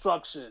and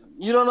destruction.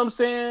 You know what I'm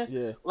saying?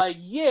 Yeah. Like,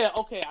 yeah,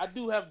 okay, I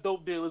do have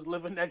dope dealers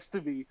living next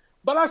to me,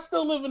 but I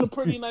still live in a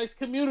pretty nice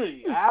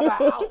community. I have a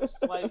house.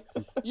 Like,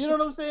 you know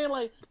what I'm saying?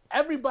 Like,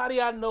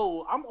 everybody I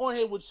know, I'm on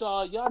here with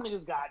y'all. Y'all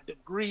niggas got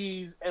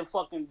degrees and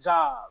fucking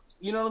jobs.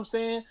 You know what I'm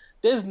saying?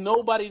 There's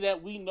nobody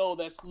that we know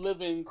that's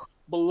living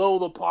below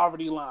the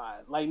poverty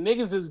line. Like,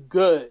 niggas is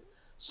good.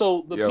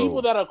 So the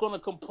people that are going to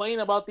complain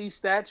about these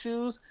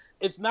statues,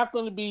 it's not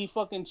going to be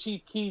fucking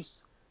Chief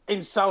Keefs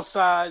in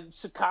Southside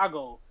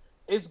Chicago.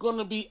 It's going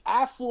to be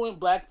affluent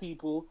black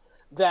people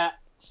that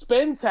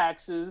spend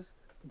taxes,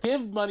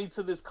 give money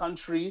to this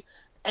country,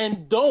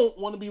 and don't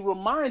want to be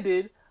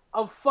reminded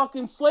of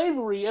fucking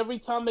slavery every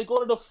time they go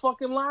to the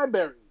fucking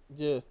library.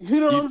 Yeah. You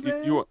know what I'm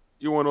saying? You want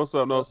to know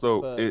something else? That's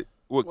a So fact.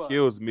 what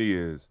kills me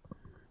is,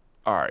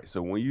 all right,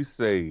 so when you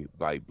say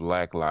like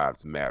Black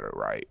Lives Matter,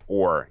 right?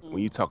 Or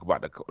when you talk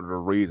about the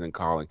reason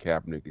Colin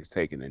Kaepernick is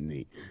taking a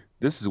knee,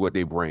 this is what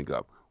they bring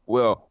up.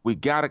 Well, we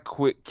gotta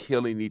quit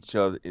killing each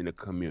other in the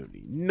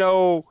community.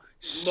 No.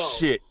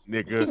 Shit,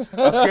 nigga.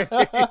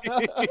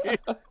 Okay?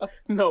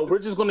 No, we're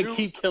just gonna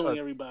keep killing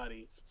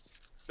everybody.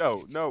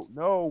 No,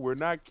 we're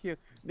not killing.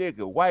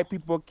 Nigga, white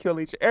people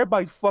killing each other.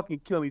 Everybody's fucking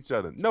killing each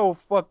other. No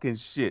fucking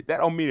shit. That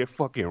don't mean it's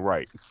fucking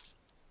right.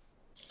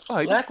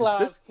 Like, Black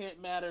lives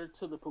can't matter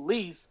to the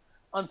police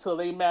until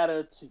they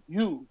matter to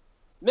you.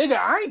 Nigga,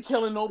 I ain't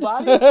killing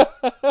nobody.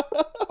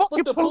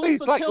 Fucking the police,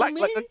 will like kill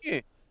me?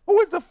 again. Who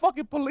is the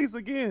fucking police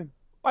again?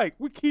 Like,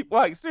 we keep,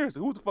 like,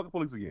 seriously, who's the fucking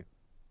police again?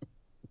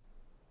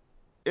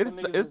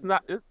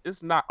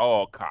 It's not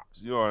all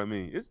cops. You know what I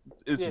mean?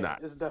 It's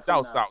not. It's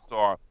definitely South not.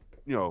 are,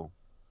 you know,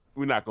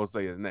 we're not gonna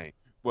say his name,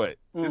 but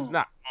it's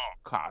not all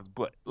cops.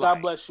 But God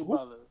like, bless you,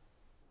 brother.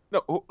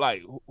 No,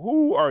 like,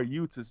 who are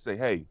you to say,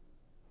 hey,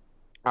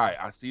 all right,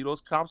 I see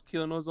those cops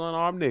killing those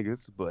unarmed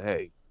niggas, but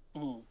hey,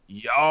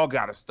 y'all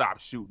gotta stop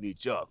shooting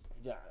each other.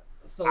 Yeah.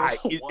 So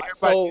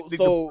it's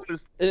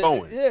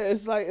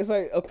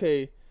like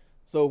okay,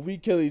 so if we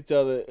kill each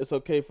other, it's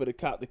okay for the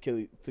cop to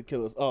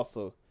kill us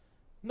also.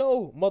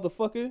 No,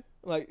 motherfucker.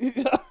 Like, these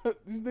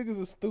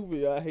niggas are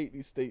stupid. I hate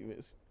these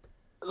statements.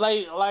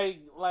 Like,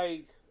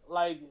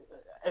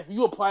 if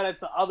you apply that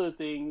to other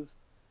things,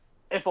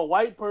 if a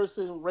white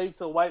person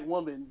rapes a white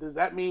woman, does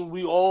that mean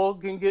we all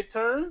can get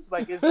turns?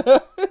 Like, it's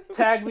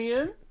tag me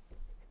in?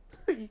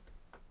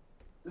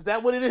 Is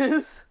that what it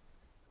is?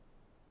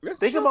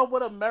 Think about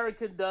what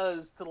America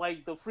does to,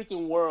 like, the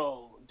freaking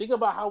world. Think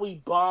about how we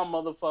bomb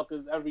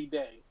motherfuckers every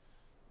day.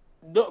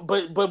 No,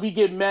 but we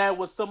get mad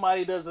when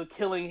somebody does a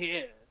killing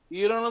here.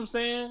 You know what I'm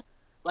saying?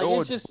 Like,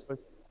 it's just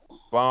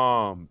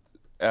bombed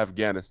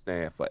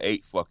Afghanistan for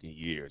 8 fucking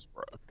years,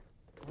 bro.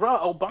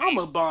 Bro,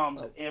 Obama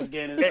bombed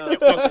Afghanistan.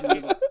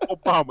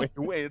 Obama,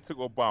 it took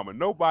Obama.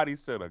 Nobody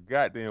said a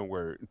goddamn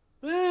word.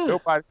 Yeah.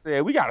 Nobody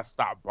said we gotta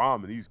stop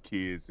bombing these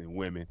kids and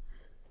women.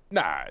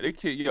 Nah, they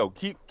can't.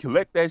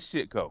 Let that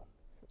shit go,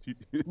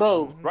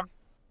 bro.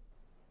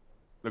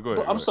 No, go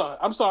ahead. I'm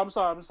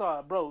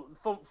sorry, bro.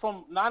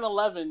 From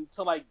 9/11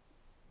 to like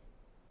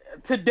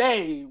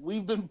today,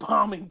 we've been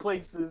bombing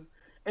places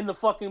in the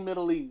fucking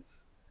Middle East.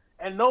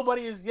 And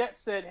nobody has yet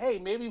said, hey,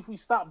 maybe if we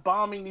stop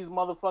bombing these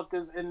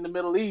motherfuckers in the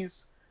Middle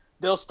East,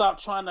 they'll stop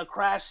trying to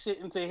crash shit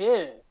into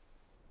here.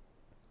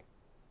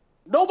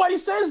 Nobody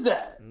says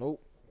that.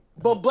 Nope.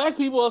 But black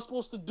people are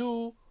supposed to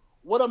do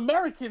what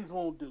Americans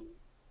won't do.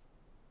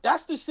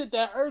 That's the shit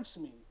that irks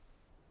me.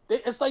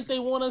 It's like they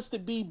want us to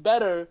be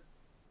better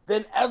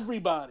than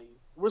everybody.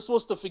 We're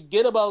supposed to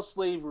forget about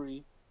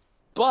slavery,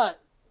 but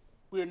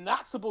we're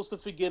not supposed to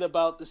forget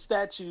about the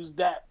statues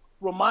that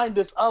remind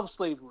us of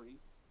slavery.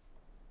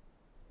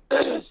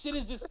 Shit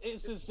is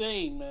it's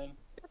insane, man.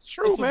 It's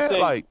true, man.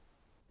 Insane. Like,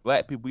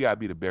 black people, we gotta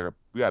be the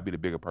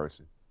bigger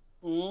person.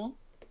 Mm-hmm.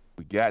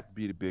 We got to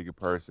be the bigger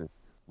person.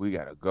 We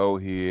gotta go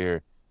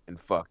here and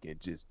fucking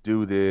just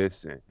do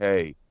this. And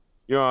hey,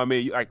 you know what I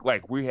mean?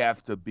 Like we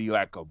have to be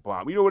like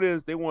Obama. You know what it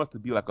is? They want us to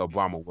be like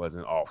Obama was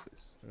in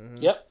office. Mm-hmm.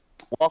 Yep.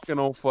 Walking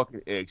on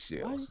fucking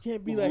eggshells. Why you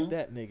can't be like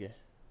that nigga?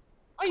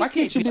 Why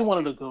can't you be one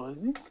of the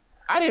good?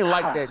 I didn't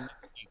like that,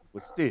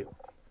 but still.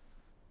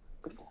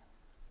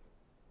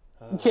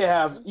 You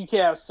can't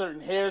have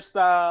certain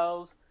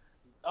hairstyles.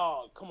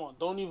 Oh, come on.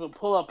 Don't even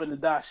pull up in the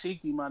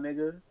dashiki, my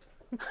nigga.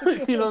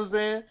 You know what I'm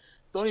saying?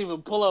 Don't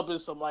even pull up in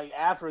some, like,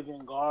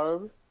 African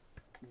garb.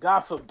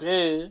 God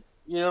forbid.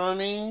 You know what I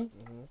mean?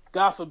 Mm-hmm.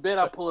 God forbid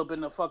I pull up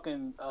in the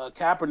fucking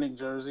Kaepernick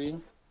jersey.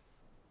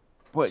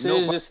 But shit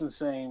is just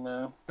insane,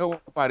 man.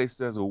 Nobody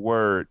says a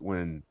word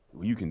when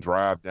you can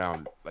drive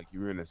down, like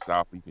you're in the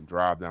South, you can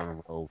drive down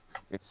the road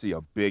and see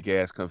a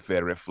big-ass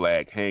Confederate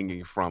flag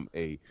hanging from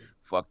a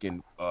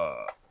fucking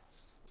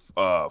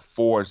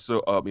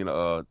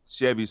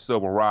Chevy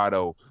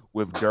Silverado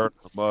with dirt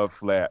mud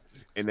flap,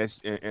 and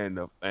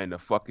the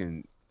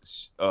fucking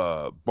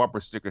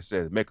bumper sticker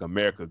says "Make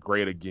America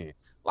Great Again."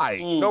 Like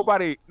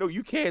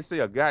you can't say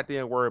a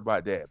goddamn word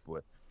about that.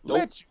 But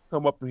let you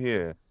come up in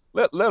here,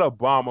 let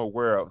Obama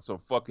wear some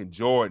fucking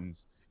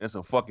Jordans and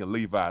some fucking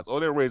Levi's. Oh,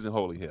 they're raising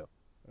holy hell.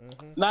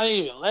 Not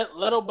even. Let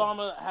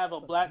Obama have a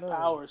Black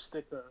Power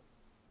sticker.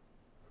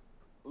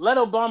 Let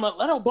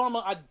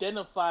Obama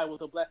identify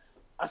with a black.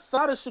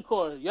 Assata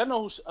Shakur, y'all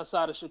know who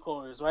Assata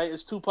Shakur is, right?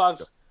 It's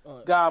Tupac's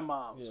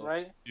godmoms,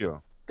 right? Yeah.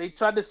 They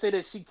tried to say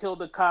that she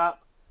killed a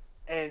cop,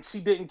 and she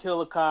didn't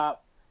kill a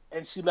cop,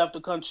 and she left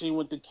the country and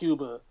went to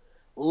Cuba.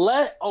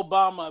 Let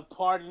Obama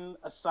pardon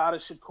Assata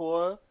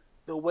Shakur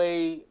the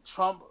way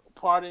Trump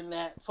pardoned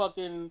that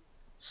fucking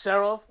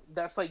sheriff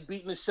that's like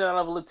beating the shit out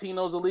of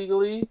Latinos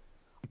illegally.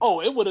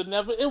 Oh, it would have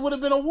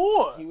been a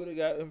war. He would have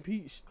got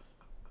impeached.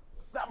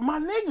 My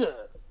nigga.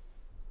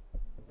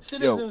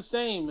 Shit is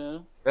insane,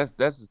 man.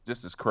 That's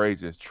just as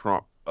crazy as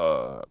Trump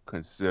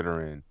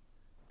considering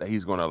that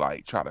he's gonna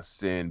like try to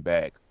send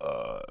back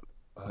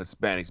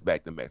Hispanics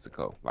back to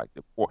Mexico.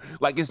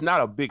 Like it's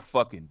not a big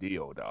fucking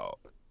deal, dog.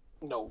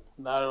 No,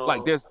 not at all.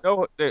 Like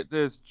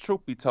there's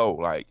truth be told,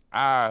 like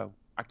I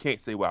can't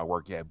say where I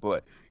work at,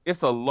 but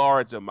it's a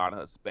large amount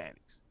of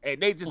Hispanics.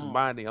 And they just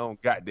mind their own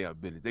goddamn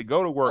business. They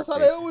go to work. That's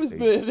how they always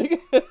been. They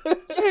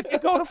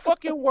go to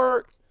fucking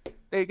work.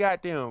 They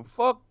goddamn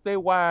fuck their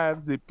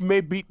wives. They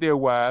may beat their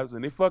wives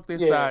and they fuck their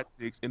side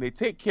chicks and they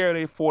take care of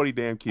their 40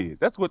 damn kids.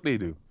 That's what they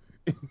do.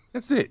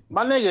 That's it.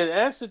 My nigga,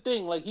 that's the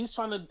thing. Like he's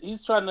trying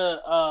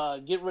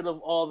to get rid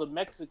of all the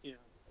Mexicans.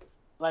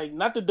 Like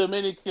not the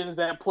Dominicans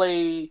that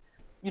play,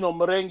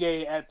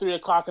 merengue at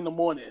 3:00 in the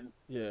morning.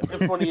 Yeah.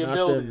 In front of your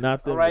building. All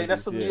right,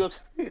 that's some New York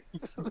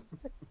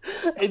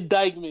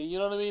indictment. You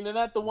know what I mean? They're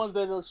not the ones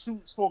that will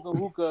shoot smoking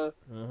hookah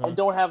and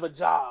don't have a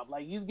job.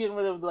 Like he's getting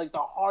rid of like the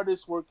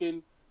hardest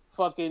working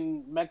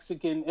fucking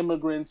Mexican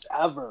immigrants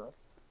ever.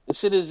 The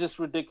shit is just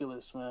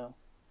ridiculous, man.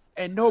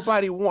 And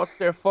nobody wants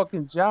their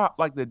fucking job.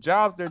 Like the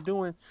jobs they're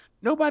doing,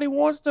 nobody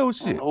wants those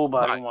shit.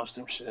 Nobody wants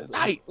them shit.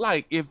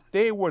 Like if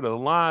they were to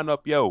line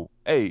up,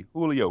 hey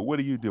Julio, what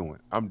are you doing?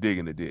 I'm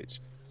digging the ditch.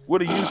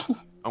 What are you?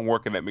 I'm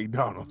working at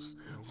McDonald's.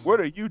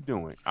 What are you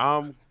doing?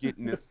 I'm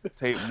getting this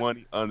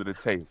money under the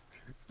table.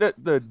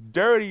 The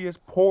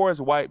dirtiest,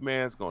 poorest white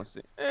man's gonna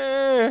say,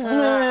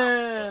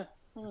 I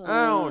don't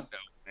know.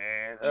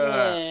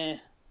 Man,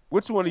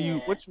 which one of you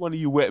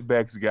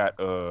wetbacks got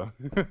the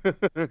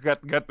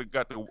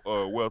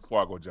Wells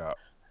Fargo job?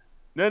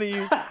 None of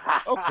you.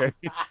 Okay.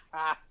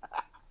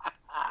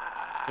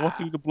 We'll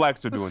see what the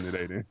blacks are doing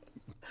today then.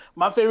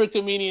 My favorite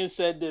comedian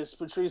said this,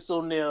 Patrice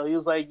O'Neal. He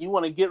was like, "You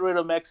want to get rid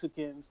of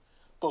Mexicans,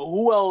 but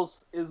who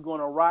else is going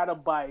to ride a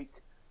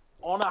bike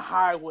on a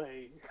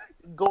highway,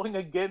 going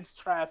against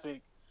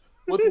traffic,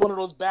 with one of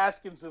those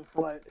baskets in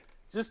front,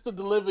 just to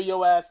deliver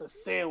your ass a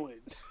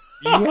sandwich?"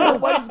 Yeah.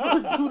 Nobody's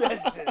gonna do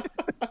that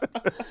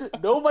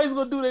shit. Nobody's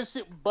gonna do that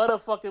shit but a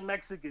fucking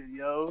Mexican,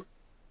 yo.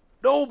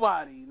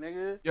 Nobody,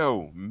 nigga.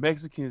 Yo,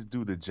 Mexicans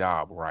do the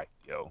job right,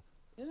 yo.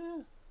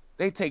 Yeah.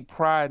 They take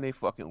pride in their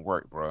fucking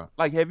work, bro.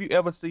 Like, have you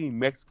ever seen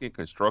Mexican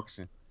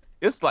construction?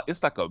 It's like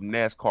a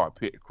NASCAR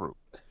pit crew.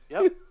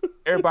 Yep.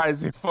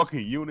 Everybody's in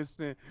fucking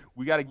unison.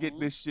 We gotta get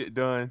this shit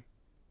done.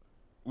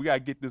 We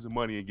gotta get this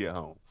money and get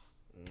home.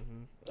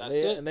 Mm-hmm. That's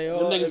it. And them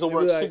niggas will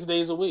work 6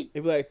 days a week.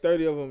 It'd be like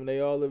 30 of them, and they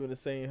all live in the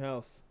same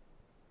house.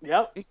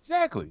 Yep.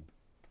 Exactly.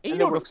 And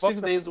they work 6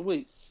 days a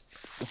week.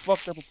 The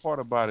fucked up part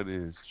about it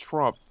is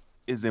Trump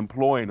is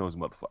employing those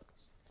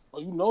motherfuckers. Oh,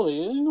 you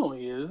know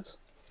he is.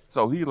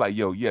 So he like,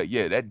 yo,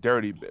 yeah, that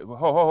dirty,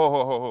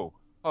 ho,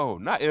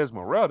 not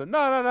Esmeralda.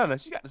 No,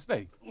 she got to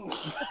stay.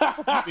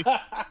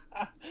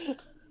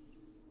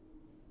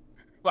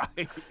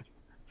 Like,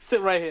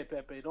 sit right here,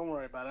 Pepe. Don't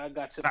worry about it. I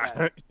got your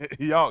back.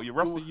 Y'all, the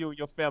rest of you and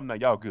your family,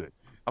 y'all good.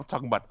 I'm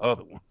talking about the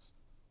other ones.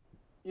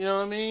 You know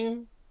what I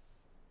mean?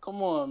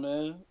 Come on,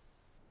 man.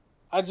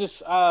 I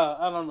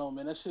don't know,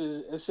 man. That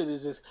shit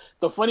is just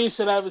the funniest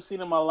shit I ever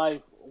seen in my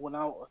life. When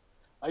I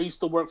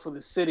used to work for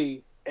the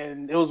city,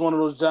 and it was one of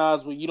those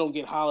jobs where you don't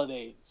get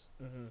holidays.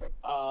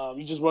 Mm-hmm.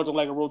 You just work on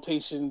like a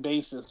rotation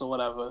basis or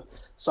whatever.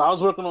 So I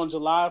was working on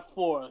July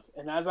 4th,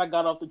 and as I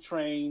got off the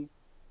train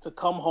to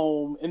come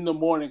home in the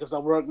morning, because I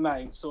work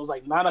nights, so it was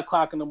like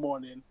 9:00 in the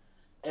morning,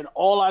 and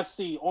all I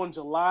see on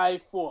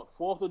July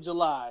 4th of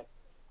July,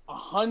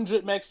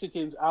 100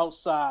 Mexicans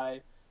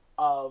outside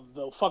of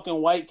the fucking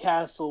White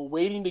Castle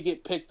waiting to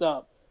get picked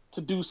up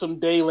to do some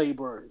day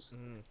laborers.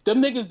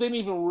 Them niggas didn't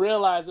even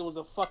realize it was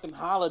a fucking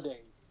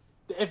holiday.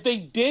 If they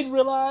did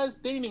realize,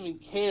 they didn't even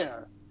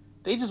care.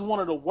 They just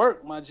wanted to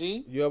work, my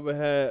G. You ever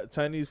had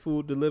Chinese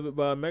food delivered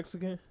by a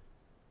Mexican?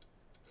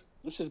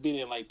 Let's just be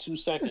there in like 2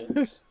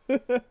 seconds.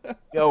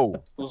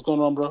 Yo. What's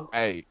going on, bro?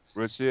 Hey,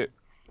 real shit.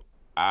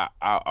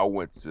 I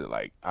went to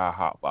like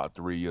IHOP about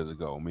 3 years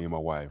ago, me and my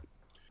wife.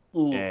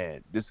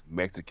 And this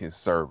Mexican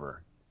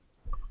server,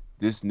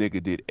 this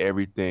nigga did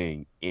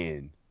everything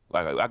in,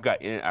 like, I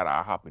got in out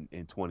of IHOP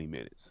in 20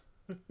 minutes.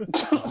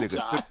 This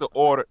nigga took the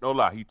order, no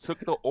lie, he took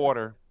the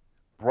order,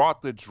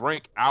 brought the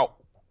drink out,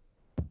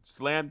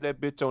 slammed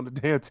that bitch on the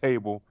damn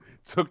table,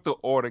 took the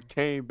order,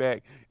 came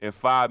back in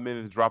 5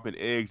 minutes, dropping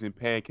eggs and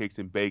pancakes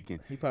and bacon.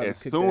 He probably as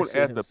soon that shit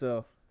as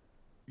himself.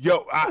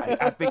 Yo,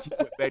 I think he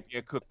went back there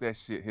and cooked that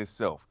shit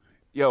himself.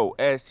 Yo,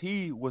 as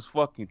he was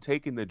fucking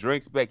taking the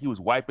drinks back, he was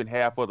wiping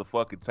half of the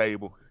fucking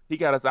table. He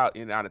got us out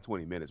in and out of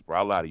 20 minutes, bro.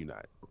 I lie to you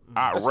not.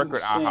 Our That's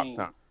record IHOP insane.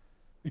 time.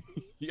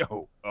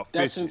 Yo, That's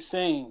efficient.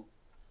 insane.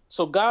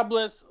 So God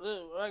bless.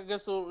 I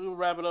guess we'll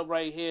wrap it up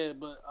right here.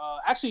 But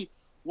actually,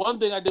 one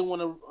thing I didn't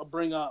want to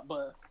bring up,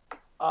 but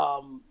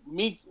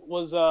Meek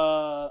was,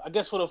 I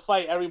guess, for the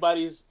fight,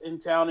 everybody's in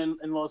town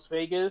in Las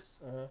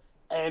Vegas,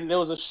 and there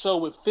was a show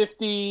with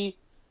 50,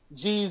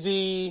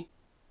 Jeezy,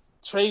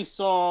 Trey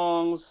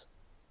Songz,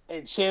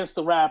 and Chance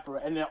the Rapper,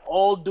 and they're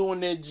all doing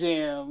their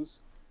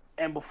jams.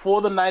 And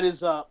before the night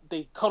is up,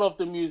 they cut off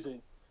the music,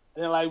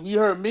 and they're like, "We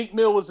heard Meek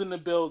Mill was in the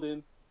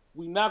building.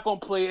 We're not gonna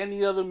play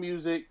any other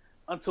music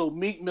until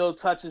Meek Mill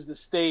touches the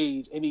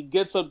stage." And he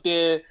gets up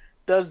there,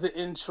 does the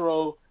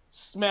intro,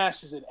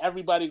 smashes it.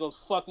 Everybody goes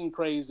fucking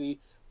crazy.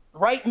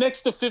 Right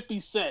next to 50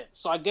 Cent.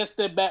 So I guess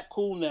they're back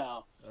cool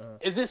now.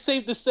 Is it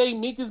safe to say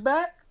Meek is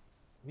back?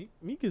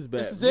 Meek is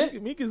back. This is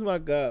it? Meek is my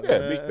guy, Yeah,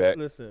 man. Meek back.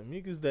 Listen,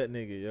 Meek is that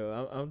nigga,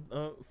 yo.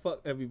 I'm fuck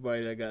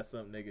everybody that got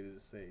something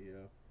negative to say,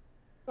 yo.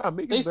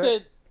 They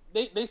said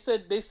they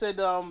said they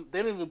don't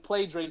even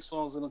play Drake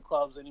songs in the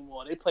clubs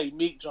anymore. They play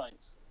Meek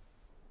joints.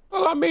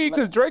 Well, I mean,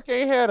 because Drake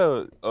ain't had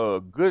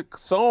a good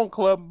song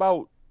club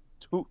about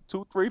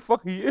two, 3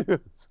 fucking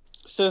years.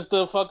 Since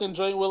the fucking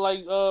joint with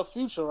like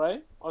Future,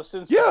 right? Or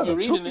since Yeah, you're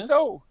reading this.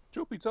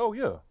 Truth be told,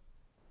 yeah.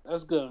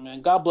 That's good,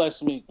 man. God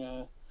bless Meek,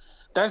 man.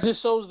 That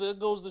just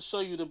goes to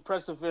show you the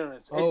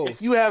perseverance. Oh.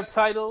 If you have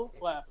title,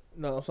 what happened?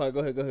 No, I'm sorry. Go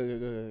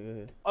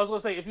ahead. I was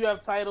gonna say, if you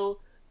have title,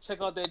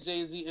 check out that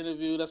Jay-Z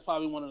interview. That's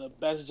probably one of the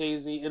best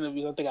Jay-Z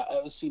interviews I think I've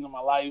ever seen in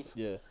my life.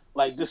 Yeah.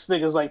 Like, this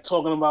nigga's like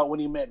talking about when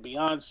he met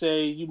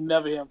Beyonce. You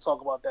never hear him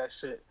talk about that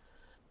shit.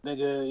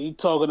 Nigga, he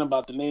talking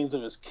about the names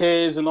of his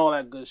kids and all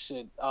that good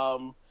shit.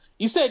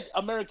 You said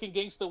American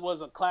Gangster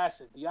was a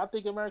classic. Do y'all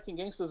think American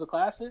Gangster is a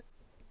classic?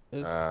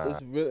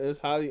 It's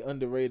highly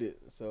underrated.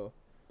 So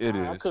It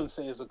is. I couldn't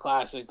say it's a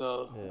classic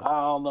though. Yeah.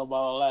 I don't know about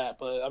all that,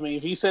 but I mean,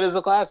 if he said it's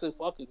a classic,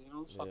 fuck it, you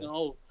know, it's fucking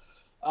old.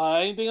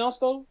 Anything else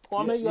though,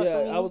 Kwame? You got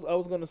something? I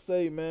was gonna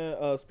say,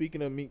 man.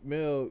 Speaking of Meek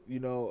Mill, you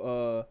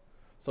know,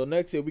 so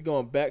next year we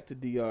going back to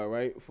DR,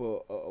 right,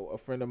 for a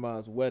friend of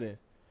mine's wedding,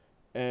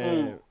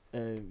 and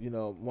you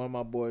know, one of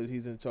my boys,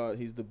 he's in charge.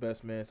 He's the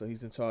best man, so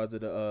he's in charge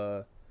of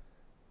the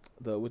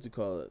what you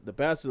call it, the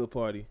bachelor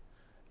party.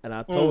 And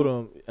I told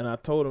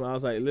him, I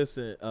was like,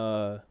 listen,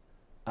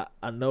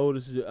 I know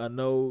this. I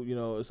know, you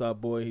know, it's our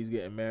boy. He's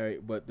getting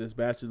married, but this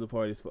bachelor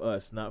party is for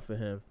us, not for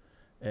him.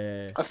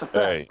 And That's a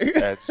fact. Hey,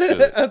 that's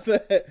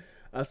shit.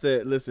 I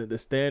said, listen, the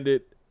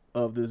standard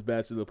of this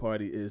bachelor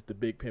party is the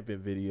Big Pimpin'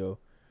 video,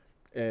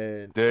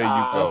 and There you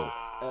go.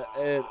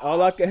 and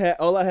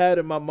all I had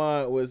in my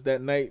mind was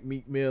that night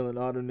Meek Mill and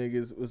all the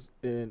niggas was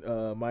in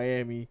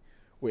Miami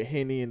with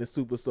Henny and the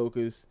Super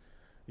Soakers,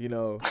 you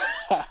know,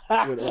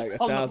 with like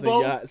 1,000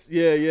 yachts.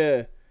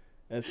 Yeah.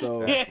 And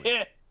so,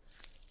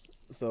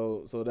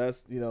 so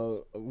that's, you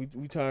know,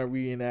 we try and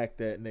reenact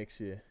that next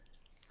year.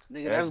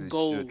 Nigga, that's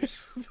gold.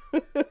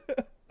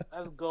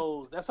 That's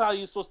gold. That's how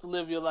you're supposed to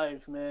live your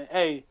life, man.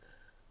 Hey,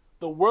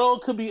 the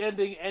world could be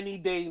ending any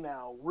day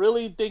now.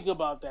 Really think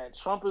about that.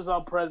 Trump is our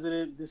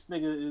president. This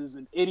nigga is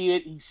an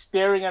idiot. He's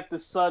staring at the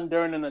sun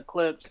during an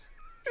eclipse.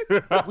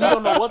 We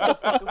don't know what the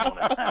fuck is going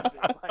to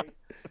happen. Like,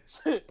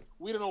 shit,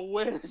 we don't know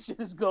where this shit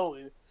is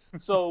going.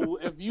 So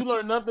if you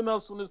learn nothing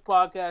else from this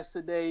podcast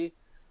today,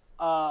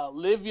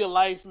 live your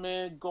life,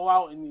 man. Go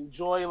out and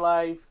enjoy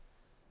life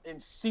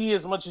and see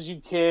as much as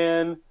you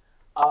can.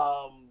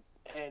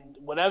 And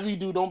whatever you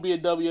do, don't be a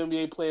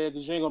WNBA player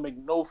because you ain't gonna make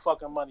no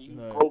fucking money. You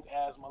broke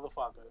ass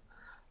motherfucker.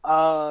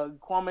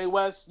 Kwame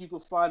West, you can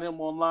find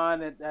him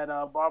online at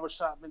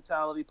Barbershop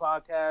Mentality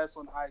Podcast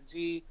on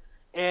IG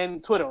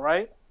and Twitter,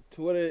 right?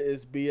 Twitter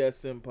is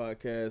BSM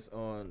Podcast.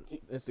 On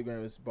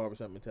Instagram is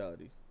Barbershop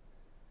Mentality.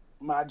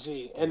 My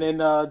G. And then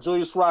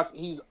Julius Rock,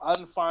 he's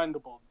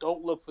unfindable.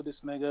 Don't look for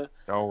this nigga.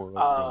 Don't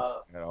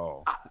look at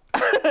all.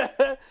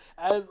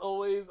 As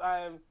always, I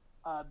am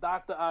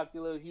Dr.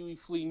 Ocula, Huey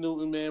Flea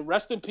Newton, man.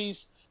 Rest in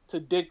peace to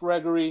Dick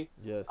Gregory.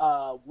 Yes.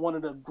 One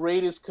of the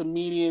greatest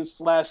comedians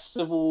 /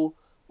 civil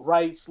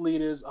rights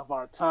leaders of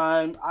our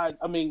time. I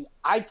mean,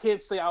 I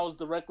can't say I was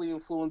directly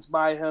influenced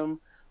by him,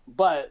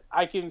 but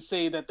I can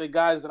say that the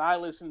guys that I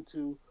listened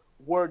to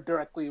were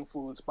directly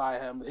influenced by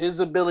him. His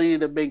ability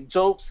to make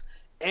jokes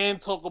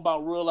and talk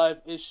about real life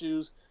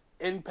issues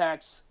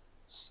impacts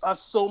us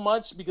so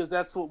much because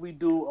that's what we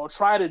do or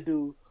try to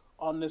do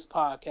on this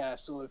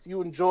podcast. So if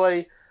you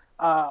enjoy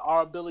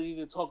our ability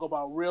to talk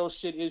about real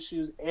shit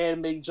issues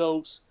and make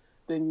jokes,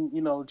 then,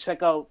 you know,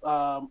 check out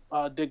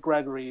Dick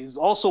Gregory. He's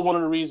also one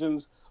of the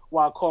reasons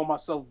why I call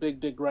myself Big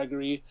Dick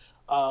Gregory.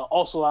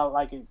 Also, I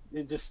like it.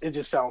 It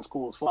just sounds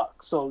cool as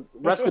fuck. So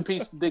rest in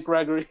peace to Dick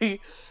Gregory.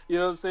 You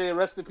know what I'm saying?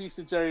 Rest in peace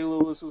to Jerry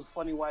Lewis, who's a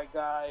funny white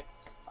guy.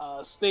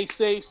 Stay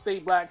safe, stay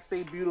black,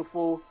 stay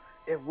beautiful.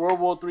 If World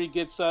War III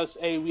gets us,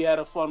 hey, we had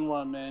a fun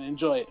run, man.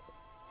 Enjoy it.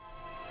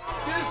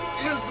 This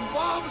is the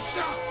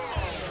Barbershop.